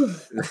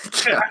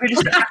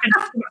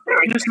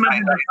can just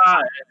imagine that.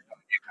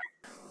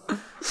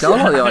 So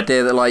I like the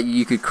idea that like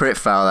you could crit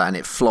foul that and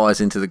it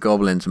flies into the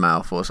goblin's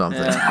mouth or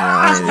something.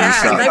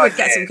 Yeah, they would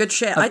get some good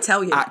shit, I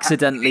tell you.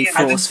 Accidentally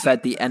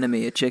force-fed the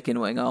enemy a chicken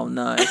wing. Oh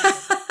no.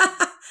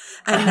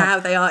 And now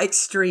they are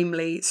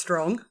extremely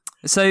strong.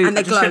 So And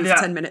they glow think for that-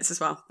 10 minutes as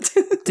well.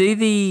 do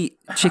the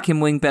chicken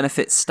wing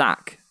benefits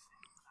stack?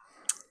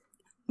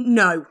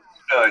 No,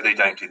 No, they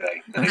don't, do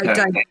they? No, they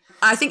don't.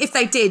 I think if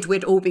they did,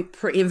 we'd all be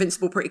pretty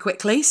invincible pretty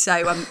quickly.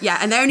 So, yeah,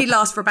 and they only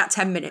last for about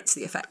 10 minutes,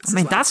 the effects. I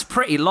mean, as well. that's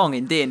pretty long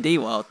in D&D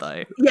world,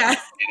 though. Yeah.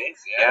 It is,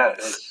 yeah, it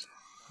is.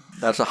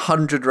 That's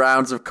 100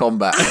 rounds of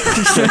combat.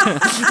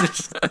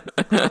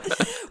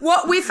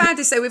 What we've found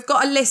is, so we've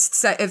got a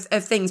list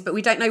of things, but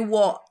we don't know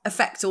what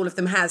effect all of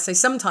them has. So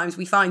sometimes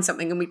we find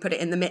something and we put it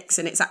in the mix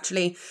and it's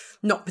actually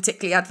not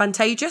particularly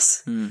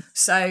advantageous.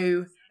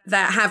 So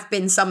there have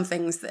been some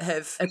things that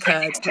have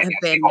occurred that have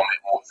been...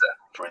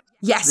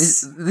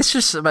 Yes. This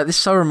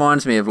so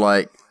reminds me of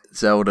like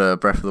Zelda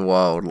Breath of the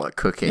Wild, like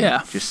cooking.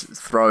 Yeah. Just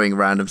throwing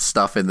random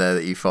stuff in there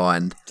that you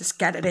find. Just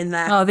get it in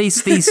there. Oh,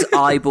 these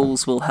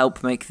eyeballs will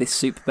help make this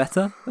soup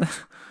better.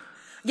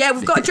 Yeah,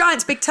 we've got a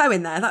giant's big toe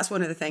in there. That's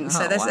one of the things.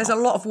 So Oh, there's a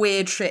lot of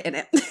weird shit in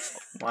it.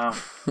 Wow.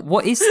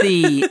 What is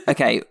the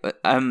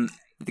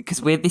because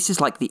this is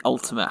like the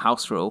ultimate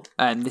house rule,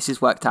 and this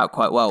has worked out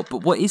quite well.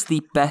 But what is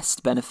the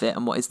best benefit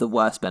and what is the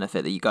worst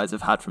benefit that you guys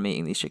have had from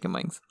eating these chicken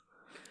wings?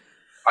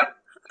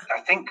 I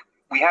think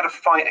we had a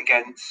fight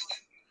against.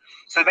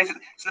 So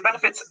basically, the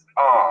benefits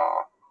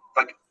are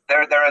like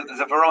there's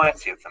a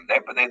variety of them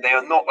there, but they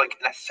are not like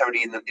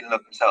necessarily in and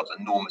of themselves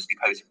enormously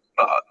potent.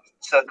 But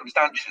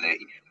circumstantially,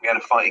 we had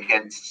a fight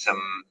against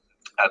some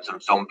sort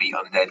of zombie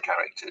undead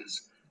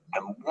characters,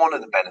 and one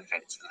of the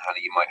benefits, and Hannah,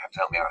 you might have to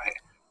help me out here.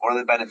 One of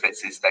the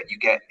benefits is that you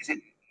get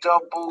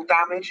double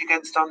damage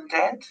against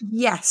undead?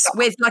 Yes,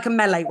 with like a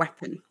melee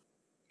weapon.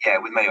 Yeah,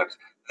 with melee weapons.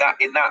 That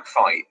in that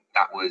fight,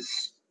 that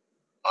was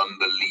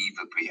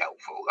unbelievably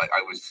helpful. Like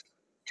I was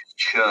just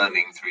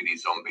churning through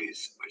these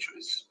zombies, which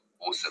was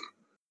awesome.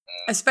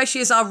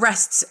 Especially as our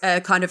rests are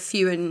kind of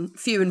few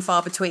and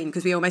far between,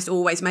 because we almost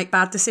always make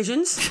bad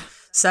decisions.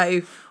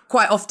 So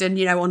quite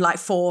often, on like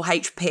 4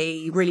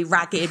 HP, really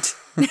ragged,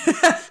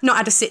 not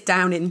had to sit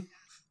down in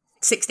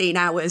 16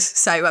 hours.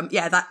 So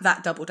yeah,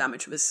 that double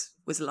damage was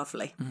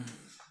lovely.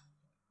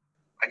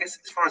 I guess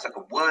as far as like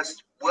a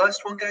worst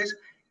one goes,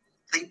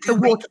 they do The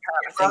make water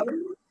power, I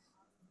think.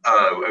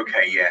 Oh,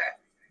 okay, yeah.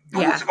 The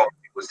Yeah. water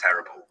vomiting was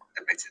terrible,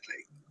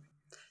 admittedly.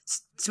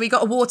 So we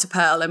got a water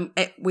pearl and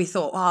we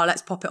thought,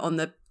 let's pop it on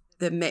the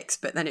mix,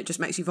 but then it just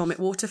makes you vomit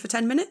water for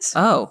 10 minutes.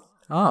 Oh,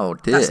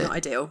 dear. That's not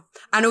ideal.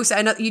 And also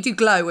you do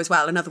glow as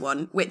well, another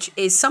one, which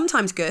is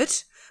sometimes good,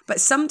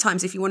 but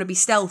sometimes if you want to be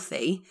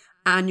stealthy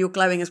and you're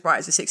glowing as bright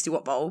as a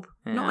 60-watt bulb,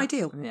 not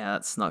ideal. Yeah,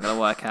 that's not going to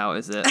work out,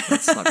 is it?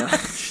 That's not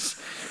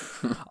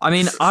gonna... I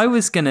mean, I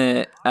was going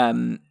to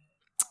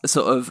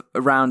sort of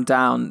round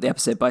down the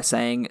episode by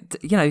saying,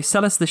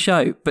 sell us the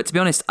show. But to be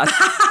honest,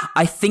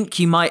 I think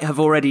you might have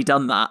already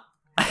done that.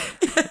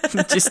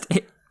 Just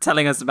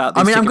telling us about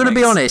these I'm going to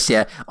be wings. honest,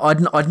 yeah.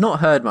 I'd not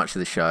heard much of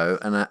the show,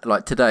 and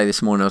like today,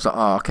 this morning, I was like,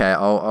 okay,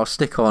 I'll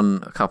stick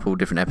on a couple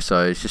different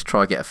episodes, just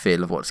try to get a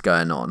feel of what's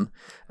going on.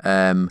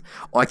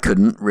 I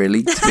couldn't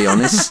really, to be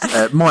honest.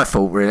 My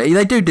fault, really.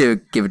 They do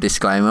give a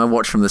disclaimer. I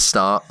watched from the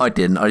start. I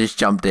didn't. I just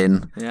jumped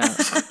in. Yeah.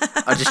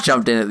 I just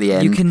jumped in at the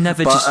end. You can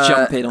never just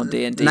jump in on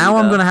D&D. Now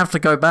I'm going to have to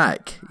go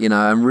back,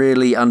 and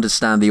really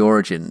understand the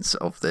origins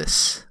of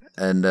this.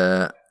 And,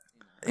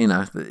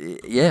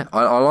 yeah,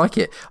 I like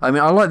it. I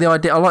mean, I like the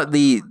idea. I like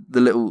the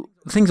little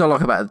things I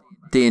like about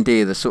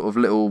D&D, the sort of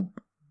little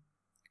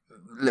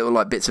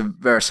like bits of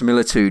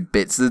verisimilitude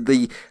bits,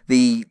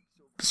 the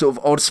sort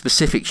of odd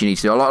specifics you need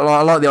to do.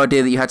 I like the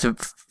idea that you had to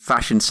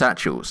fashion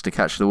satchels to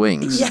catch the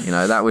wings. Yeah.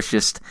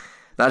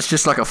 That's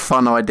just like a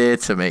fun idea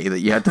to me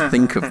that you had to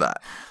think of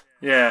that.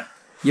 Yeah.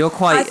 You're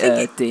quite I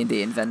think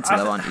D&D inventor,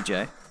 though, aren't you,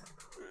 Joe?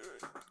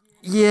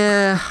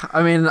 Yeah,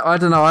 I mean, I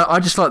don't know. I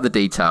just like the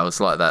details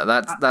like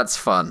that. That's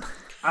fun.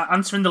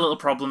 Answering the little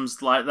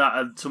problems like that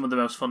are some of the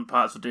most fun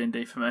parts of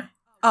D&D for me.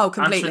 Oh,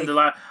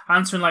 completely.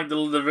 Answering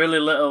the really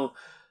little,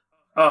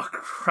 oh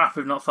crap,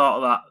 we've not thought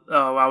of that.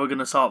 Oh, how are we going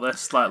to sort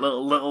this? Like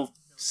little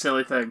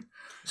silly thing.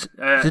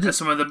 I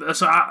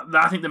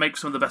think they make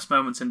some of the best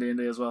moments in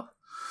D&D as well.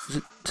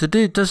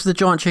 Does the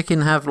giant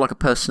chicken have like a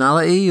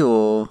personality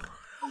or?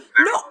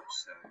 Not.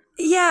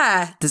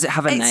 Yeah. Does it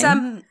have a It's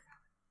name?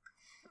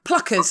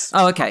 Pluckers.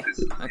 Oh, okay.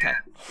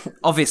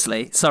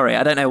 Obviously. Sorry,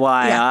 I don't know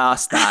why I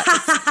asked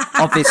that.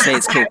 Obviously,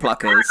 it's called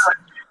Pluckers.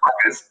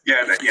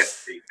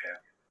 Yes.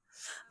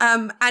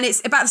 And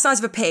it's about the size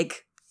of a pig.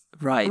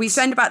 Right. We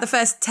spend about the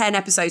first 10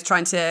 episodes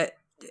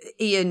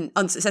Ian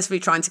unsuccessfully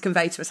trying to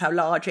convey to us how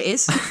large it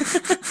is.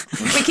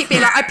 We keep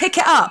being like, I pick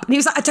it up. And he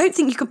was like, I don't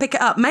think you can pick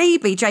it up.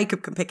 Maybe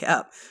Jacob can pick it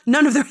up.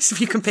 None of the rest of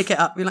you can pick it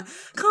up. We're like,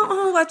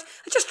 I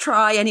just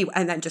try anyway.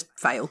 And then just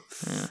fail.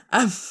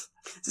 Yeah.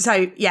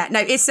 So, yeah, no,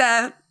 it's...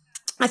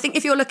 I think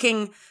if you're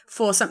looking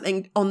for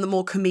something on the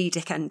more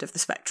comedic end of the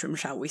spectrum,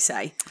 shall we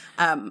say,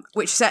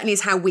 which certainly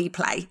is how we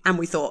play, and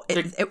we thought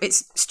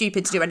it's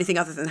stupid to do anything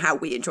other than how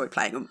we enjoy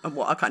playing and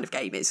what our kind of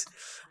game is.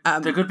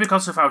 They're good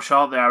because of how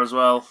short they are as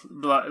well.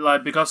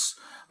 Because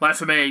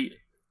for me,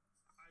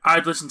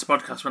 I'd listen to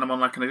podcasts when I'm on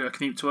like a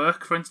commute to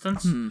work, for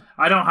instance.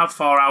 I don't have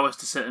 4 hours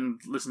to sit and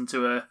listen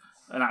to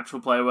an actual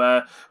play.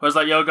 Whereas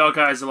like Yo-Go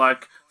Guys are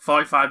like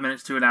 45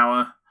 minutes to an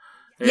hour.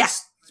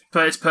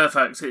 It's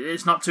perfect.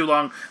 It's not too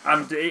long,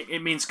 and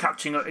it means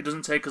catching up. It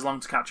doesn't take as long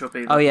to catch up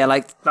either. Oh yeah,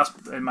 like that's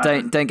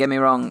don't get me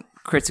wrong.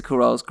 Critical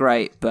Role's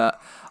great, but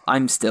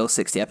I'm still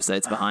 60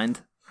 episodes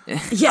behind.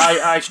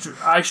 Yeah,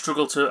 I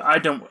struggle to.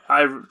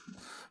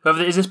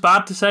 Whether is this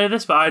bad to say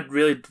this, but I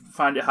really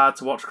find it hard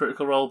to watch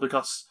Critical Role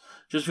because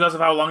of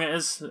how long it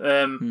is.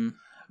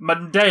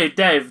 But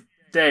Dave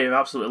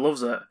absolutely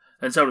loves it,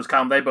 and so does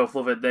Cam. They both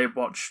love it. They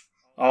watch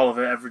all of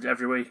it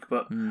every week,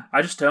 but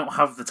I just don't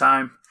have the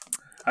time.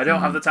 I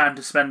don't have the time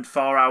to spend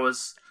 4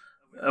 hours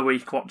a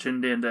week watching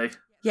D&D.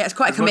 Yeah, it's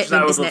quite a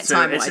commitment, isn't it,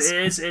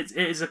 time-wise? It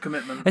is a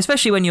commitment.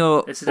 Especially when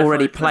you're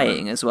already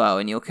playing as well,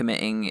 and you're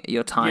committing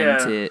your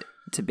time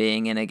to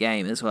being in a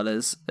game as well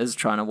as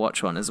trying to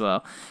watch one as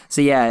well.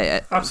 So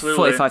yeah, absolutely.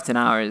 45 to an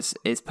hour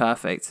is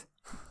perfect.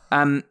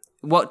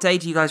 What day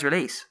do you guys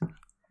release?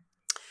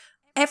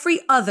 Every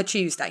other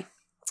Tuesday.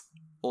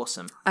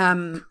 Awesome.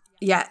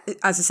 Yeah,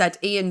 as I said,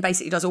 Ian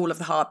basically does all of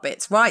the hard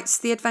bits. Writes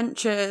the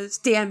adventures,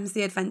 DMs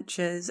the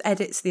adventures,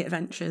 edits the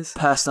adventures.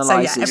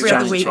 Personalises every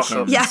other week.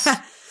 chickens.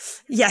 Yeah.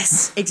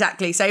 Yes,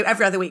 exactly. So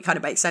every other week kind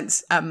of makes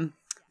sense. From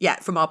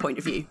our point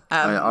of view.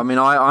 I mean,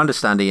 I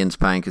understand Ian's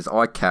pain because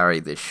I carry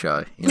this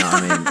show. You know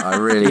what I mean? I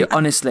really,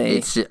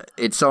 honestly,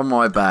 it's on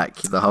my back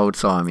the whole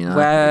time. You know,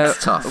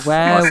 it's tough.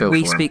 Where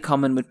We Speak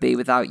Common would be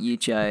without you,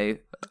 Joe.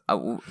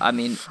 I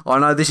mean, I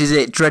know this is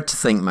it. Dread to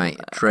think,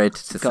 mate. Dread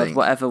to God, think.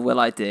 Whatever will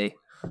I do?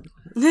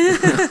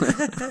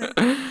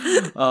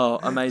 Oh,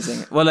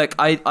 amazing. Well, look,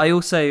 I'm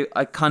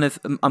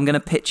going to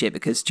pitch it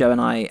because Joe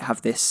and I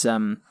have this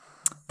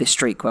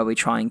streak where we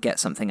try and get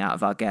something out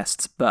of our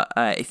guests. But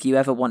if you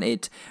ever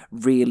wanted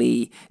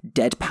really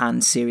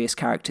deadpan serious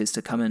characters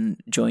to come and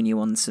join you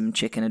on some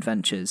chicken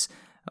adventures,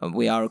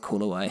 we are a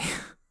call away.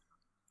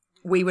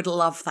 We would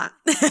love that.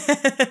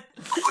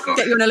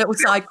 Get you on a little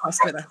side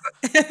quest with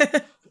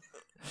us.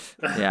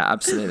 Yeah,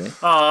 absolutely.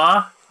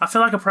 Aww, I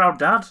feel like a proud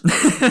dad.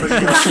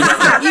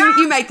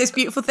 you made this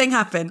beautiful thing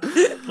happen.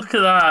 Look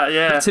at that,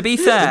 yeah. To be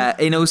fair,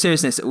 in all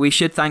seriousness, we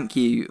should thank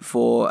you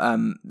for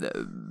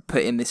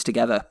putting this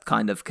together,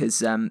 kind of,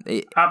 because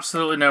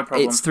absolutely no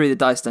problem. It's through the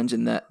Dice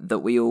Dungeon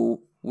that we all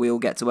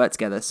get to work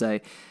together. So,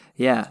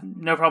 yeah,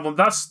 no problem.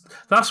 That's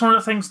one of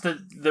the things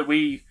that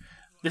we.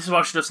 This is what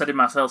I should have said in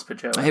my sales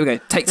pitch. Here we go.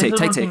 Take two.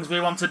 Things we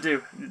want to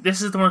do.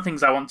 This is the one of the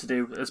things I want to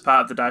do as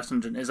part of the Dice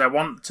Dungeon. Is I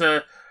want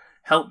to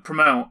help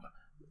promote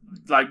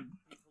like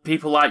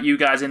people like you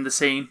guys in the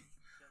scene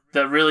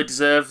that really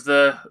deserve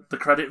the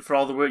credit for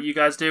all the work you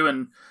guys do,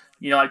 and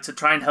like to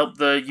try and help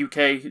the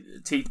UK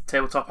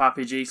tabletop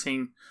RPG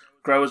scene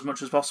grow as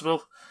much as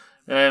possible.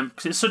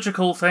 Because it's such a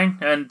cool thing,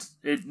 and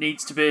it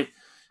needs to be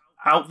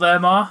out there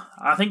more.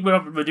 I think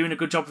we're doing a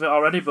good job of it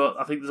already, but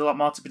I think there's a lot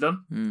more to be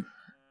done.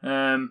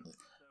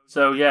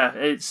 So yeah,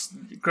 it's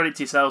credit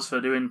to yourselves for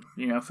doing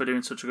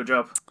such a good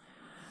job.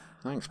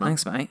 Thanks,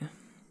 mate.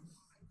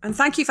 And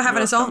thank you for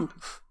having us on.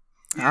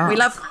 We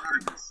love.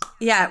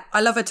 Yeah, I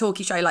love a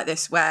talky show like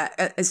this where,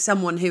 as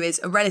someone who is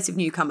a relative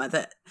newcomer,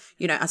 that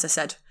as I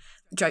said,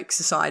 jokes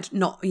aside,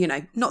 not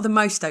the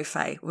most au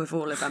fait with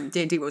all of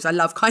D&D rules. I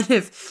love kind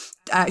of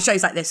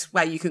shows like this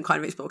where you can kind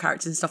of explore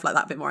characters and stuff like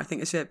that a bit more. I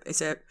think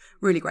it's a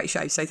really great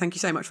show. So thank you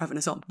so much for having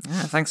us on.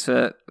 Yeah, thanks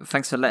for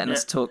letting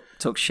us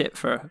talk shit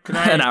for an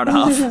hour and a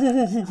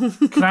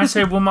half. Can I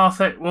say one more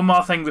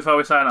thing before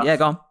we sign off? Yeah,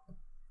 go on.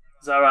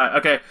 Is that right?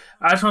 Okay,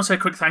 I just want to say a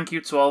quick thank you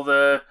to all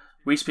the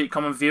We Speak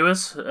Common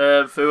viewers who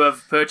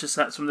have purchased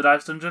sets from the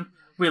Dice Dungeon.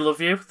 We love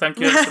you. Thank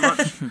you so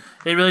much.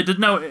 We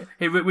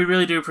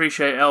really do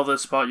appreciate all the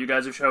support you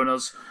guys have shown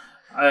us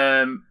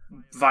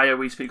via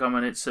We Speak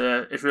Common. It's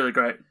really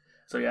great.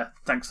 So yeah,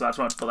 thanks. That's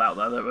what I wanted to put out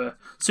there. That we're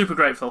super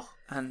grateful.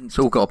 And it's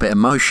all got a bit of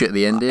motion at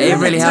the end. It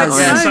really has.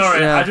 Yeah,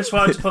 sorry. Yeah. I just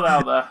wanted to put that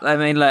out there. I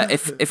mean, look,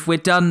 if we're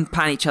done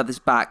patting each other's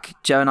back,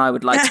 Joe and I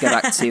would like to go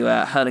back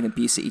to hurling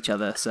abuse at each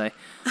other. So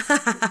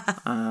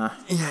yeah.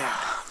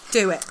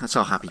 Do it. That's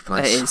our happy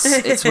place.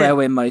 It's where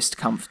we're most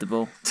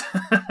comfortable.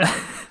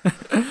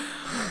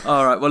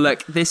 All right. Well,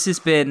 look, this has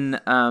been.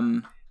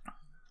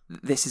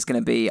 This is going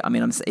to be. I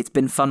mean, it's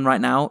been fun right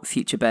now.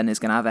 Future Ben is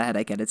going to have a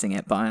headache editing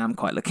it, but I am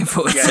quite looking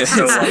forward to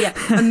it.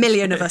 Yeah, a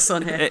million of us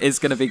on here. It is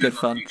going to be good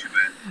fun.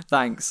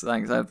 Thanks.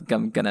 I'm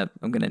gonna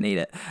need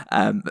it.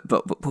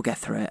 But we'll get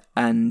through it.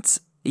 And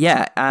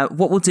yeah,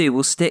 what we'll do,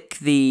 we'll stick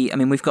the. I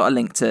mean, we've got a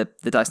link to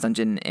the Dice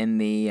Dungeon in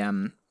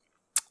the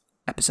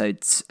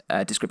episodes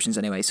descriptions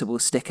anyway, so we'll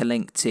stick a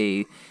link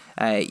to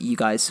you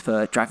guys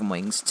for Dragon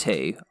Wings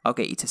 2. I'll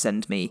get you to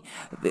send me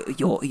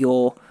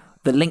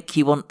the link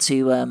you want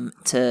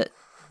to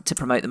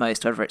promote the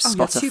most, whether it's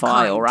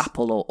Spotify or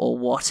Apple or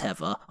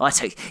whatever.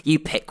 You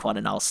pick one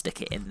and I'll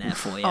stick it in there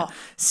for you.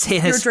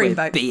 Seriously,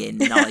 we're being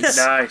nice.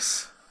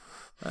 Nice.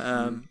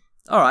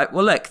 All right.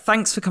 Well, look.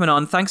 Thanks for coming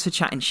on. Thanks for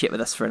chatting shit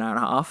with us for an hour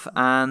and a half.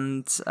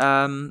 And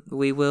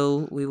we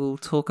will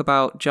talk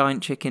about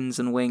giant chickens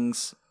and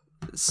wings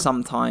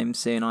sometime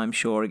soon, I'm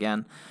sure.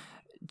 Again,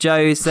 Joe,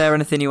 is there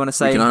anything you want to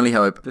say? We can only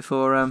hope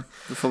before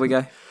we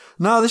go.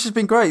 No, this has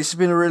been great. This has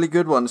been a really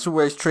good one. It's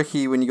always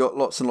tricky when you got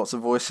lots and lots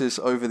of voices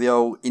over the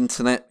old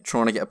internet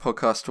trying to get a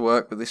podcast to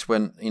work, but this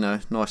went,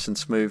 nice and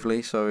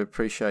smoothly, so we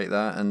appreciate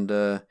that. And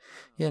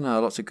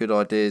lots of good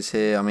ideas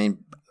here. I mean,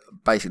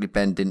 basically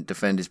Ben didn't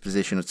defend his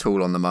position at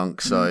all on the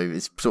monk, so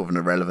it's sort of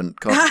an irrelevant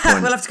point.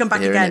 We'll have to come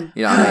back here, again.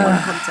 You know what I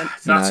mean?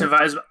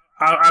 Content.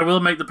 I will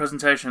make the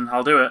presentation.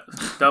 I'll do it.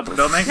 Don't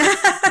make me.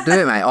 Do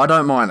it, mate. I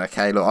don't mind.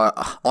 Okay, look,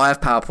 I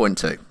have PowerPoint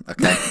too.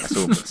 Okay, that's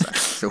all I'm gonna say.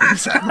 That's all I'm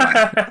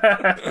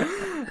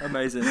saying.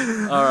 Amazing.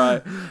 All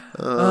right.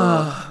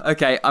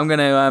 Okay, I'm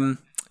gonna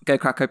go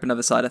crack open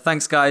another cider.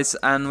 Thanks, guys,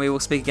 and we will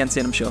speak again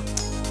soon, I'm sure.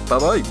 Bye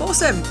bye.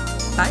 Awesome.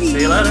 Bye.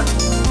 See you later.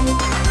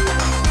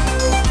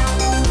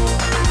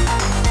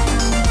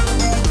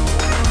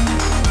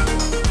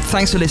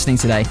 Thanks for listening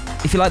today.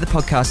 If you like the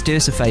podcast, do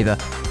us a favour.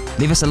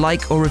 Leave us a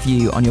like or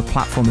review on your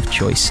platform of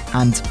choice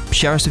and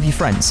share us with your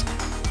friends.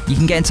 You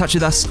can get in touch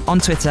with us on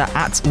Twitter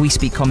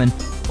 @WeSpeakCommon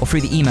or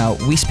through the email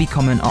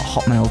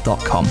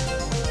wespeakcommon@hotmail.com.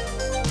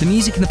 The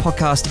music in the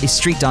podcast is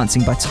Street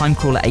Dancing by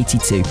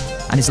Timecrawler82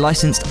 and is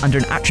licensed under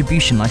an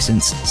attribution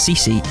license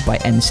CC by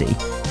NC.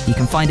 You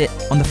can find it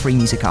on the Free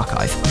Music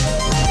Archive.